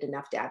collected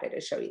enough data to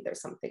show you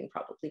there's something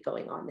probably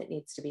going on that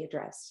needs to be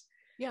addressed.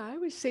 Yeah. I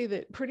always say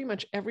that pretty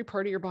much every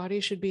part of your body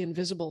should be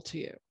invisible to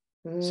you.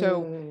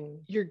 So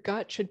your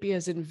gut should be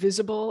as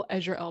invisible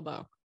as your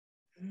elbow.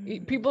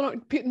 People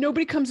don't,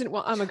 nobody comes in.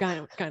 Well, I'm a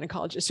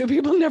gynecologist, so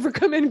people never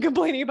come in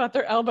complaining about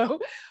their elbow.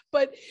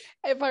 But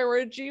if I were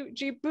a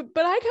G, but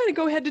I kind of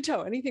go head to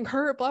toe, anything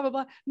hurt, blah, blah,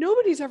 blah.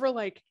 Nobody's ever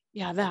like,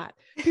 yeah, that.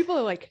 People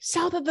are like,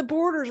 south of the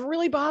border is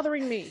really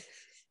bothering me.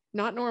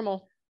 Not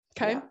normal.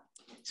 Okay. Yeah.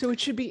 So it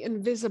should be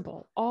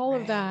invisible. All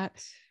of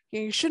that.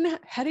 You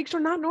shouldn't headaches are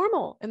not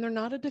normal, and they're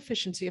not a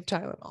deficiency of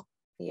Tylenol.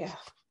 Yeah.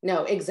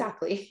 No,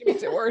 exactly. It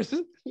makes it worse.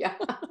 Yeah.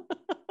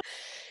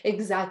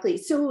 Exactly.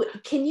 So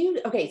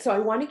so I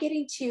want to get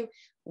into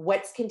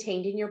what's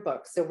contained in your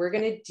book. So we're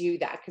going to do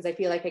that because I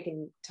feel like I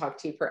can talk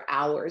to you for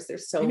hours.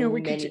 There's so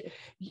many.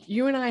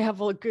 You and I have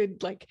a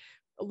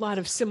lot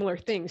of similar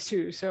things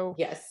too. So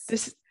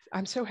yes,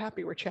 I'm so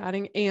happy we're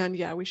chatting, and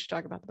yeah, we should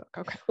talk about the book.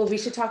 Okay. Well, we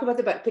should talk about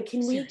the book, but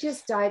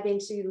let's dive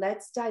into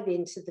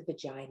the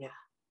vagina.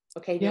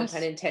 Okay. No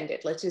pun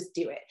intended. Let's just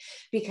do it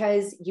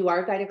because you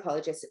are a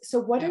gynecologist. So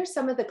what are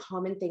some of the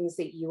common things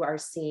that you are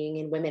seeing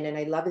in women? And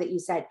I love that you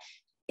said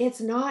it's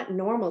not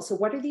normal. So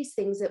what are these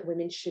things that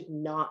women should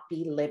not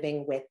be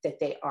living with that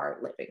they are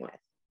living with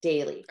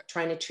daily,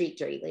 trying to treat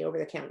daily, over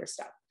the counter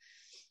stuff?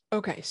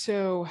 Okay.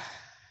 So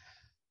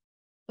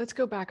let's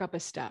go back up a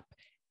step.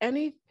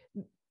 Anything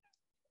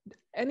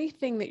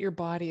that your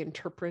body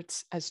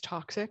interprets as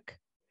toxic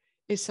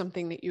is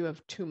something that you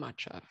have too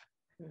much of.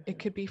 Mm-hmm. It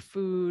could be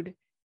food.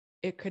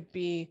 It could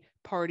be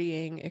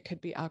partying. It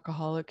could be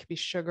alcohol. It could be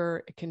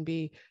sugar. It can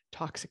be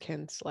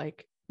toxicants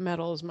like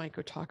metals,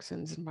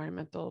 mycotoxins,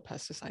 environmental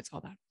pesticides, all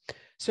that.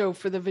 So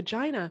for the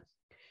vagina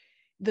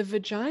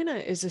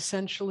is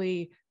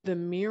essentially the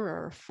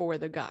mirror for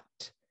the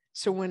gut.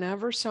 So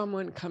whenever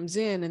someone comes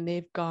in and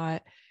they've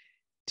got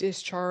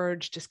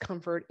discharge,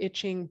 discomfort,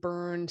 itching,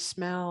 burn,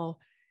 smell,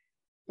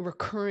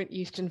 recurrent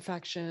yeast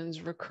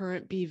infections,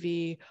 recurrent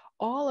BV,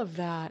 all of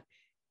that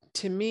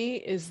to me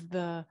is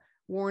the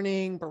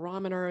warning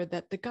barometer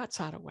that the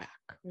gut's out of whack.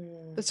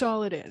 That's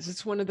all it is.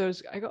 It's one of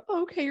those, I go,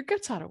 oh, okay, your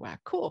gut's out of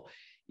whack. Cool.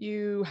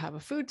 You have a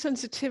food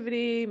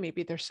sensitivity.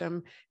 Maybe there's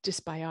some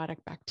dysbiotic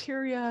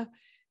bacteria.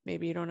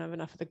 Maybe you don't have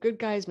enough of the good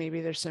guys.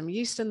 Maybe there's some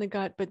yeast in the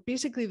gut, but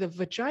basically the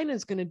vagina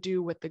is going to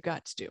do what the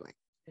gut's doing.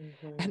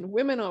 Mm-hmm. And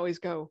women always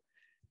go,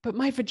 but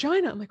my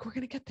vagina, I'm like, we're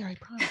going to get there. I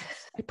promise.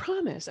 I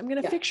promise. I'm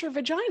going to fix your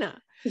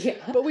vagina. Yeah.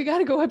 But we got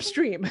to go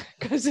upstream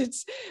because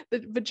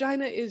the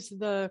vagina is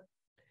the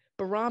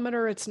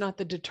barometer. It's not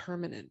the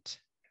determinant.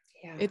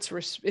 Yeah. It's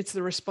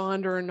the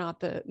responder,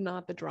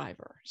 not the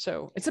driver.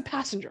 So it's a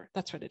passenger.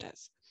 That's what it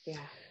is. Yeah.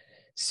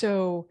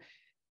 So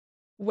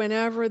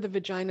whenever the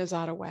vagina is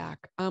out of whack,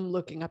 I'm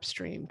looking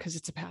upstream because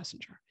it's a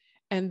passenger.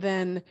 And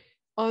then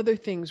other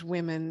things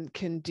women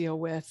can deal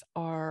with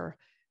are,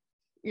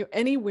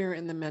 anywhere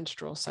in the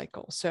menstrual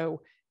cycle.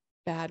 So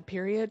bad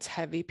periods,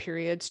 heavy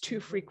periods, too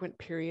frequent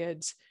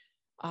periods,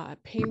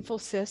 painful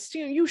cysts.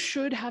 You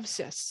should have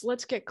cysts.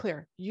 Let's get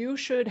clear. You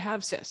should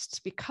have cysts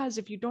because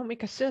if you don't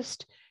make a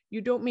cyst,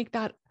 you don't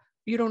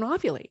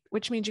ovulate,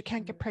 which means you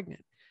can't get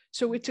pregnant.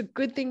 So it's a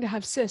good thing to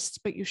have cysts,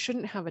 but you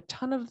shouldn't have a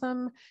ton of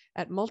them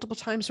at multiple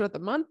times throughout the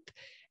month,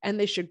 and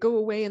they should go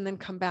away and then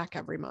come back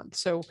every month.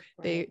 So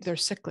they're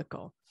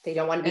cyclical. They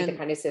don't want to be the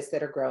kind of cysts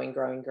that are growing.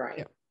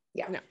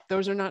 Yeah. No,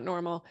 those are not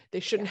normal. They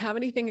shouldn't have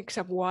anything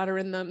except water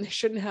in them. They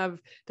shouldn't have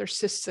their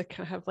cysts that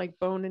kind of have like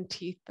bone and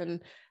teeth, and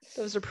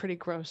those are pretty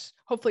gross.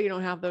 Hopefully you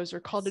don't have those.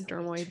 They're called a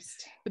dermoid,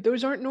 but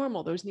those aren't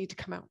normal. Those need to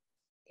come out.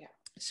 Yeah.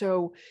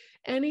 So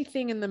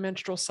anything in the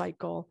menstrual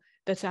cycle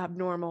that's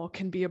abnormal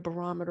can be a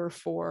barometer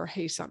for,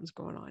 hey, something's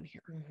going on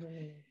here.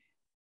 Mm-hmm.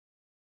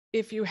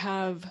 If you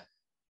have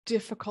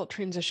difficult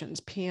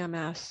transitions,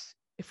 PMS,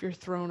 if you're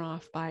thrown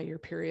off by your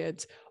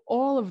periods,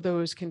 all of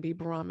those can be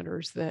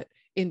barometers that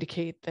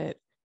indicate that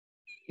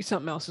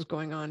something else is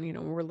going on.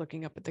 We're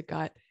looking up at the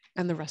gut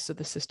and the rest of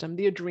the system,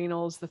 the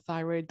adrenals, the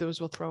thyroid, those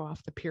will throw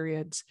off the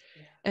periods.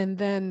 Yeah. And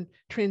then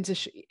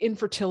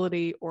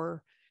infertility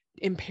or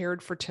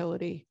impaired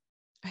fertility.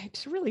 I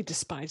just really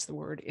despise the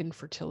word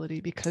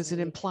infertility because it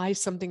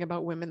implies something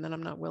about women that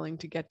I'm not willing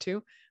to get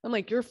to. I'm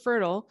like, you're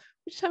fertile.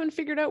 We just haven't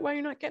figured out why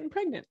you're not getting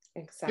pregnant.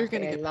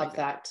 Exactly. I love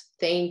that.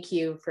 Thank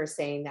you for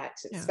saying that,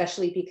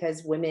 especially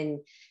because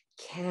women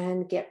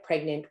can get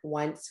pregnant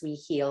once we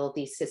heal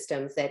these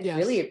systems that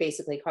really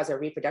basically cause our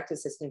reproductive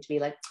system to be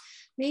like,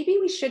 maybe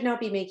we should not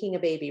be making a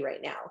baby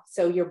right now.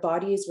 So your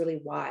body is really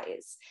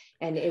wise,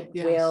 and it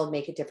will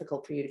make it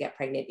difficult for you to get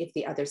pregnant if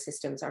the other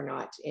systems are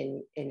not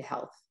in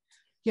health.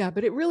 Yeah,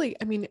 but it really,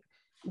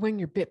 when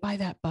you're bit by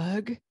that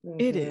bug,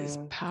 it is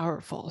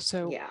powerful.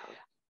 So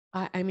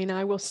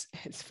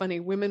it's funny,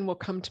 women will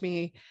come to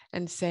me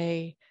and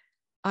say,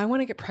 I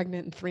want to get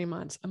pregnant in 3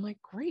 months. I'm like,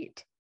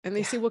 great. And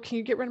they say, well, can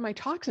you get rid of my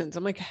toxins?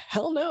 I'm like,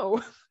 hell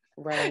no.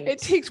 Right. It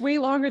takes way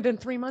longer than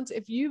 3 months.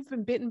 If you've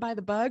been bitten by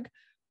the bug,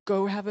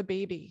 go have a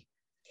baby.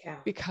 Yeah.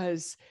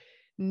 Because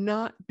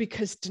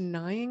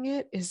denying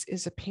it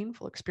is a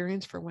painful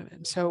experience for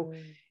women. So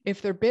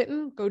if they're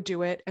bitten, go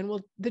do it. And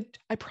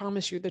I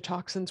promise you the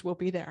toxins will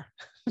be there.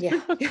 Yeah.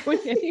 They're not going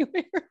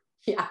anywhere.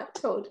 Yeah,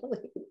 totally.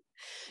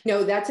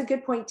 No, that's a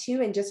good point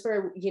too. And just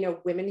for,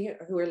 women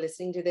who are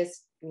listening to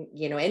this,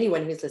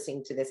 anyone who's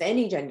listening to this,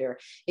 any gender,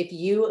 if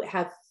you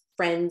have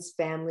friends,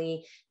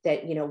 family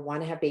that,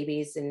 want to have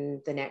babies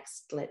in the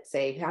next, let's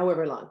say,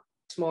 however long,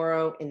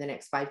 tomorrow, in the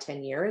next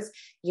 5-10 years,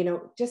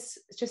 just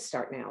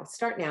start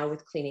now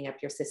with cleaning up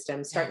your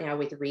system, start now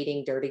with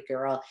reading Dirty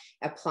Girl,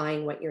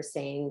 applying what you're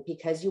saying,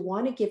 because you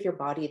want to give your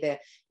body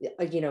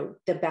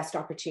the best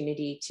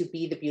opportunity to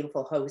be the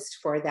beautiful host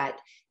for that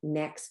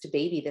next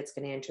baby that's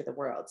going to enter the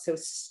world. So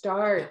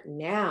start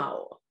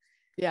now.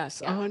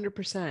 Yes,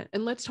 100%.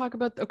 And let's talk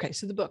about,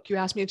 so the book, you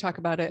asked me to talk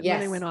about it. And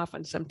then I went off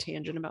on some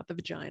tangent about the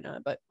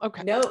vagina, but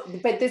okay. No,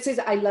 but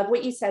I love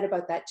what you said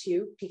about that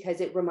too, because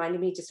it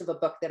reminded me just of a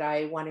book that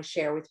I want to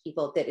share with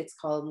people, that it's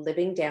called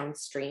Living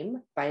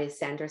Downstream by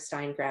Sandra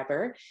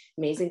Steingraber,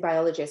 amazing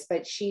biologist.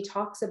 But she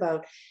talks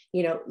about,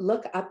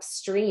 look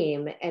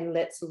upstream and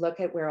let's look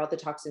at where all the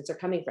toxins are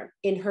coming from.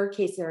 In her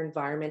case, they're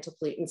environmental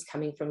pollutants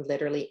coming from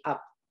literally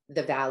up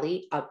the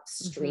valley,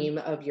 upstream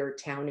of your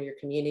town or your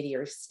community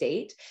or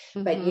state.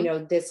 But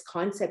this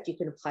concept, you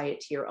can apply it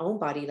to your own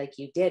body, like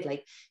you did,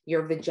 like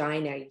your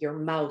vagina, your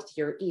mouth,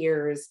 your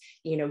ears,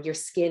 your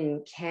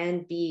skin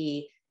can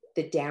be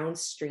the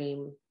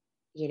downstream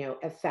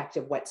effect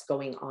of what's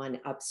going on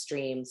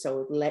upstream.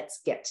 So let's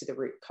get to the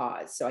root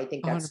cause. So I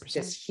think that's 100%.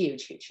 Just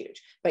huge.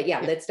 But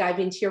let's dive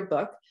into your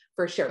book.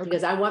 For sure,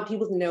 because I want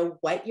people to know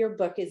what your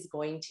book is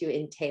going to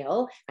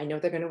entail. I know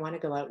they're going to want to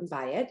go out and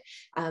buy it,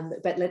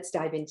 but let's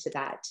dive into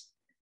that.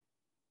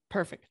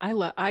 Perfect.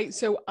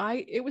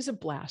 It was a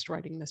blast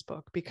writing this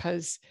book,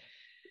 because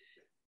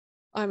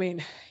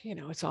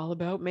it's all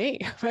about me,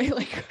 right?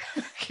 Like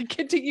you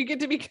get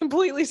to be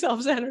completely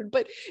self-centered,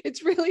 but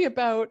it's really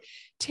about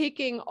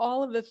taking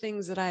all of the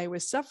things that I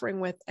was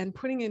suffering with and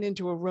putting it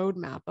into a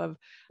roadmap of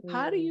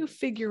how do you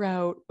figure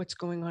out what's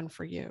going on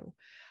for you?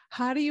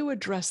 How do you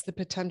address the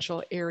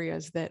potential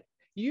areas that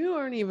you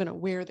aren't even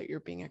aware that you're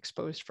being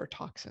exposed for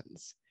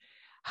toxins?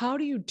 How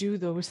do you do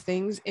those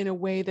things in a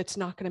way that's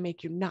not going to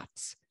make you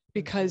nuts?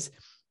 Because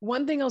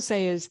one thing I'll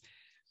say is,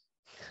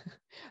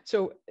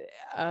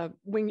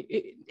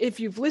 if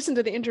you've listened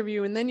to the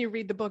interview and then you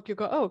read the book, you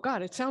go, oh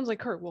God, it sounds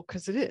like her. Well,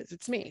 because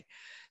it's me.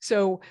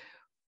 So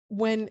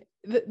when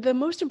the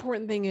most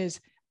important thing is,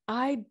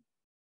 I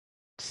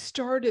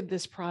started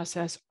this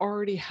process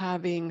already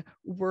having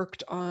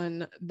worked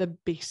on the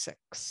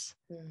basics,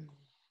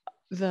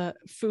 the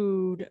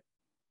food,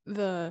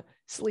 the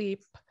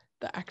sleep,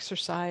 the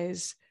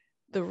exercise,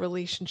 the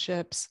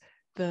relationships,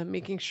 the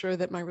making sure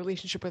that my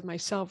relationship with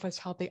myself is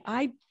healthy.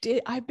 I've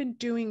been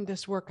doing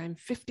this work. I'm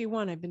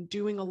 51. I've been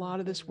doing a lot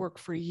of this work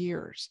for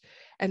years.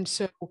 And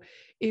so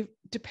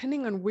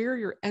depending on where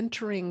you're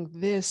entering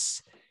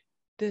this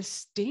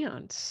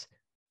dance,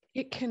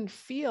 it can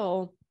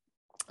feel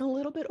a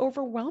little bit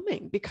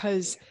overwhelming,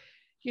 because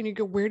you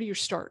go, where do you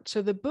start?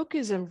 So the book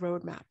is a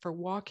roadmap for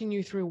walking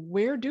you through,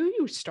 where do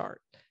you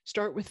start?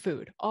 Start with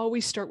food.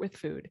 Always start with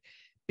food,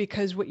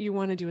 because what you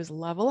want to do is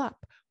level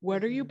up.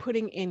 What are you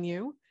putting in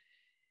you?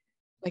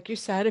 Like you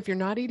said, if you're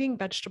not eating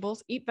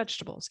vegetables, eat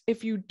vegetables.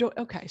 If you don't,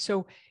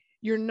 so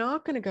you're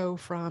not going to go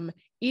from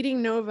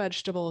eating no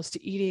vegetables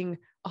to eating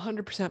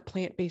 100%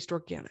 plant-based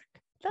organic.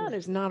 That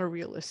is not a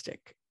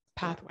realistic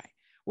pathway.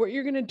 What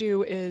you're going to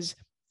do is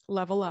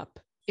level up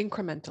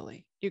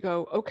incrementally. You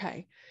go,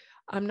 okay,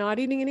 I'm not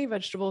eating any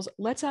vegetables.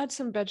 Let's add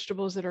some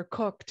vegetables that are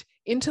cooked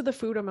into the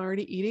food I'm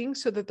already eating,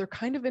 so that they're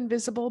kind of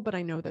invisible, but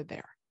I know they're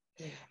there.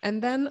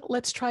 And then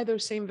let's try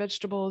those same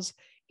vegetables,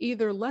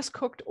 either less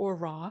cooked or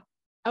raw,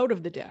 out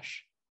of the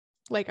dish.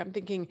 Like I'm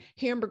thinking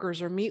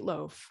hamburgers or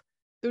meatloaf.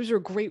 Those are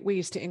great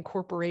ways to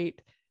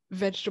incorporate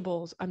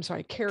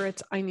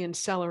carrots, onions,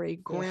 celery,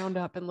 ground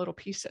up in little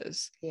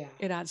pieces.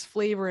 It adds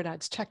flavor, it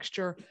adds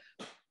texture,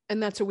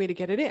 and that's a way to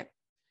get it in.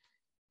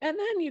 And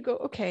then you go,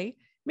 okay,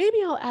 maybe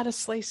I'll add a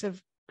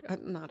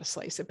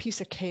piece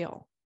of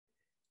kale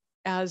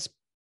as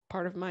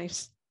part of my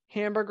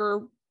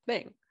hamburger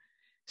thing.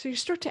 So you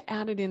start to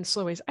add it in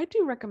slow ways. I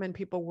do recommend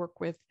people work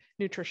with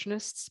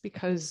nutritionists,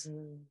 because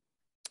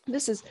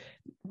this is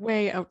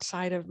way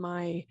outside of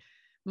my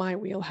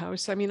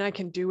wheelhouse. I mean, I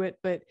can do it,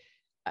 but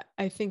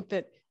I think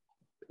that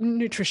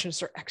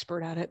nutritionists are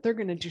expert at it. They're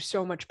going to do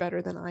so much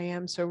better than I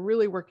am. So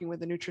really working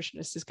with a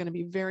nutritionist is going to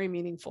be very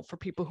meaningful for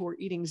people who are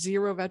eating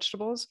zero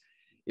vegetables.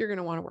 You're going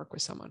to want to work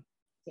with someone.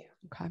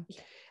 Okay.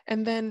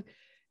 And then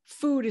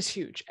food is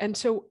huge. And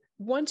so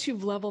once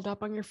you've leveled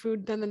up on your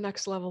food, then the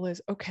next level is,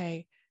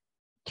 okay,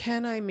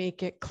 can I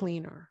make it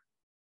cleaner?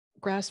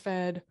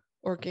 Grass-fed,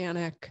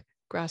 organic,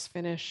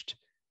 grass-finished,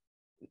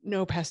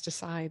 no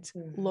pesticides,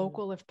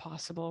 local if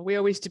possible. We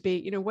always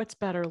debate, what's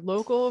better,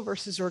 local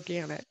versus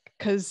organic?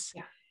 Because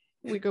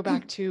we go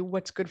back to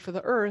what's good for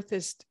the earth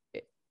is,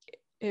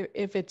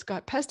 if it's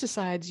got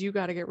pesticides, you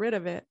got to get rid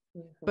of it.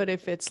 But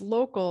if it's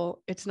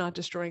local, it's not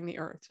destroying the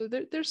earth. So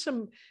there's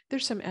some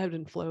ebb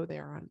and flow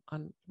there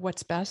on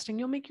what's best, and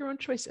you'll make your own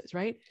choices,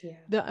 right?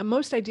 The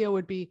most ideal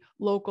would be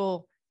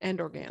local and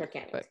organic,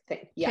 but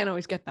can't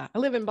always get that. I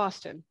live in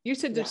Boston. You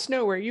said there's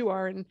snow where you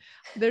are, and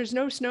there's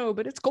no snow,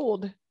 but it's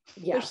cold.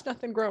 There's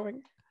nothing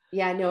growing.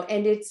 Yeah, no,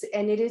 and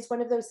it is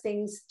one of those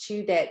things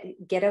too,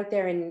 that get out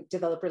there and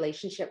develop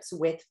relationships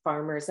with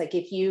farmers. Like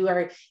if you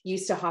are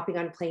used to hopping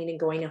on a plane and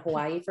going to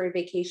Hawaii for a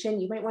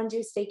vacation, you might want to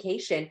do a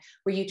staycation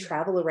where you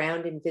travel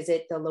around and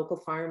visit the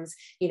local farms,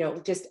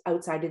 just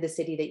outside of the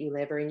city that you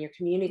live or in your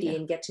community,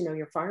 and get to know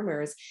your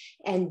farmers,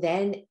 and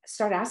then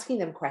start asking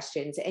them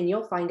questions. And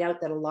you'll find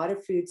out that a lot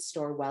of foods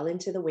store well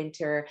into the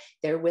winter.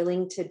 They're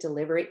willing to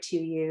deliver it to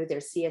you.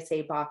 There's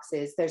CSA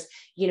boxes. There's,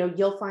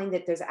 you'll find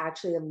that there's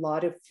actually a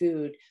lot of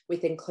food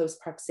within close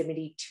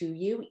proximity to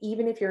you,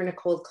 even if you're in a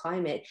cold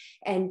climate,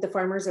 and the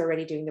farmers are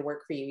already doing the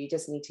work for you. You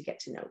just need to get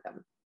to know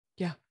them.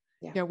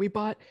 Yeah. We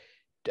bought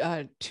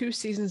 2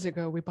 seasons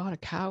ago, we bought a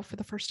cow for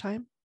the first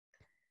time,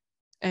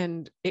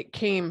 and it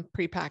came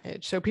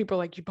prepackaged. So people are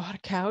like, you bought a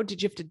cow?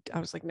 Did you have to? I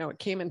was like, no, it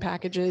came in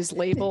packages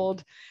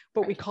labeled,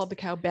 but we called the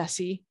cow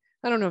Bessie.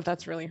 I don't know if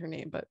that's really her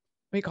name, but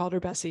we called her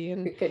Bessie.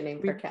 And good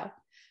name for a cow.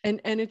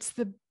 And it's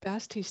the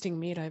best tasting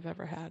meat I've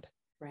ever had.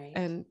 Right.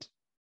 And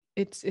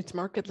it's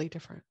markedly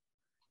different.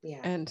 Yeah.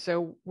 And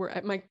so we're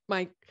at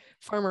my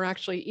farmer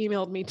actually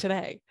emailed me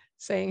today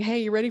saying, hey,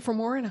 you ready for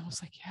more? And I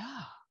was like,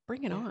 yeah,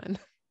 bring it on.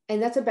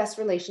 And that's the best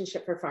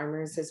relationship for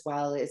farmers as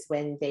well, is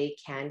when they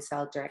can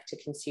sell direct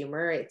to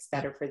consumer. It's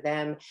better for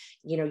them.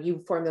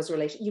 You form those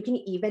relations. You can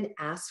even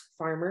ask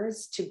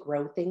farmers to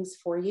grow things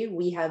for you.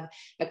 We have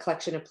a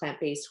collection of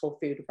plant-based whole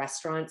food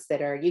restaurants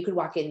you could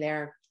walk in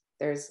there.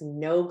 There's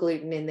no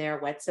gluten in there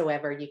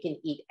whatsoever. You can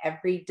eat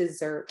every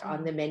dessert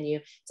on the menu.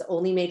 It's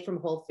only made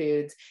from whole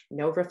foods,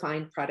 no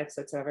refined products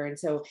whatsoever. And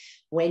so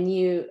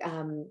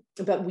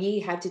but we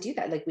had to do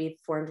that. Like, we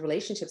formed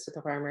relationships with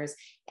the farmers,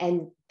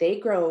 and they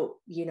grow,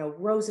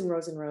 rows and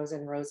rows and rows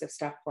and rows of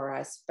stuff for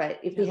us.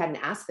 But if we hadn't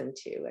asked them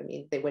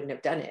to, they wouldn't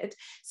have done it.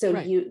 So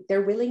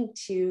they're willing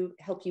to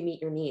help you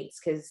meet your needs,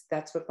 because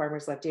that's what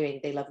farmers love doing.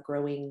 They love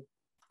growing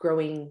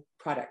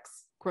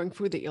products. Growing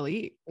food that you'll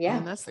eat. Yeah.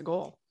 And that's the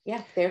goal.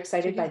 Yeah, they're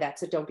excited by that.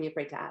 So don't be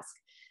afraid to ask.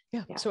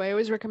 Yeah. So I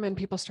always recommend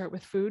people start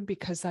with food,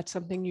 because that's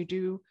something you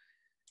do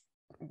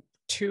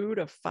 2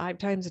 to 5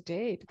 times a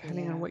day,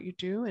 depending on what you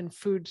do. And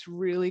food's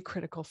really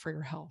critical for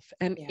your health,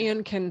 and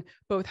can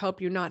both help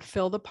you not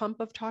fill the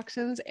pump of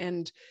toxins.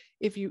 And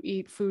if you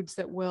eat foods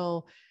that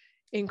will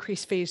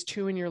increase phase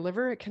 2 in your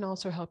liver, it can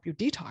also help you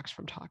detox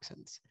from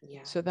toxins.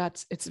 Yeah. So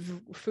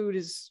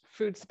food's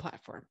the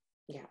platform.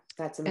 Yeah,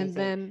 that's amazing. And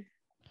then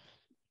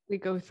we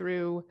go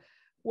through,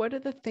 what are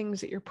the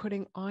things that you're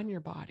putting on your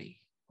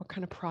body? What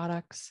kind of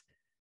products?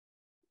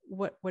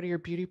 What are your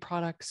beauty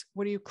products?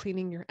 What are you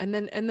cleaning and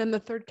then the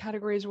third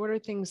category is, what are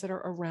things that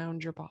are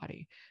around your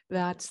body?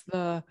 That's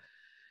the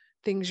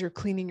things you're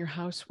cleaning your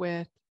house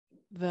with,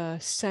 the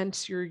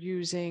scents you're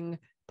using,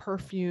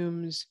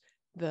 perfumes,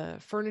 the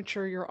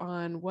furniture you're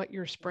on, what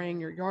you're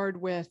spraying your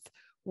yard with,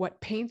 what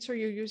paints are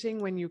you using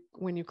when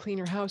you clean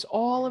your house.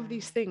 All of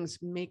these things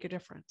make a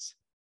difference.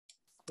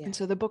 Yeah. And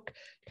so the book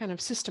kind of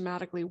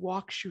systematically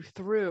walks you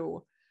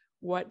through,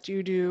 what do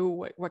you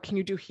do? What can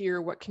you do here?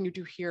 What can you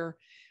do here?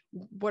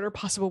 What are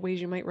possible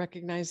ways you might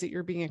recognize that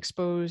you're being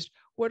exposed?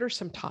 What are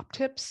some top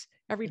tips?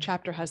 Every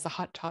chapter has the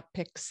hot top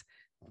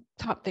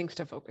things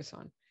to focus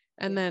on.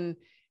 And then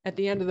at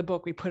the end of the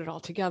book, we put it all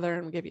together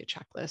and we give you a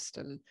checklist.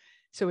 And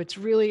so it's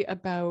really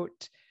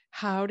about,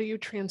 how do you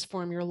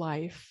transform your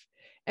life?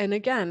 And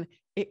again,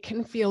 it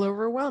can feel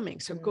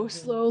overwhelming. So go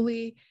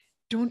slowly.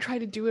 Don't try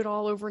to do it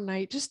all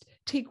overnight. Just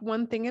take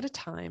one thing at a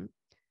time.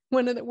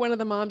 One of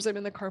the moms I'm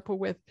in the carpool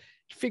with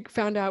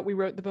found out we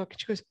wrote the book.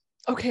 She goes,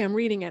 okay, I'm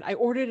reading it. I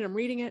ordered it. I'm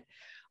reading it.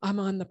 I'm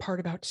on the part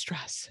about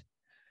stress.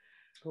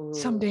 Ooh.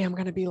 Someday I'm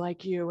going to be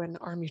like you and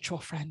our mutual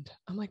friend.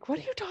 I'm like, what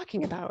are you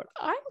talking about?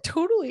 I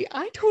totally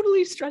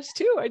stress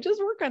too. I just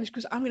work on it. She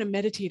goes, I'm going to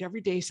meditate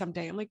every day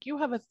someday. I'm like, you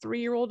have a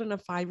 3-year-old and a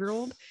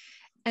 5-year-old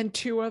and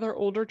 2 other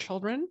older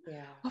children.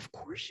 Yeah. Of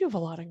course you have a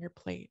lot on your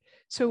plate.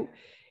 So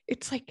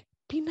it's like,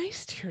 be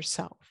nice to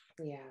yourself.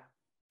 Yeah.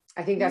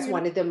 I think that's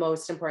one of the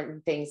most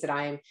important things that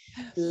I'm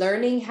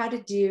learning how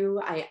to do.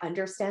 I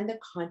understand the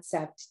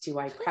concept. Do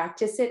I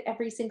practice it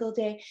every single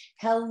day?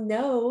 Hell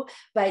no.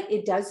 But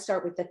it does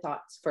start with the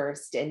thoughts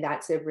first. And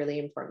that's a really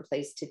important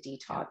place to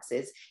detox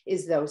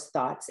is those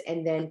thoughts.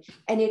 And then,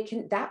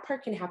 that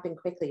part can happen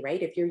quickly,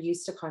 right? If you're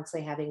used to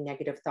constantly having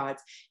negative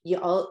thoughts,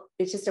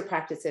 it's just a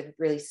practice of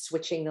really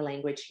switching the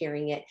language,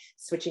 hearing it,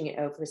 switching it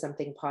out for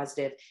something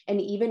positive.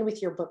 And even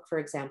with your book, for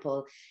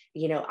example,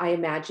 I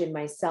imagine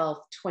myself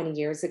 20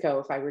 years ago,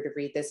 if I were to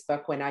read this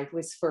book when I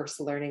was first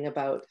learning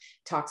about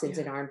toxins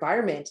in our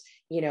environment,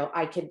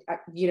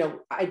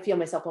 I'd feel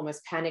myself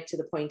almost panic to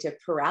the point of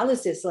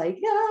paralysis,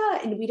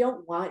 and we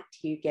don't want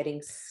you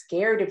getting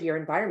scared of your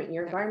environment.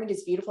 Your environment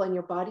is beautiful, and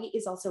your body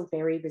is also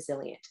very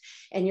resilient,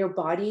 and your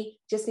body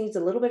just needs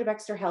a little bit of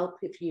extra help.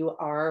 If you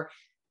are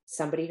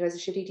somebody who has a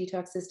shitty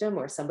detox system,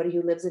 or somebody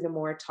who lives in a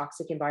more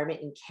toxic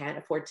environment and can't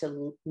afford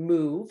to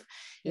move,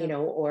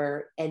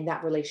 or end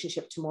that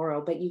relationship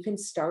tomorrow. But you can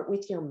start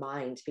with your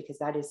mind, because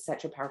that is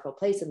such a powerful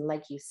place. And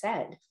like you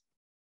said,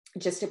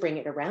 just to bring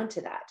it around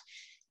to that,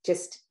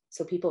 just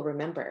so people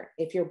remember,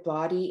 if your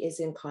body is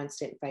in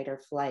constant fight or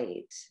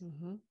flight,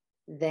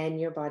 then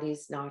your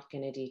body's not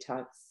going to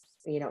detox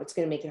it's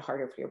going to make it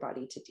harder for your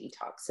body to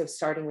detox. So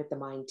starting with the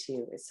mind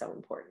too is so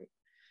important.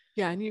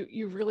 Yeah. And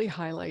you really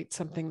highlight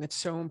something that's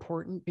so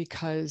important,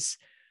 because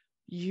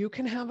you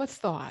can have a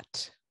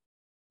thought.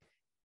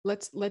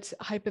 Let's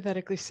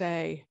hypothetically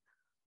say,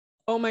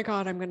 oh my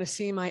God, I'm going to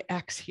see my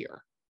ex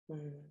here.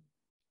 Mm.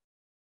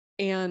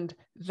 And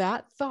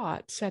that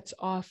thought sets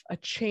off a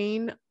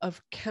chain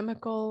of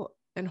chemical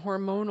and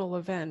hormonal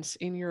events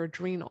in your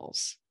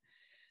adrenals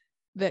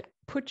that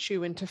puts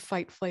you into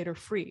fight, flight, or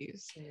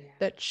freeze,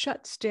 that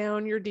shuts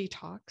down your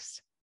detox,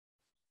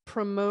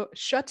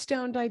 shuts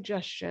down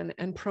digestion,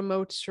 and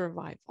promotes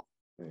survival.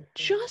 Mm-hmm.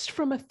 Just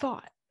from a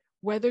thought.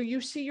 Whether you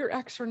see your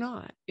ex or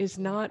not is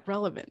not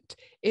relevant.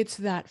 It's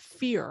that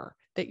fear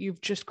that you've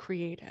just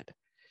created.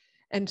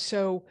 And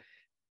so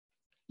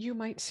you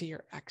might see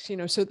your ex,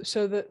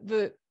 so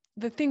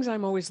the things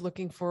I'm always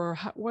looking for,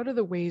 what are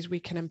the ways we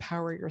can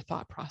empower your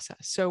thought process?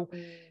 So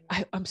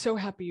I'm so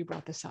happy you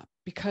brought this up,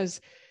 because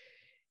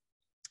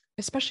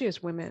especially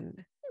as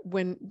women,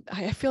 when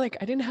I feel like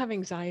I didn't have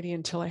anxiety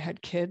until I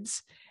had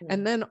kids.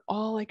 And then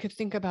all I could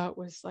think about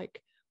was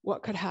like,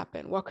 what could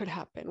happen? What could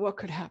happen? What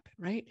could happen?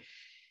 Right.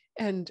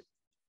 And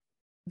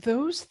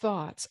those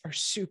thoughts are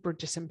super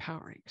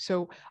disempowering.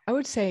 So I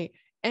would say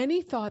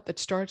any thought that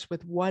starts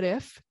with what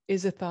if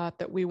is a thought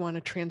that we want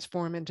to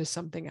transform into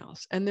something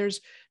else. And there's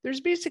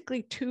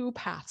basically two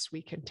paths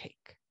we can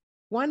take.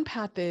 One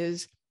path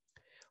is,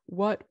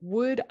 what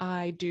would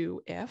I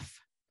do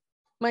if?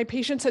 My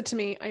patient said to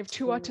me, I have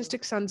two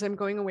autistic sons. I'm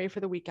going away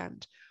for the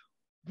weekend.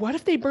 What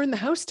if they burn the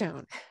house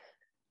down?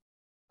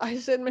 I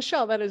said,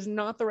 Michelle, that is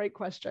not the right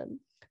question.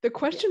 The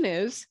question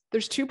is,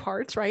 there's two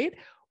parts, right?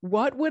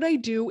 What would I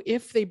do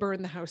if they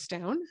burn the house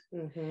down?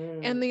 Mm-hmm.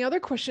 And the other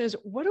question is,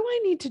 what do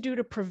I need to do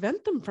to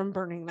prevent them from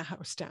burning the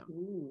house down?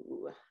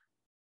 Ooh.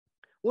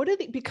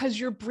 Because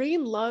your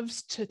brain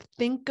loves to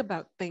think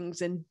about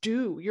things and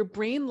do. Your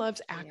brain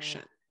loves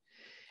action.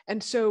 Yeah.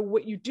 And so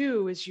what you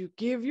do is you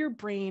give your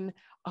brain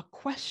a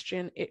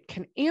question it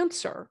can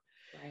answer.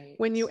 Right.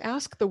 When you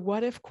ask the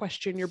what if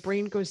question, your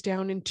brain goes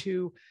down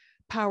into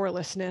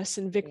powerlessness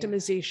and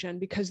victimization,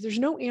 because there's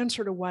no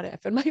answer to what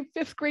if. And my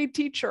 5th grade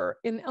teacher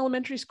in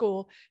elementary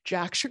school,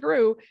 Jack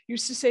Shagru,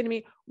 used to say to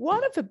me,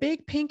 what if a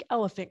big pink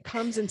elephant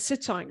comes and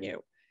sits on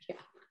you? Yeah.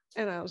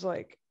 And I was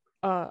like,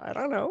 I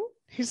don't know.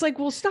 He's like,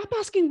 well, stop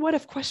asking what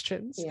if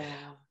questions. Yeah.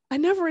 I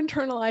never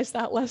internalized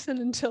that lesson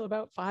until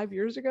about 5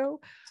 years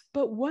ago.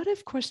 But what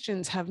if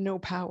questions have no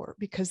power,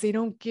 because they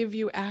don't give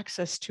you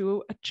access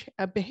to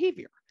a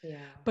behavior. Yeah.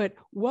 But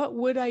what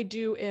would I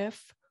do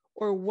if,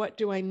 or what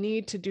do I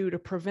need to do to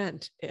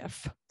prevent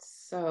if,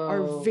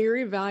 are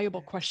very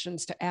valuable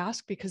questions to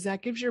ask, because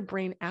that gives your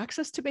brain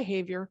access to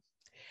behavior.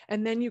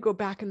 And then you go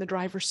back in the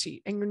driver's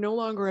seat and you're no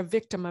longer a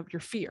victim of your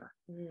fear,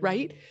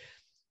 right?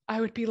 I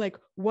would be like,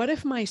 what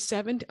if I have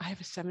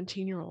a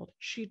 17-year-old,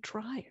 she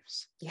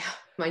drives. Yeah,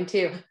 mine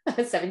too.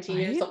 17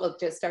 right? years old,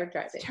 just started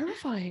driving. It's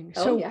terrifying.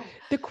 Oh, so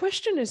the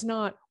question is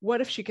not, what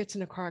if she gets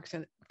in a car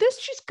accident?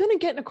 She's going to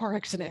get in a car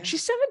accident. Yeah.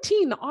 She's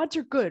 17. The odds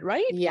are good,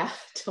 right? Yeah,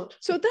 totally.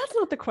 So that's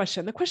not the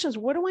question. The question is,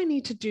 what do I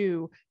need to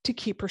do to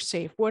keep her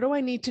safe? What do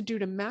I need to do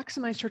to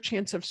maximize her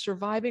chance of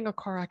surviving a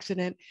car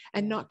accident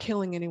and not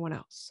killing anyone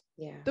else?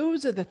 Yeah.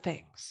 Those are the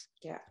things.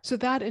 Yeah. So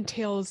that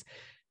entails,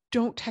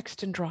 don't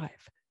text and drive.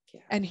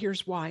 Yeah. And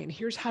here's why, and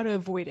here's how to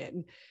avoid it,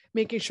 and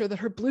making sure that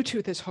her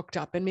Bluetooth is hooked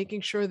up, and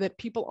making sure that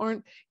people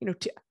aren't,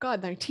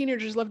 God, my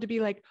teenagers love to be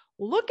like,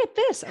 look at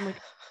this. I'm like,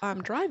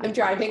 I'm driving. I'm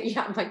driving.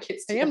 Yeah, my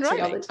kids do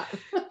that all the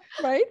time.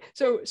 Right.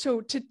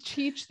 So to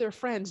teach their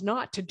friends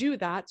not to do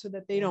that, so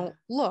that they don't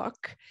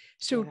look.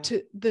 So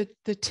to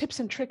the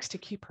tips and tricks to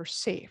keep her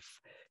safe,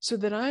 so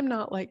that I'm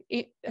not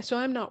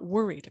I'm not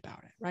worried about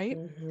it. Right.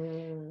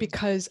 Mm-hmm.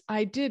 Because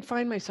I did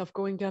find myself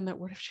going down that,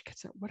 what if she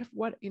gets it?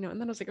 What, and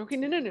then I was like, okay,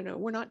 no,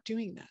 we're not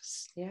doing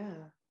this. Yeah.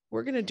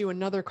 We're going to do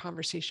another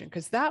conversation,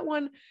 because that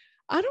one,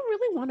 I don't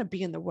really want to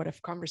be in the what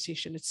if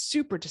conversation. It's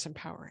super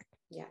disempowering.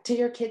 Yeah. To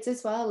your kids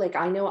as well. Like,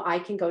 I know I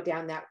can go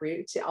down that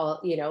route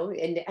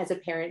and as a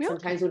parent,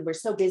 sometimes when we're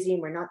so busy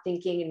and we're not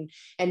thinking,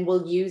 and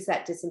we'll use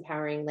that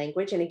disempowering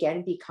language. And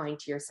again, be kind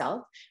to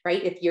yourself,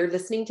 right? If you're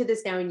listening to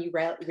this now and you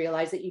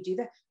realize that you do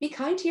that, be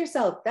kind to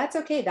yourself. That's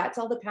okay. That's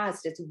all the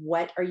past. It's,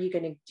 what are you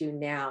going to do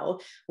now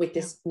with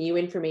this new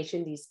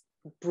information, these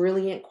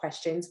brilliant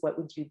questions? What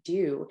would you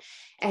do?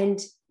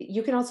 And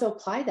you can also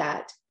apply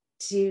that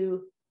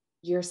to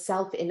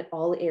yourself in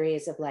all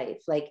areas of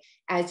life. Like,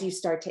 as you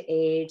start to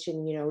age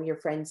and, your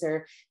friends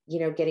are,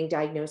 getting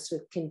diagnosed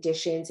with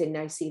conditions. And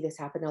I see this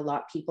happen a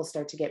lot. People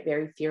start to get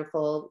very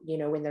fearful,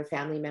 when their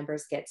family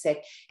members get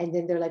sick, and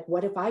then they're like,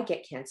 what if I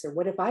get cancer?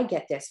 What if I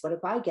get this? What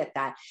if I get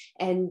that?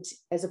 And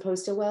as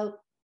opposed to,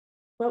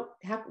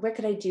 what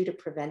could I do to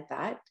prevent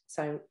that?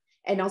 So,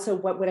 and also,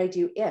 what would I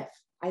do if?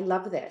 I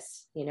love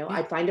this.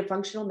 I'd find a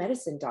functional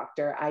medicine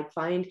doctor. I'd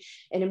find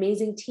an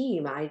amazing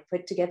team. I'd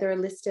put together a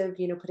list of,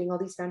 putting all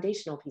these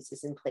foundational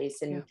pieces in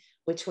place, and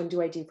which one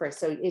do I do first?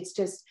 So it's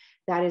just,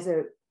 that is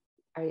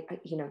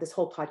this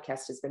whole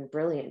podcast has been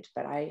brilliant,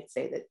 but I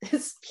say that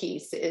this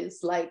piece is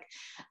like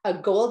a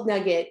gold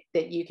nugget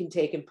that you can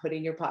take and put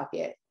in your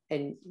pocket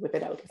and whip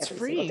it out It's every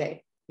free. single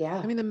day. Yeah.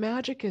 I mean, the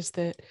magic is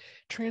that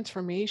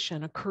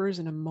transformation occurs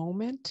in a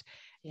moment.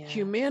 Yeah.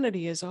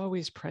 Humanity is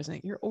always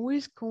present. You're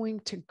always going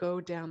to go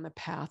down the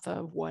path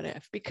of what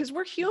if, because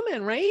we're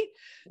human, right?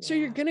 So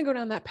you're going to go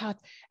down that path.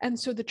 And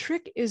so the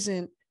trick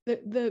isn't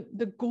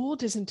the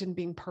gold isn't in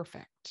being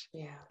perfect.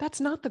 Yeah.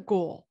 That's not the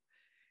goal.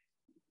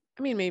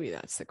 I mean, maybe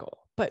that's the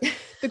goal, but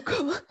the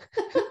goal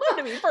I want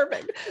to be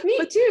perfect. Me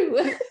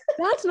too.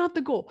 That's not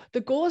the goal.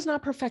 The goal is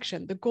not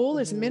perfection. The goal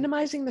is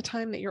minimizing the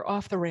time that you're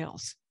off the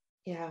rails.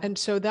 Yeah. And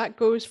so that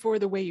goes for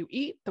the way you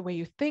eat, the way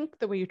you think,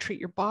 the way you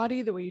treat your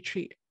body, the way you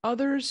treat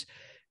others,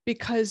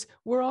 because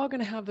we're all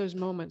going to have those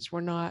moments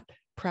we're not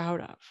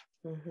proud of.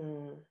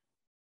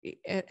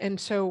 And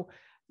so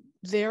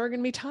there are going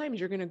to be times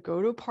you're going to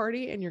go to a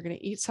party and you're going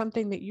to eat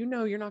something that you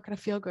know you're not going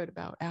to feel good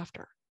about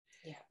after.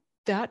 Yeah.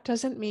 That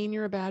doesn't mean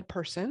you're a bad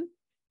person.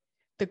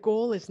 The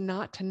goal is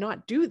not to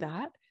not do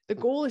that. The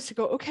goal is to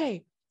go,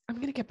 okay, I'm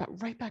going to get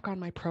right back on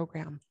my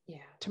program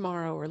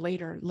tomorrow or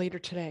later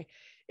today.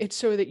 It's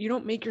so that you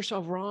don't make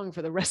yourself wrong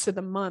for the rest of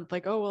the month.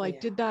 Like, oh, well, I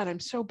did that. I'm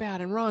so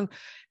bad and wrong.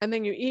 And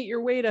then you eat your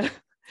way to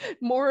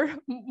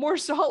more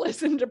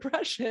solace and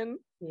depression.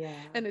 Yeah.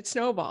 And it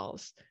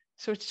snowballs.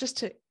 So it's just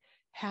to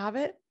have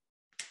it,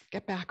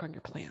 get back on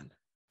your plan.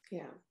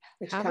 Yeah.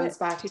 Which comes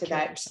back to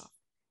that.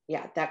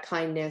 Yeah. That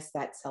kindness,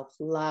 that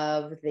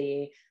self-love,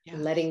 the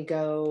letting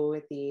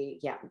go,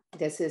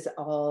 this is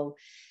all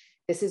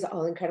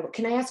incredible.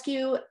 Can I ask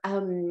you,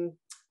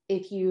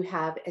 if you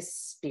have a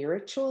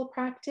spiritual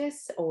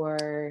practice,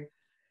 or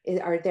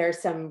are there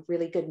some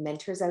really good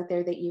mentors out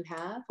there that you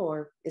have,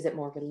 or is it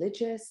more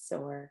religious?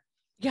 Or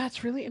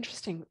it's really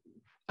interesting.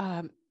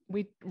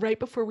 We right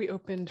before we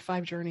opened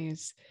 5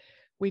 Journeys,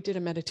 we did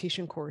a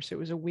meditation course. It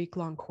was a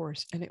week-long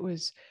course, and it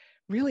was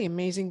really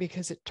amazing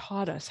because it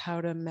taught us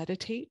how to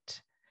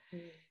meditate.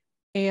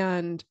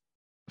 And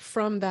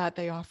from that,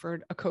 they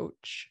offered a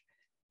coach.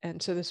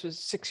 And so this was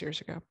 6 years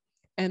ago,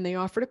 and they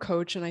offered a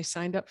coach, and I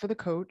signed up for the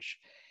coach.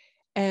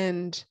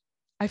 And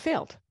I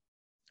failed.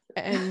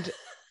 And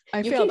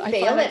I failed. You can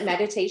fail at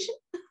meditation?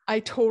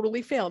 I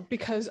totally failed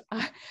because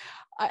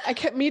I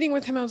kept meeting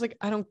with him. I was like,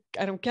 I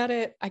don't get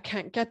it. I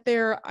can't get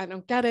there. I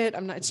don't get it.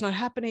 It's not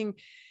happening.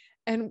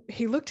 And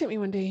he looked at me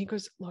one day. He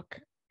goes, look,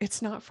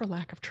 it's not for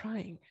lack of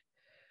trying,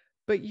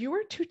 but you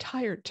are too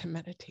tired to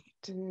meditate.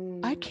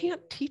 I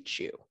can't teach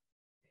you.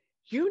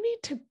 You need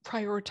to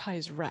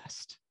prioritize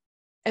rest.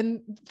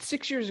 And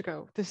 6 years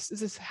ago,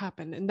 this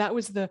happened. And that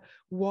was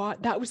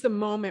the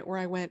moment where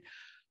I went,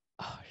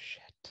 oh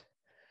shit.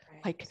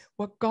 Right. Like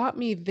what got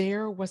me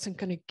there wasn't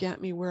going to get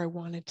me where I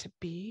wanted to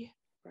be.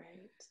 Right.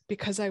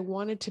 Because I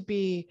wanted to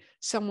be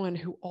someone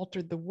who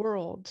altered the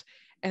world,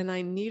 and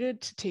I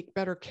needed to take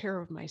better care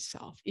of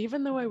myself.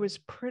 Even though I was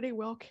pretty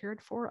well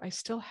cared for, I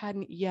still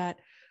hadn't yet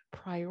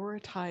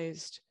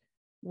prioritized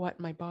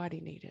what my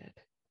body needed.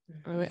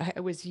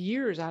 I was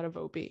years out of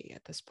OB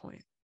at this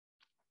point.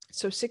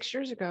 So 6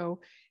 years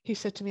ago, he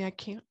said to me, I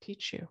can't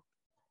teach you.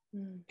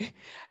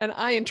 And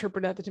I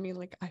interpreted that to mean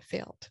like I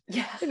failed.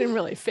 Yeah. I didn't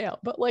really fail,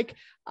 but like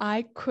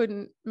I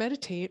couldn't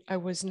meditate. I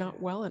was not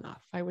well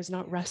enough. I was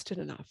not rested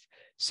enough.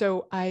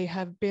 So I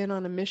have been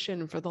on a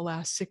mission for the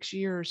last 6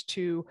 years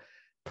to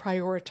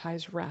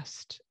prioritize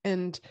rest.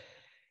 And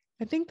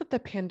I think that the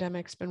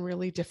pandemic's been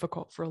really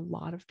difficult for a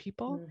lot of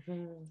people.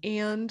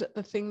 And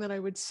the thing that I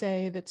would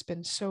say that's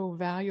been so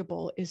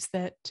valuable is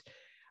that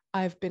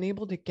I've been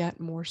able to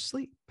get more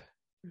sleep.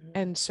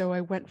 And so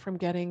I went from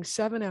getting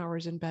 7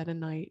 hours in bed a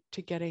night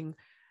to getting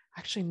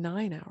actually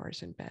 9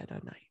 hours in bed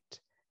a night.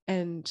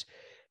 And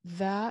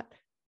that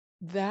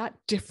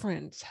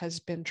difference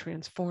has been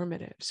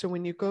transformative. So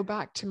when you go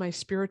back to my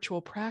spiritual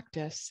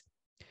practice,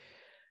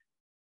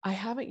 I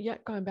haven't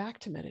yet gone back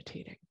to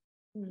meditating.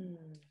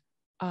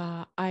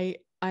 I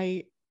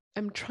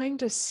am trying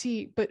to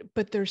see,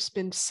 but there's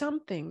been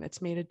something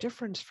that's made a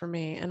difference for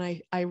me. And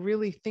I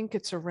really think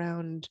it's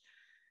around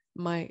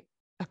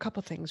a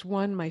couple things.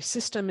 One, my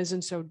system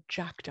isn't so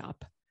jacked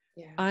up.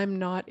 Yeah. I'm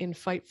not in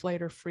fight,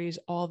 flight, or freeze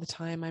all the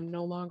time. I'm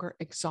no longer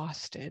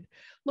exhausted.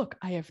 Look,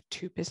 I have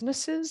 2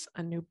 businesses,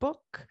 a new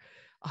book,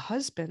 a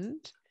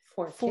husband,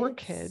 4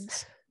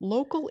 kids,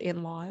 local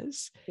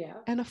in-laws,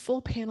 and a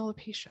full panel of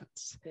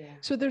patients. Yeah.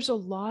 So there's a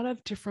lot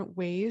of different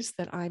ways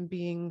that I'm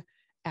being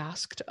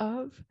asked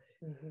of.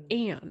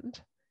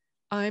 And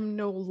I'm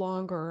no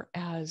longer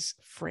as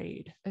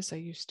frayed as I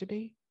used to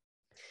be.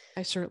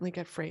 I certainly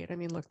get frayed. I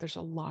mean, look, there's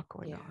a lot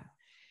going on.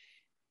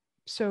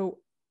 So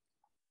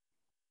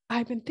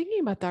I've been thinking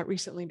about that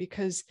recently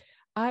because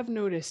I've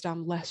noticed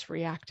I'm less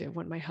reactive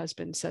when my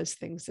husband says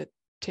things that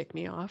tick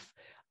me off.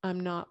 I'm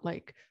not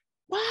like,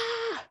 wah!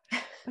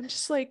 I'm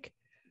just like,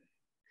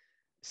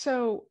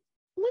 so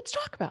let's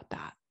talk about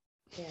that.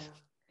 Yeah.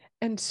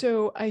 And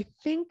so I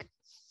think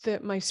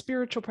that my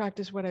spiritual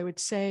practice, what I would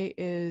say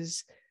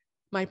is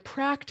my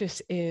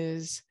practice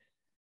is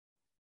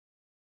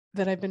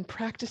that I've been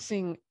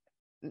practicing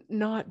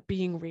not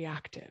being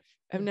reactive.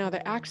 And now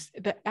the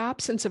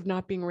absence of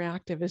not being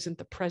reactive isn't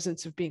the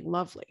presence of being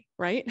lovely,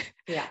 right?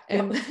 Yeah.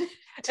 And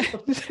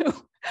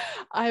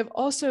I've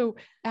also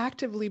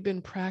actively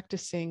been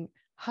practicing,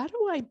 how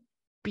do I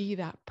be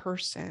that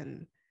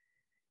person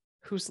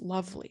who's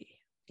lovely?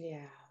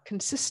 Yeah.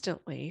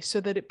 Consistently, so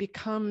that it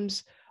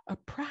becomes a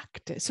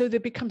practice, so that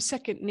it becomes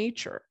second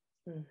nature.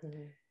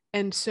 Mm-hmm.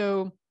 And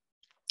so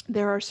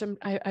there are some,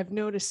 I've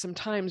noticed some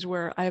times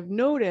where I've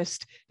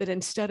noticed that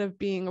instead of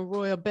being a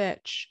royal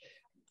bitch,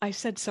 I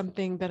said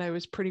something that I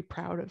was pretty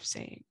proud of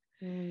saying.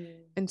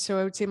 And so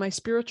I would say my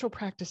spiritual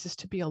practice is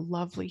to be a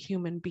lovely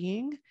human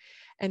being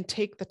and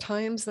take the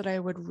times that I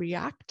would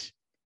react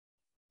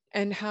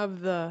and have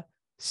the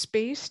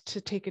space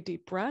to take a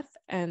deep breath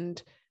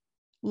and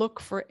look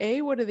for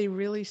A, what are they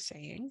really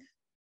saying?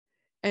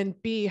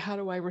 And B, how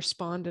do I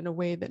respond in a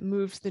way that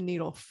moves the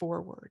needle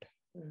forward?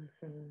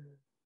 Mm-hmm.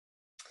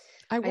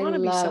 I want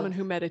to be someone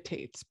who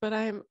meditates, but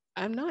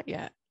I'm not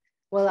yet.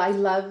 Well, I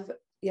love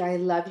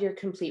your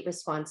complete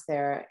response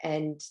there.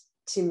 And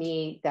to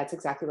me, that's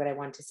exactly what I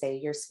want to say.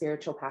 Your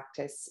spiritual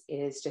practice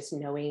is just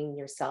knowing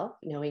yourself,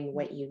 knowing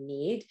what you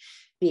need,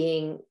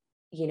 being,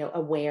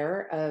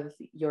 aware of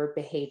your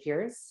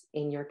behaviors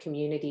in your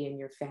community and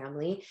your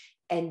family.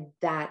 And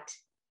that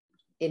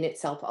in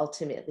itself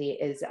ultimately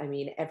is,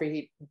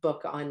 every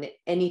book on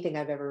anything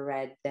I've ever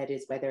read that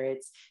is, whether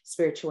it's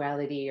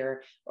spirituality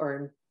or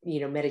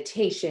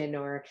meditation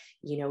or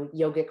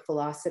yogic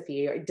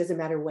philosophy, or it doesn't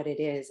matter what it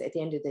is, at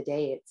the end of the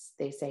day,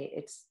 they say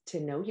it's to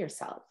know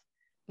yourself,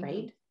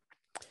 right?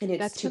 Mm-hmm. And it's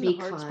that's to be the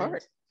hardest kind.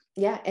 Part.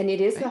 Yeah, and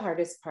it is the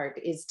hardest part,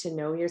 is to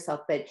know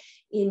yourself. But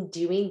in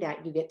doing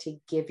that, you get to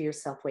give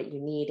yourself what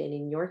you need. And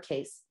in your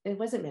case, it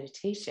wasn't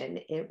meditation,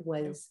 it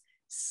was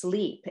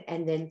sleep.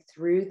 And then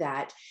through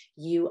that,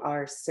 you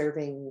are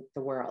serving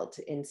the world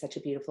in such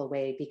a beautiful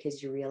way,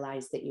 because you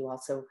realize that you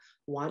also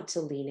want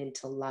to lean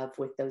into love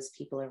with those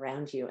people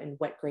around you. And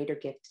what greater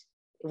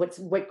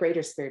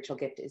spiritual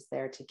gift is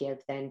there to give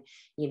than,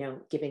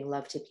 giving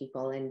love to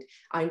people? And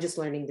I'm just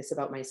learning this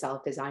about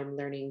myself as I'm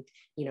learning,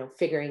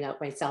 figuring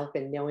out myself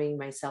and knowing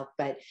myself.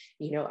 But,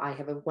 I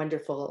have a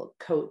wonderful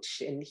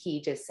coach, and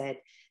he just said,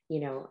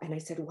 and I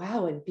said,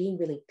 wow, and being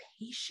really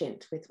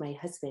patient with my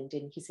husband.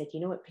 And he said, you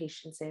know what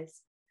patience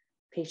is?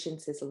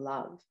 Patience is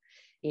love,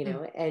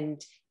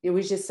 and it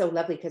was just so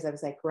lovely, because I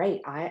was like,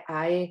 right,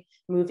 I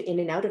move in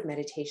and out of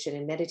meditation,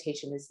 and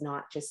meditation is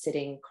not just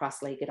sitting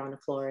cross-legged on a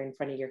floor in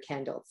front of your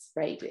candles,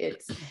 right?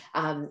 It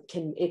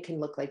can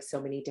look like so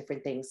many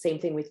different things. Same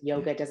thing with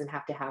yoga. It doesn't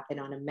have to happen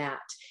on a mat.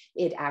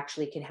 It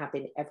actually can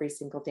happen every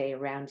single day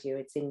around you.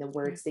 It's in the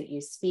words that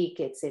you speak.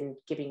 It's in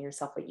giving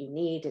yourself what you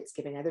need. It's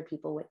giving other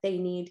people what they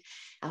need.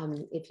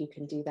 If you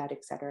can do that,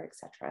 et cetera, et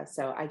cetera.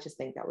 So I just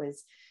think that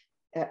was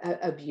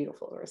a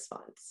beautiful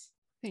response.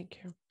 Thank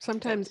you.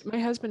 Sometimes my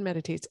husband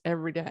meditates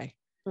every day.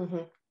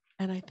 Mm-hmm.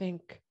 And I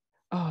think,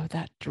 oh,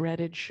 that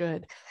dreaded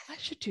I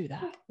should do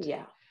that.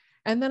 Yeah.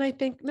 And then I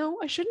think, no,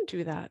 I shouldn't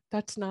do that.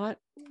 That's not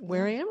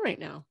where I am right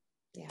now.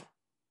 Yeah.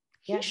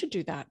 He should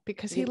do that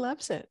because he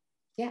loves it.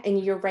 Yeah. And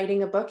you're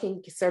writing a book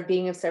and start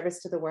being of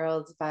service to the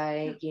world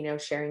by,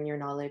 sharing your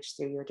knowledge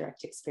through your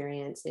direct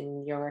experience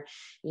and your,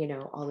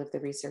 all of the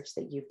research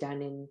that you've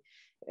done,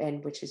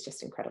 and which is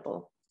just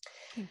incredible.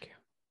 Thank you.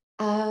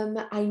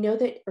 I know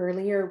that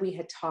earlier we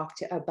had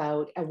talked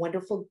about a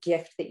wonderful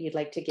gift that you'd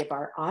like to give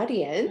our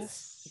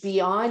audience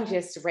beyond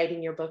just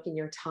writing your book and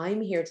your time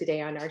here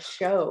today on our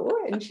show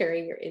and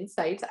sharing your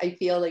insights. I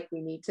feel like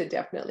we need to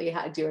definitely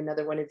do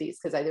another one of these,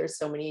 because there's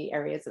so many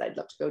areas that I'd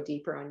love to go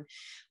deeper on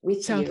with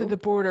you. South of the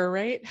border,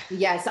 right?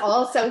 Yes,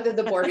 all south of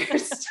the border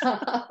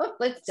stuff.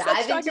 Let's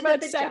dive into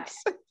about sex.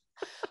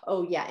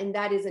 Oh yeah. And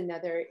that is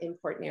another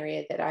important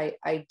area that I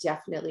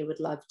definitely would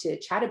love to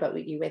chat about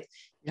with you with.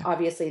 Yeah.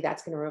 Obviously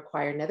that's going to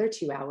require another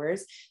 2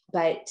 hours,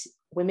 but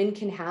women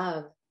can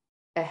have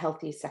a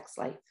healthy sex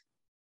life,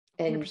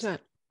 and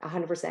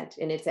 100%.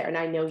 And it's there. And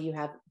I know you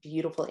have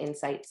beautiful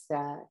insights.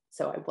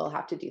 So I will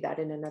have to do that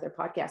in another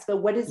podcast. But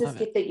what is this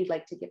gift that you'd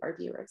like to give our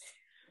viewers?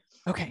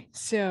 Okay.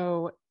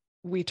 So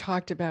we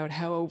talked about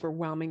how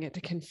overwhelming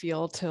it can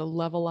feel to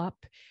level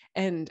up.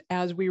 And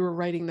as we were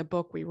writing the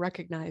book, we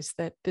recognized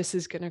that this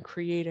is going to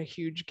create a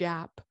huge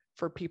gap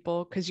for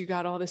people, because you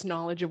got all this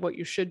knowledge of what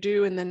you should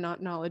do and then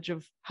not knowledge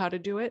of how to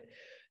do it.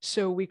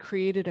 So we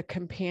created a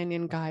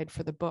companion guide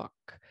for the book,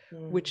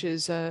 which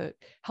is a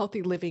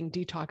healthy living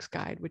detox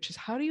guide, which is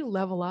how do you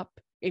level up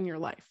in your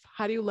life?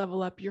 How do you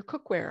level up your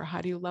cookware?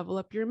 How do you level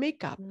up your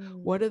makeup?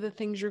 What are the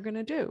things you're going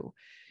to do?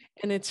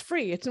 And it's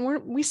free.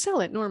 We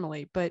sell it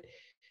normally, but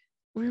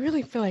we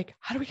really feel like,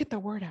 how do we get the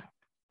word out?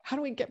 How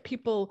do we get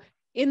people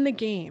in the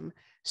game?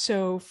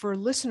 So for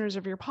listeners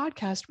of your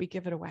podcast, we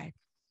give it away.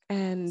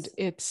 And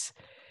it's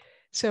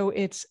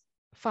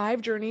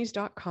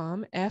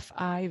 5journeys.com,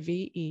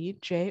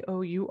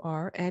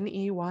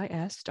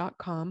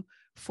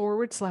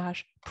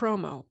 FIVEJOURNEYS.com/promo,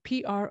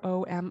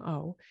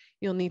 PROMO.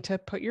 You'll need to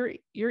put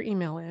your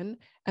email in,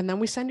 and then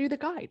we send you the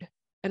guide.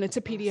 And it's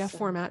a PDF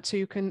format, so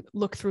you can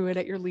look through it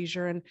at your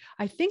leisure. And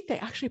I think they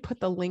actually put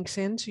the links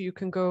in, so you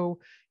can go,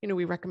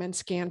 we recommend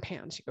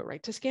ScanPan. So you go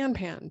right to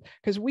ScanPan,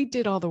 because we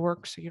did all the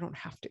work, so you don't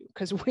have to,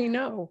 because we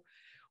know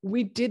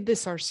we did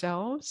this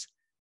ourselves.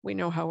 We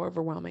know how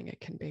overwhelming it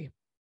can be.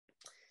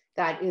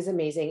 That is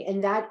amazing.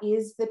 And that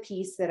is the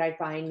piece that I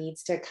find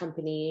needs to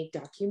accompany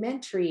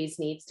documentaries,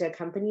 needs to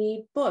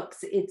accompany books.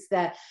 It's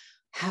the,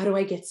 how do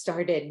I get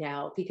started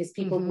now? Because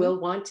people will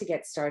want to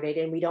get started,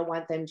 and we don't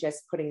want them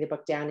just putting the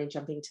book down and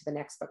jumping to the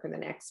next book or the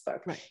next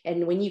book. Right.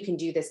 And when you can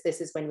do this,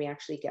 this is when we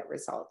actually get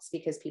results,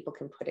 because people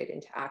can put it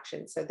into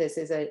action. So this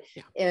is an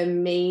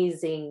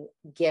amazing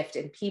gift,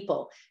 and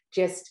people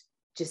just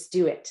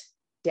do it.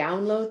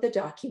 Download the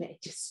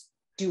document. Just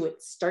do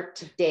it. Start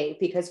today.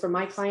 Because for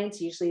my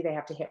clients, usually they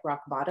have to hit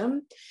rock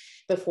bottom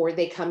before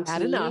they come to me.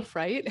 Bad enough,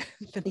 right?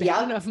 The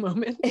bad enough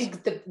moment.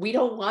 We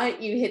don't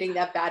want you hitting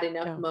that bad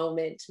enough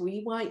moment.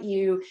 We want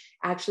you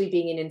actually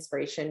being an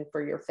inspiration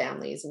for your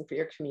families and for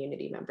your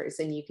community members.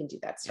 And you can do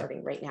that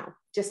starting right now.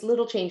 Just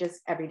little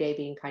changes every day,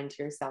 being kind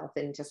to yourself,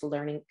 and just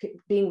learning,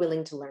 being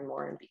willing to learn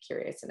more and be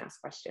curious and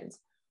ask questions.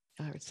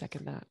 I would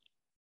second that.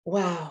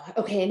 Wow.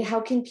 Okay. And how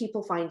can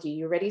people find you?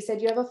 You already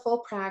said you have a full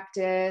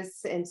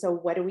practice. And so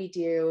what do we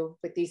do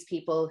with these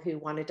people who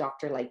want a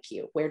doctor like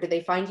you? Where do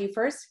they find you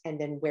first?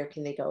 And then where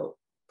can they go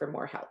for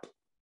more help?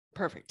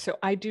 Perfect. So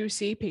I do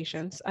see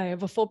patients. I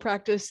have a full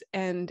practice,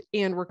 and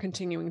we're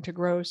continuing to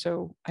grow.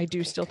 So I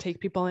do still take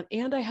people in,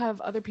 and I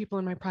have other people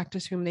in my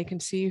practice whom they can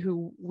see,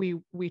 who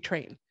we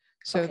train.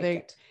 So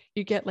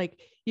you get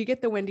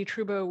the Wendie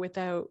Trubow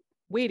without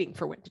waiting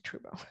for Wendie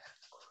Trubow.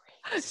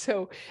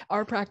 So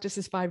our practice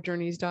is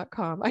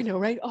 5journeys.com. I know,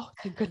 right? Oh,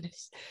 thank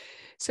goodness.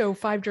 So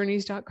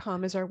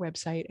 5journeys.com is our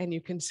website, and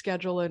you can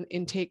schedule an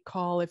intake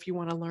call if you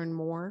want to learn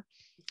more.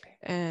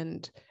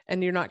 And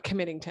you're not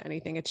committing to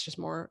anything. It's just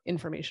more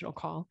informational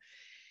call.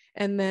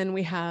 And then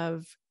we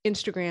have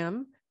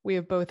Instagram. We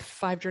have both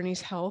 5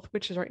 Journeys Health,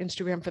 which is our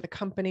Instagram for the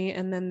company.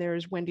 And then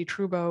there's Wendie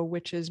Trubow,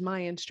 which is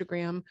my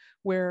Instagram,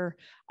 where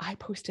I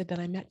posted that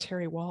I met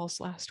Terry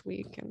Walls last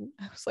week. And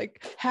I was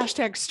like,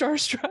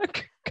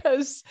 #starstruck,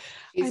 because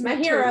she's my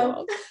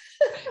hero.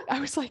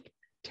 I was like,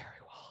 Terry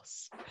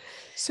Walls.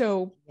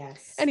 So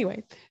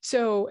anyway,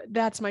 so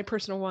that's my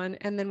personal one.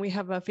 And then we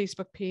have a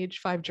Facebook page,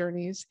 5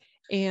 Journeys,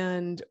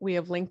 and we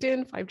have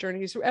LinkedIn, 5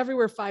 Journeys.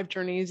 Everywhere 5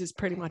 Journeys is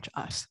pretty much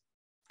us.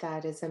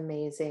 That is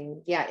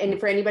amazing. Yeah. And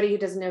for anybody who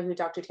doesn't know who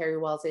Dr. Terry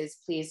Walls is,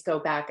 please go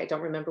back. I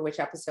don't remember which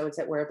episodes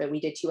it were, but we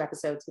did 2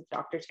 episodes with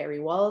Dr. Terry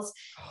Walls.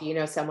 Do you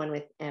know someone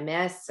with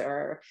MS,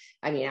 or,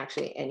 I mean,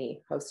 actually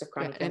any host of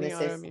chronic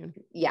illnesses?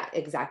 Yeah,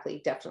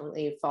 exactly.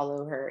 Definitely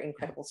follow her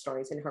incredible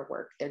stories and her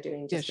work. They're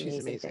doing just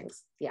amazing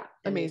things. Yeah.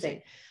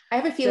 Amazing. I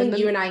have a feeling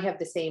you and I have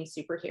the same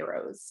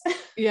superheroes.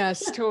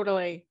 Yes,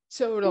 totally.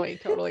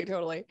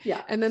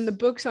 Yeah. And then the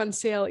book's on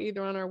sale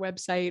either on our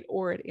website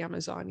or at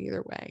Amazon.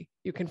 Either way,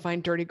 you can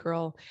find Dirty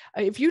Girl.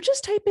 If you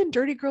just type in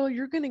Dirty Girl,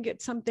 you're going to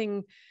get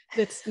something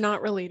that's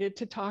not related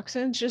to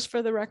toxins, just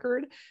for the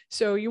record.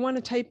 So you want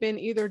to type in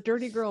either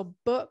Dirty Girl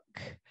book,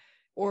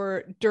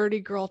 or Dirty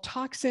Girl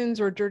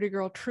Toxins, or Dirty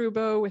Girl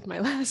Trubow with my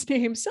last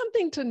name,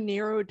 something to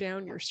narrow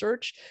down your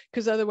search,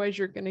 because otherwise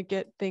you're going to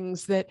get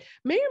things that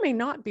may or may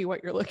not be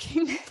what you're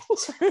looking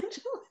for.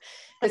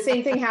 The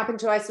same thing happened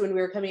to us when we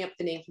were coming up with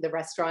the name for the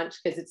restaurant,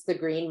 because it's the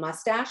green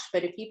mustache.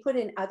 But if you put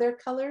in other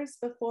colors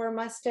before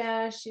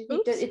mustache,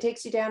 it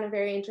takes you down a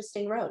very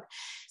interesting road.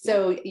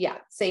 So yeah,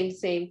 same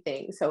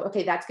thing. So,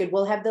 okay, that's good.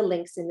 We'll have the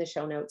links in the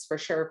show notes for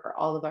sure for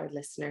all of our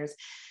listeners.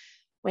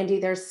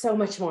 Wendie, there's so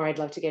much more I'd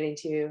love to get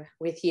into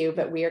with you,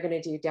 but we are going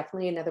to do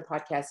definitely another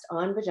podcast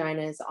on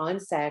vaginas, on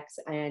sex,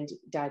 and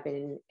dive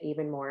in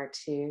even more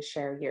to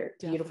share your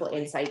beautiful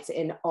insights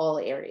in all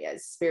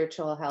areas: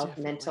 spiritual health,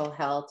 mental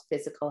health,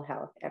 physical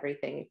health,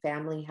 everything,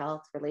 family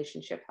health,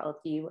 relationship health.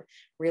 You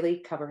really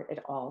cover it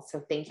all.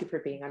 So thank you for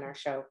being on our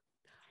show.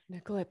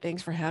 Nicolette,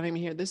 thanks for having me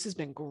here. This has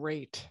been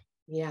great.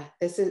 Yeah,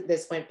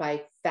 this went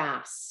by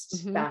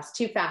fast,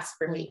 too fast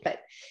for me, but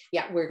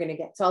yeah,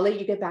 so I'll let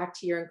you get back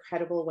to your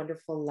incredible,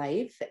 wonderful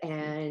life.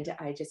 And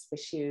I just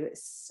wish you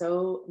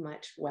so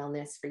much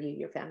wellness for you,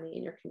 your family,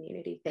 and your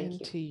community. Thank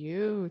you. To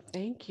you.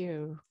 Thank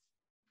you.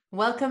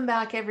 Welcome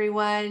back,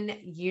 everyone.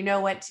 You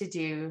know what to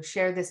do.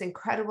 Share this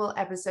incredible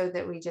episode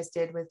that we just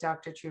did with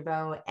Dr.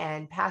 Trubow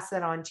and pass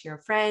that on to your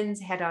friends.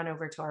 Head on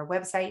over to our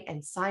website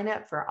and sign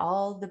up for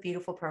all the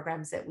beautiful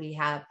programs that we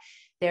have.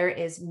 There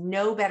is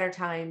no better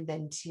time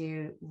than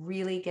to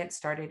really get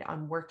started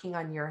on working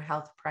on your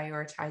health,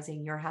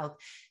 prioritizing your health,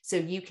 so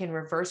you can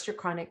reverse your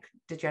chronic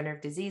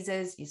degenerative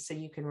diseases, so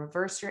you can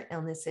reverse your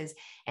illnesses,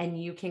 and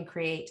you can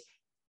create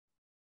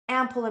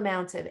ample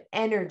amounts of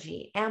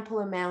energy,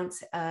 ample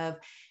amounts of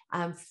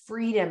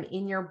freedom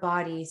in your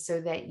body, so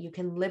that you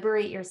can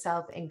liberate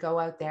yourself and go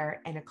out there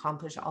and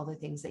accomplish all the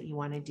things that you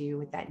want to do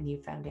with that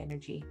newfound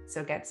energy.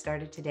 So get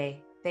started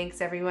today.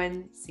 Thanks,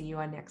 everyone. See you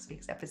on next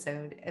week's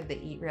episode of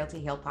the Eat Real to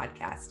Heal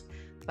podcast.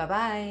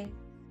 Bye-bye.